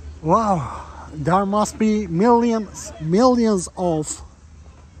 Wow, there must be millions of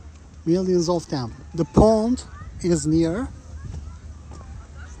them. The pond is near.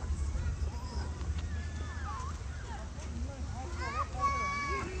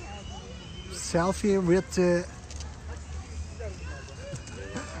 Selfie with the...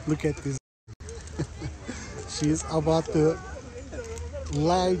 Look at this. She's about to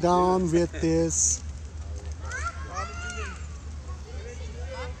lie down with this.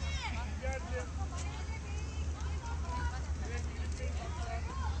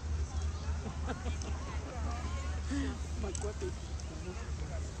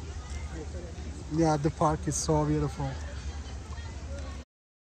 Yeah, the park is so beautiful.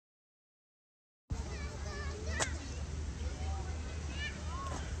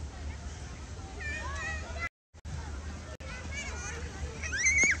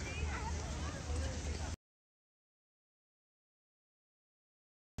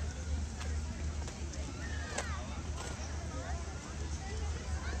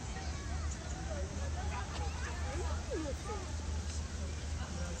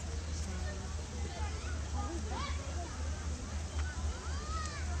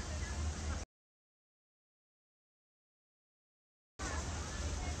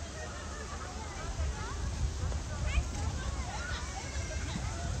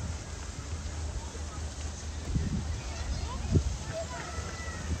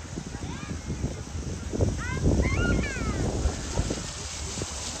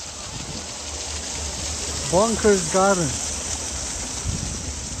 Bonkers Garden.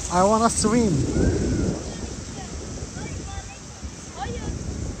 I wanna swim.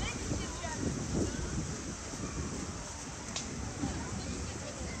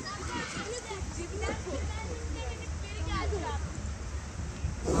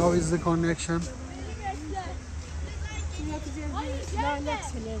 How is the connection?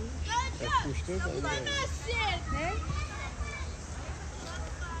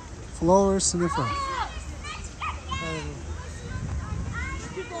 Flower sniffer.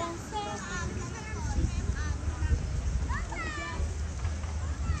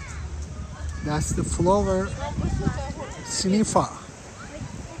 That's the flower sniffer.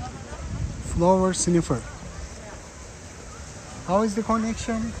 Flower sniffer. How is the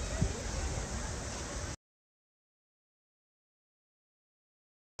connection?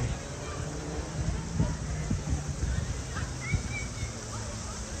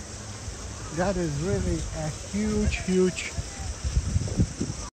 That is really a huge.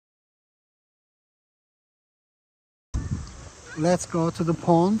 Let's go to the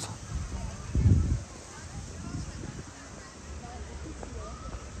pond.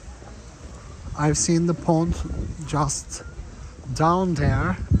 I've seen the pond just down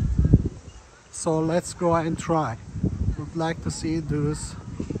there, so let's go and try. Would like to see those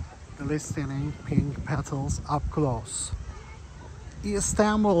glistening pink petals up close.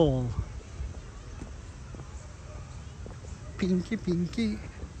 Istanbul. Pinky.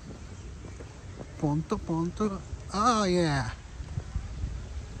 Ponto. Oh yeah.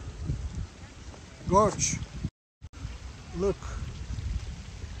 Gorge. Look.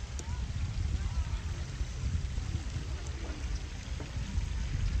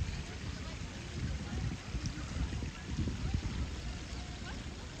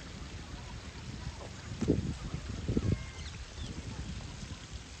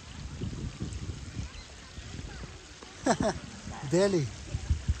 Delhi.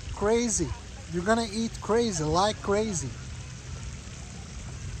 Crazy. You're gonna eat crazy, like crazy.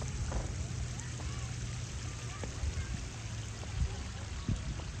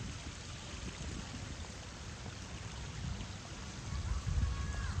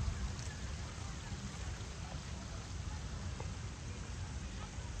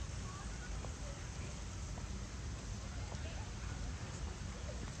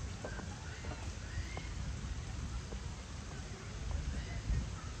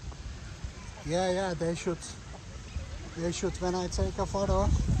 Yeah, they should. When I take a photo,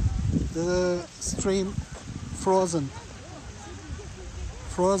 the stream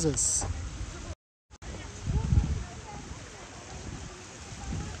freezes.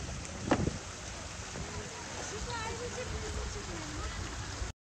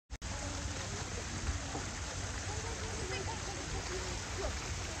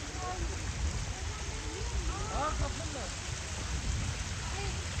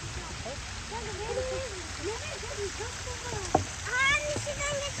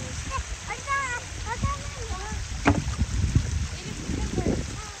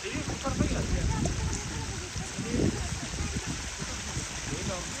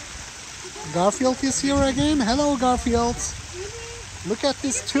 Garfield is here again. Hello, Garfield. Look at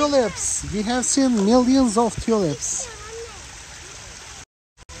these tulips. We have seen millions of tulips.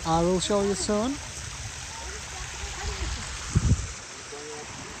 I will show you soon.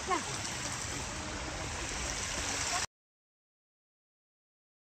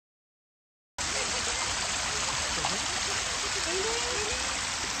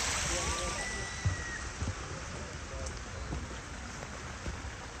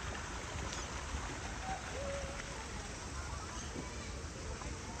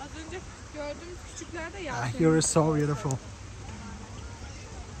 Az önce gördüğümüz küçükler de yaptı. Here is so beautiful.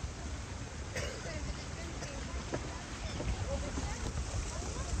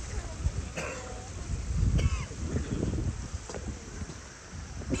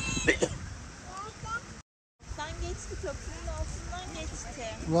 Sen geçti, köprünün altından geçti.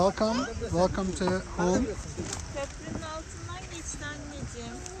 Welcome to home. Köprünün altından geçti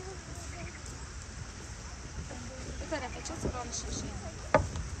anneciğim. Bu tarafa çok konuşmuş.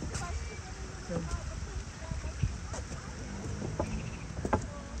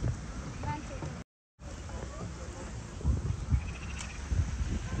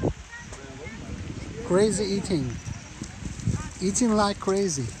 Crazy eating. Eating like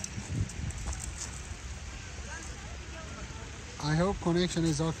crazy. I hope connection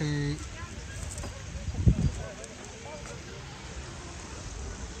is okay.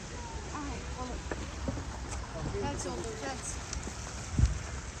 That's all the cats.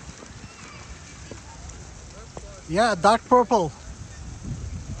 Yeah, dark purple.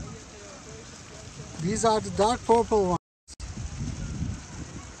 These are the dark purple ones.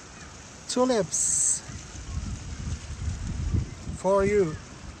 Tulips. For you,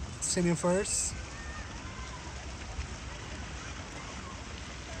 Sniffers.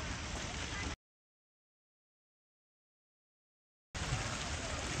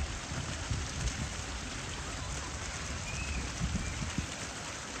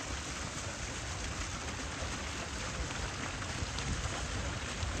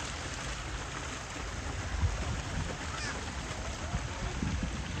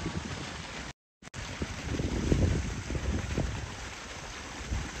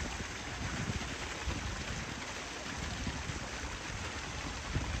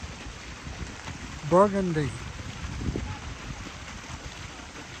 Burgundy.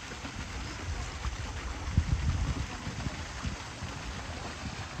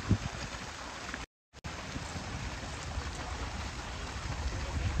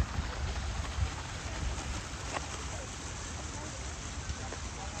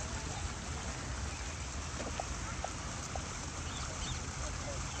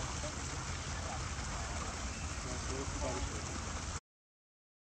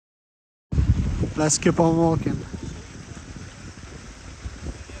 Let's keep on walking.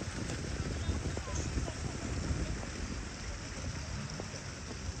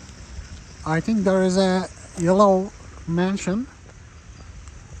 I think there is a yellow mansion.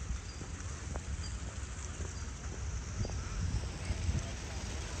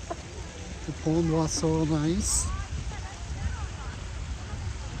 The pond was so nice.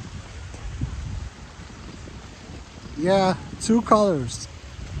 Yeah, 2 colors.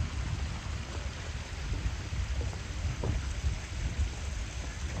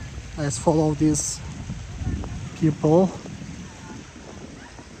 Let's follow these people.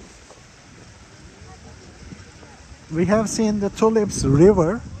 We have seen the Tulips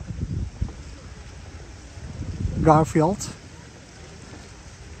River, Garfield.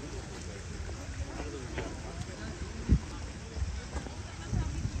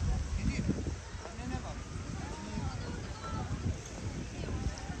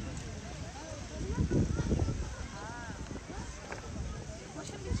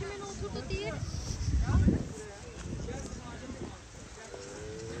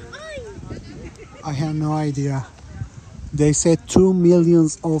 I have no idea. They said 2 million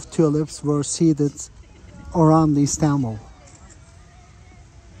of tulips were seeded around Istanbul.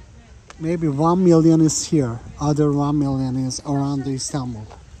 Maybe 1 million is here, other 1 million is around Istanbul.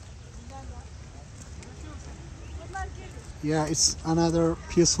 Yeah, it's another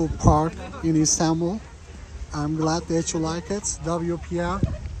peaceful park in Istanbul. I'm glad that you like it. WPR.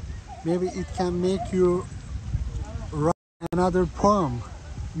 Maybe it can make you write another poem.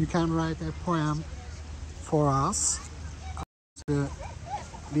 You can write a poem for us to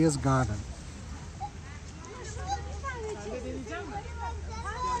this garden.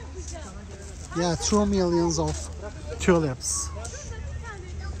 Yeah, 2 million of tulips.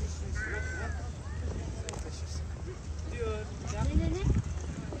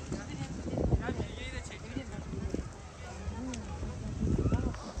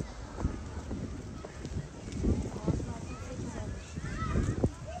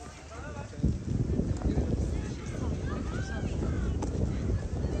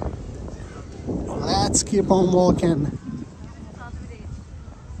 Let's keep on walking.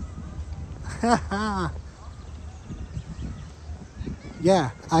 Yeah,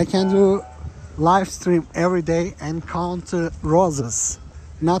 I can do live stream every day and count roses,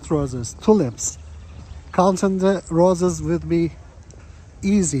 not roses, tulips. Counting the roses would be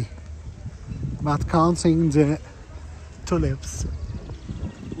easy, but counting the tulips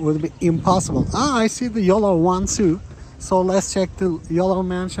would be impossible. Ah, I see the yellow one too. So let's check the yellow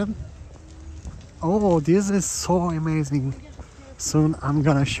mansion. Oh, this is so amazing. Soon I'm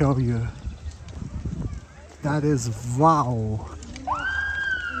gonna show you. That is wow.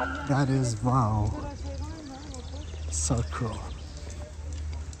 That is wow. So cool.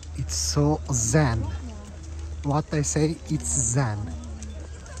 It's so zen. What they say, it's zen.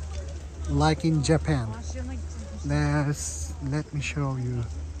 Like in Japan. Let me show you.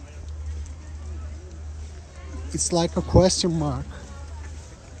 It's like a question mark.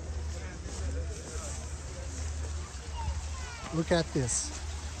 Look at this.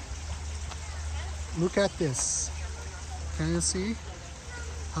 Look at this. Can you see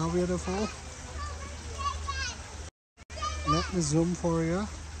how beautiful? Let me zoom for you.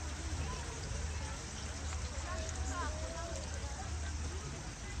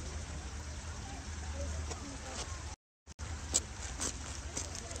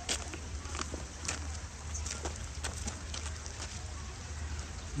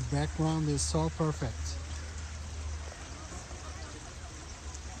 The background is so perfect.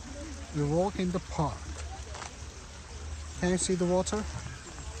 We walk in the park. Can you see the water?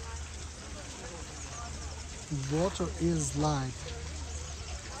 The water is like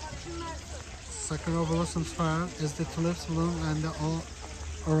Sakura blossoms fell as the tulips bloom and all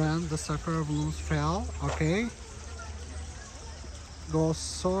around the Sakura blooms fell. Okay, goes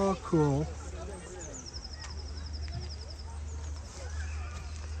so cool.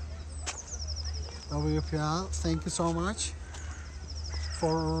 WPL, thank you so much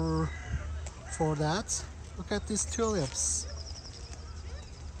for that. Look at these tulips,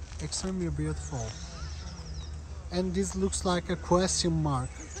 extremely beautiful. And this looks like a question mark.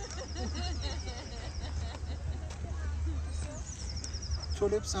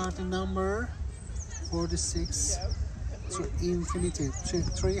 Tulips are the number 46 to infinity, to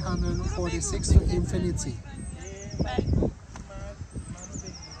 346 to infinity.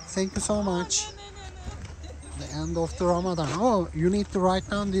 Thank you so much. The end of the Ramadan. Oh, you need to write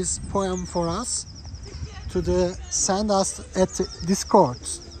down this poem for us to send us at Discord.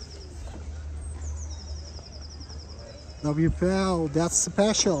 WPL, that's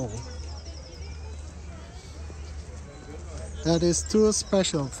special. That is too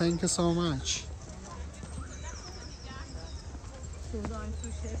special. Thank you so much.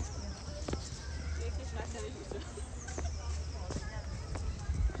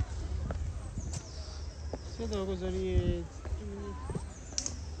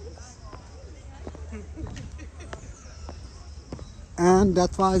 And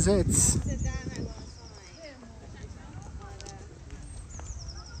that was it.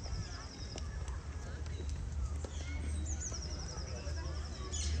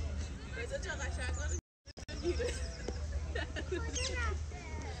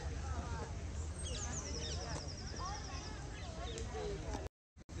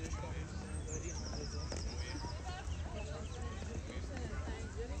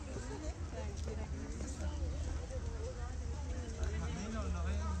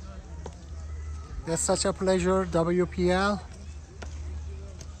 It's such a pleasure, WPL.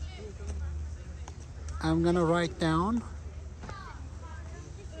 I'm gonna write down.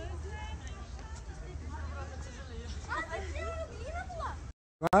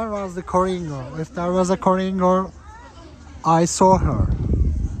 Where was the Korean girl? If there was a Korean girl, I saw her.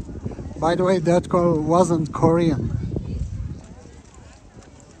 By the way, that girl wasn't Korean.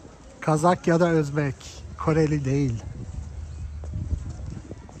 Kazak ya da Özbek. Koreli değil.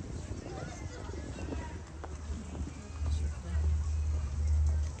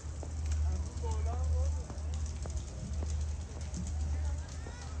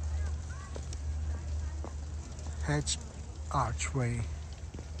 Hedge archway.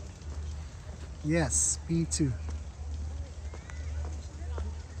 Yes, me too.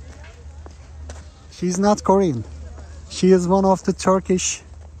 She's not Korean. She is one of the Turkish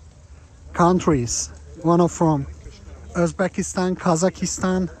countries. One of from Uzbekistan,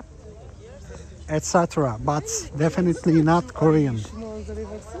 Kazakhstan, etc. But definitely not Korean.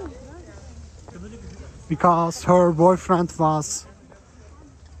 Because her boyfriend was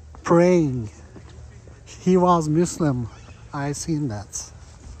praying. He was Muslim. I seen that.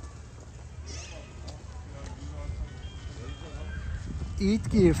 Eat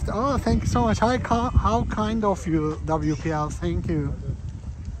gift. Oh, thank you so much. How kind of you, WPL. Thank you.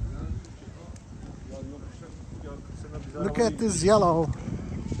 Look at this yellow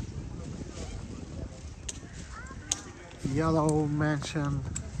mansion.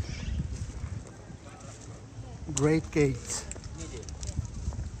 Great gate.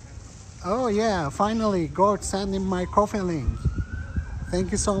 Oh yeah, finally God sent in my coffee link.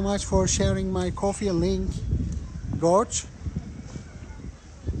 Thank you so much for sharing my coffee link, Gorge.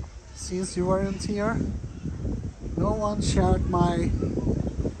 Since you weren't here, no one shared my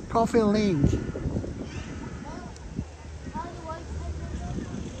coffee link.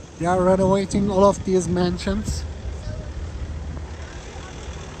 They are renovating all of these mansions,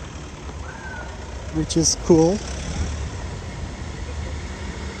 which is cool.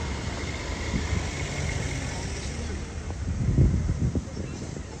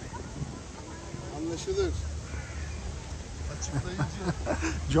 Anlaşılır.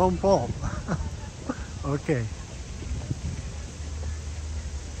 John Paul. Okay.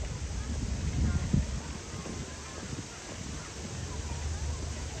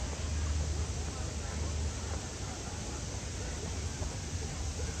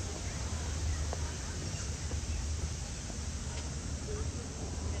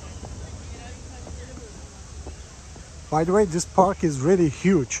 By the way, this park is really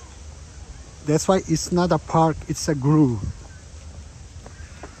huge. That's why it's not a park, it's a grove.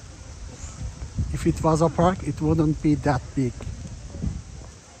 If it was a park, it wouldn't be that big.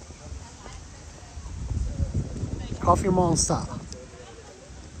 Coffee Monster.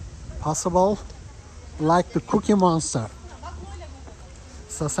 Possible, like the Cookie Monster.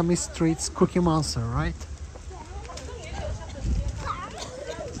 Sesame Street's Cookie Monster, right?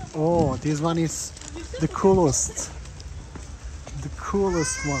 Oh, this one is the coolest. The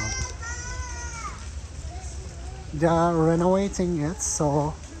coolest one. They are renovating it,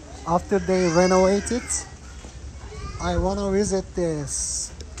 so after they renovate it, I want to visit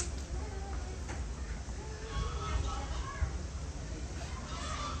this.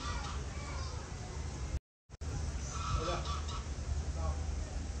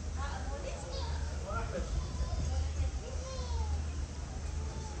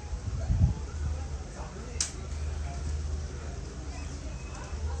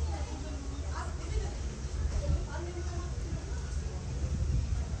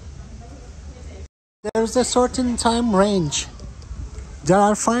 There's a certain time range. There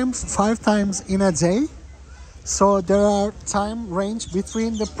are five times in a day. So there are time range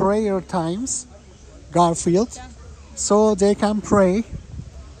between the prayer times, Garfield. So they can pray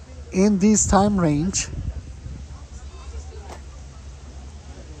in this time range.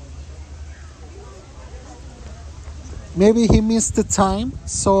 Maybe he missed the time,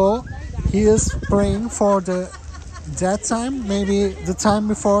 so he is praying for that time, maybe the time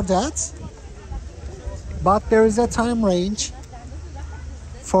before that. But there is a time range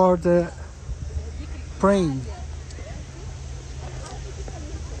for the praying.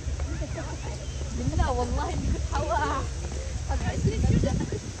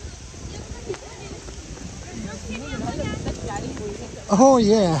 Oh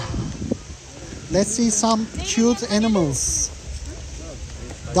yeah, let's see some cute animals.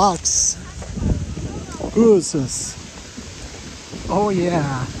 Ducks, gooses. Oh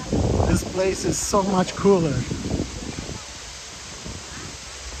yeah, this place is so much cooler.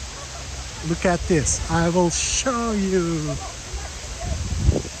 Look at this, I will show you.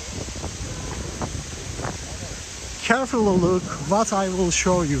 Carefully look what I will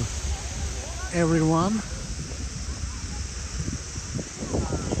show you, everyone.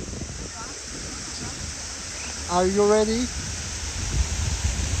 Are you ready?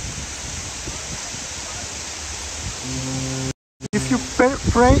 If you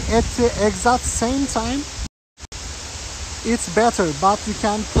pray at the exact same time, it's better, but you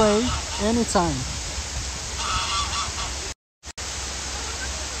can pray anytime.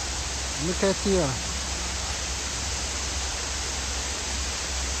 Look at here.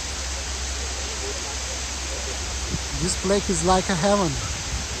 This place is like a heaven.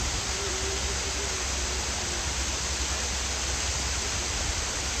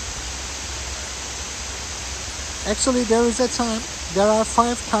 Actually, there is a time, there are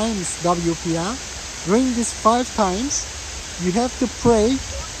 5 times WPR. During these 5 times, you have to pray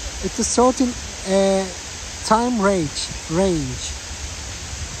at a certain time range.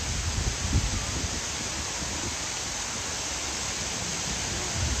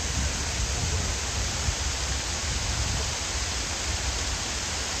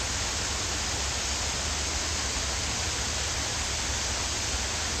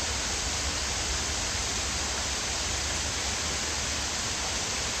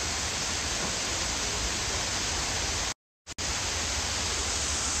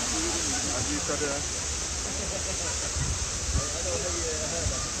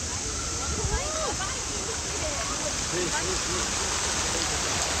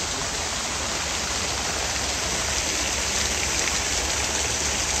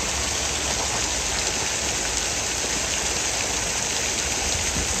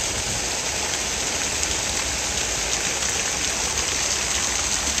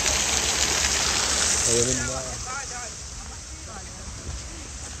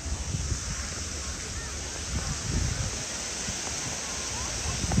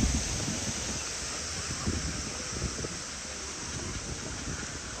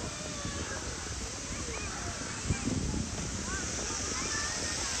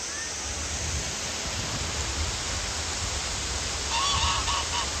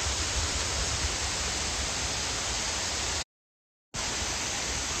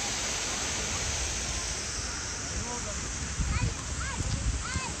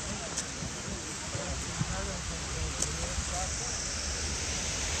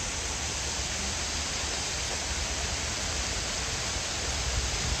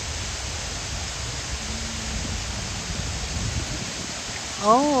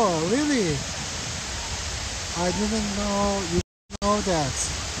 Oh, really? I didn't know you know that.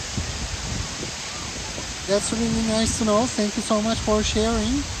 That's really nice to know. Thank you so much for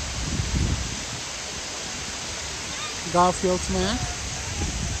sharing. Garfield man.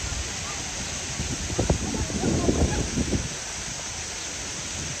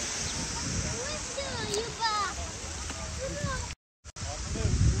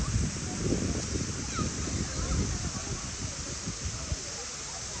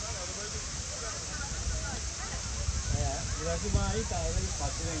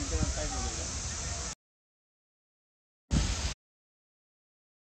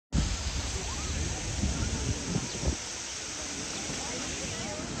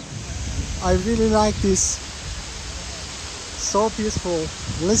 I really like this. So peaceful.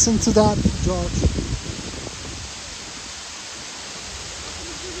 Listen to that, George.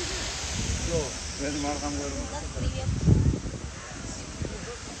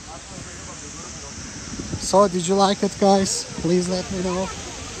 So, did you like it, guys? Please let me know.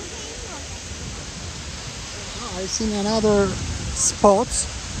 I've seen another spot.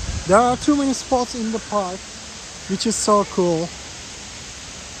 There are too many spots in the park, which is so cool.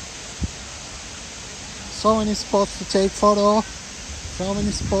 So many spots to take photo, so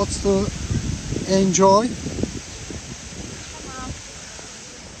many spots to enjoy.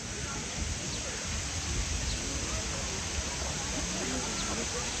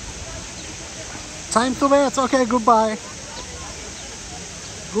 Time to bed. Okay, goodbye.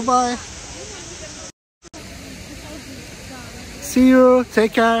 Goodbye. See you.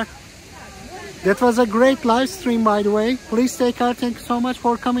 Take care. That was a great live stream, by the way. Please take care. Thank you so much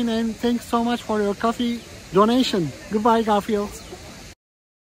for coming, and thanks so much for your coffee donation. Goodbye, Garfield.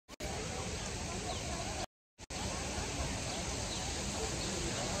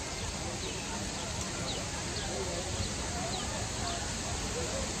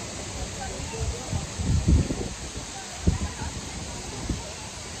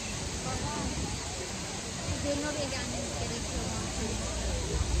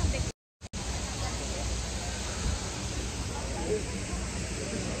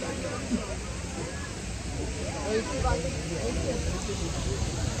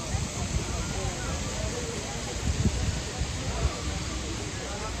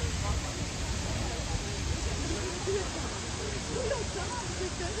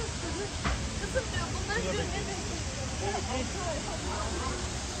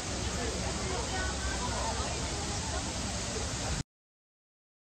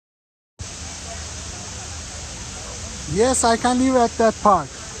 Yes, I can live at that park.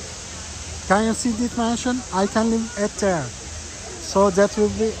 Can you see this mansion? I can live at there. So that will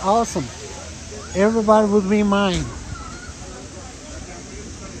be awesome. Everybody would be mine.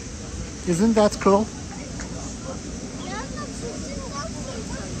 Isn't that cool?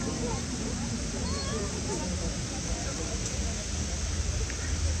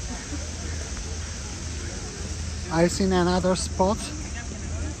 I've seen another spot.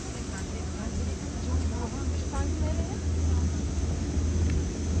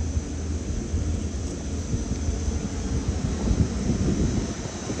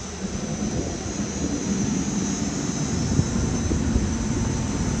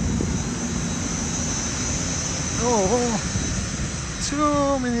 Oh,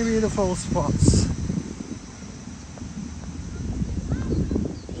 too many beautiful spots.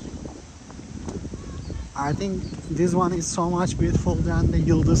 I think this one is so much beautiful than the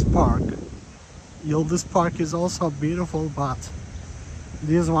Yıldız Park. Yıldız Park is also beautiful, but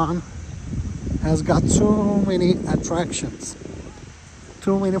this one has got too many attractions,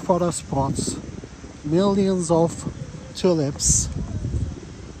 too many photo spots, millions of tulips,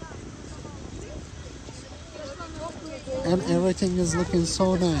 and everything is looking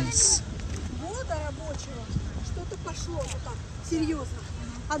so nice. Года рабочего что-то пошло вот так, серьезно.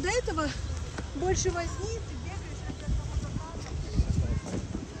 А до этого больше возни, ты бегаешь от одного.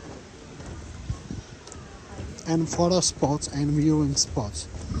 And photo spots and viewing spots,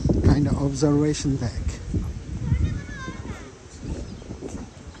 kind of observation deck.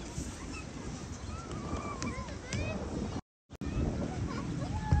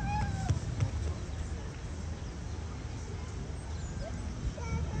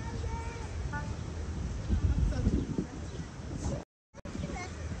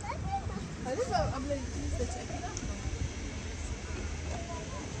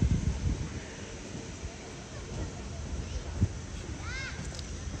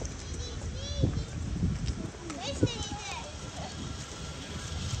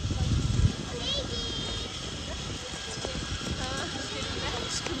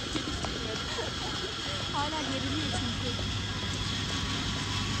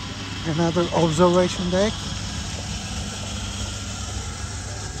 Another observation deck.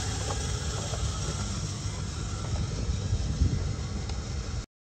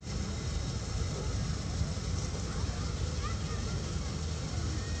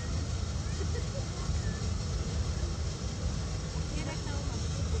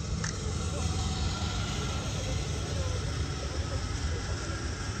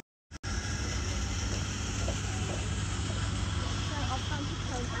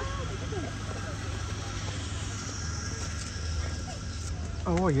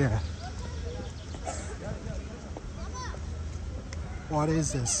 Oh yeah. What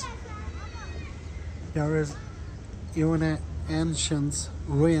is this? There is even an ancient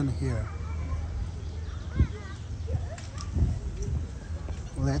ruin here.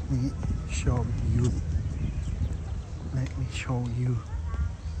 Let me show you. Let me show you.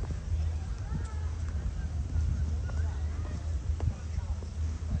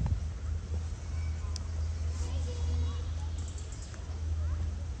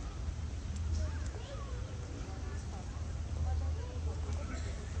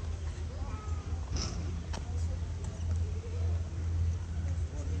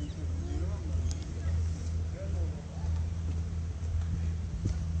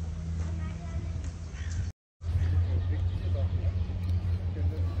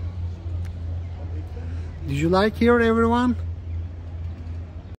 Did you like here, everyone?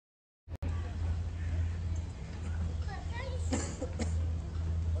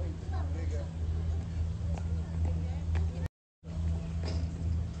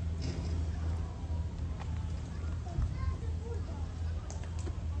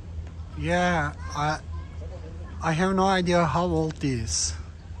 Yeah, I have no idea how old it is.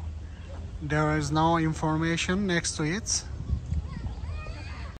 There is no information next to it.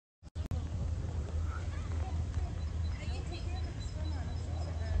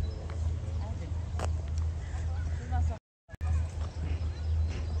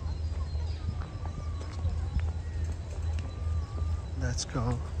 Let's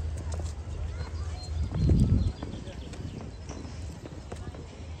go.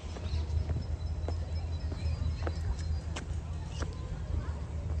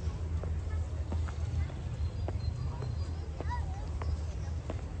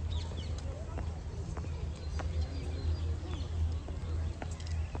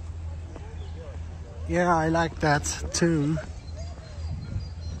 Yeah, I like that too.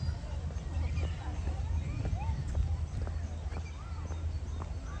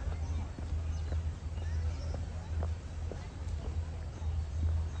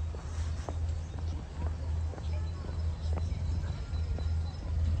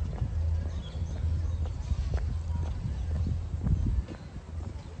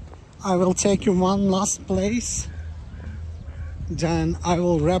 I will take you one last place, then I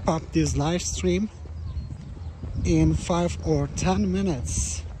will wrap up this live stream in 5 or 10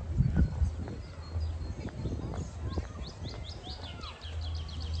 minutes.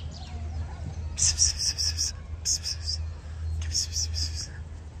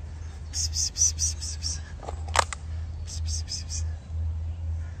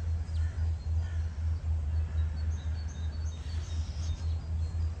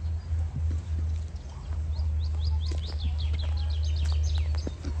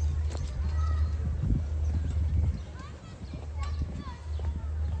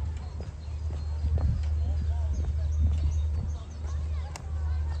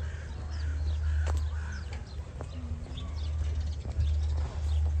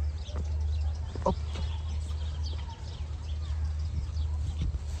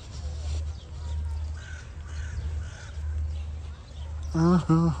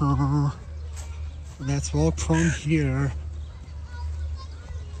 Let's walk from here.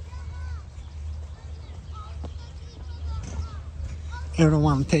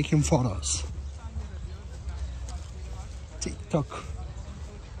 Everyone taking photos. TikTokers.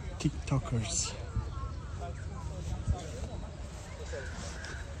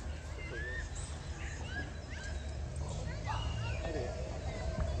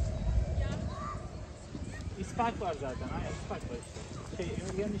 İspark var zaten. Aynen ispark var işte.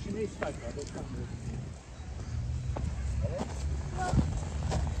 Yerin içinde ispark var. 90 lira.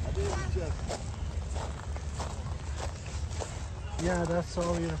 Yeah, that's so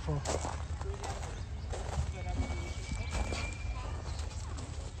beautiful.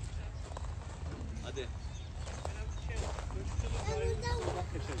 Hadi.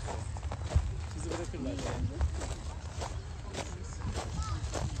 Sizi bırakırlar.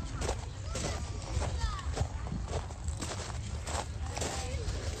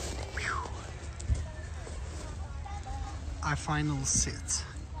 I final sit.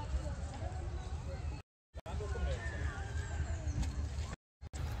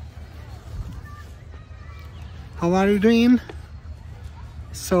 How are you doing?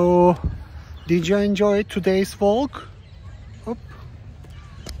 So, did you enjoy today's walk? Oop.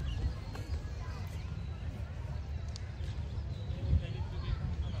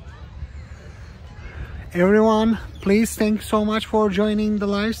 Everyone, please thank you so much for joining the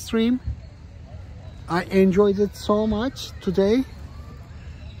live stream. I enjoyed it so much today.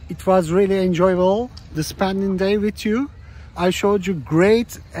 It was really enjoyable, the spending day with you. I showed you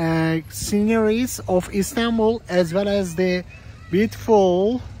great sceneries of Istanbul as well as the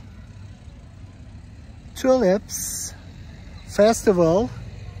beautiful Tulips festival.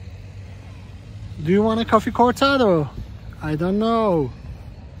 Do you want a coffee cortado? I don't know.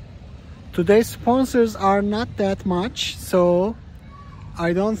 Today's sponsors are not that much, so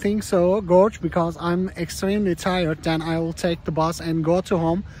I don't think so, Gorge, because I'm extremely tired. Then I will take the bus and go to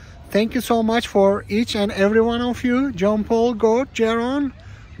home. Thank you so much for each and every one of you. John Paul, Gorge, Jaron,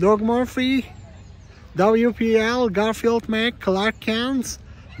 Doug Murphy, WPL, Garfield Mac, Clark Kent,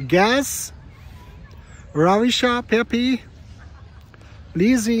 Gaz, Ravisha, Pepe,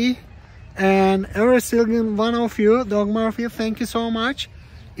 Lizzie, and every single one of you. Doug Murphy, thank you so much.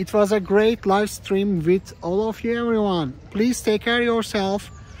 It was a great live stream with all of you, everyone. Please take care of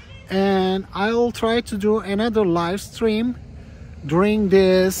yourself, and I will try to do another live stream during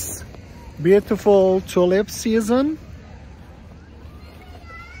this beautiful tulip season.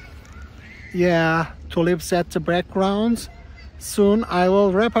 Yeah, tulips at the background. Soon I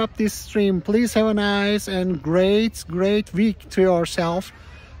will wrap up this stream. Please have a nice and great week to yourself.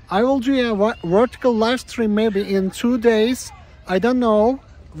 I will do a vertical live stream maybe in 2 days. I don't know.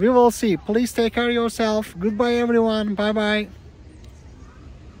 We will see. Please take care of yourself. Goodbye, everyone. Bye bye.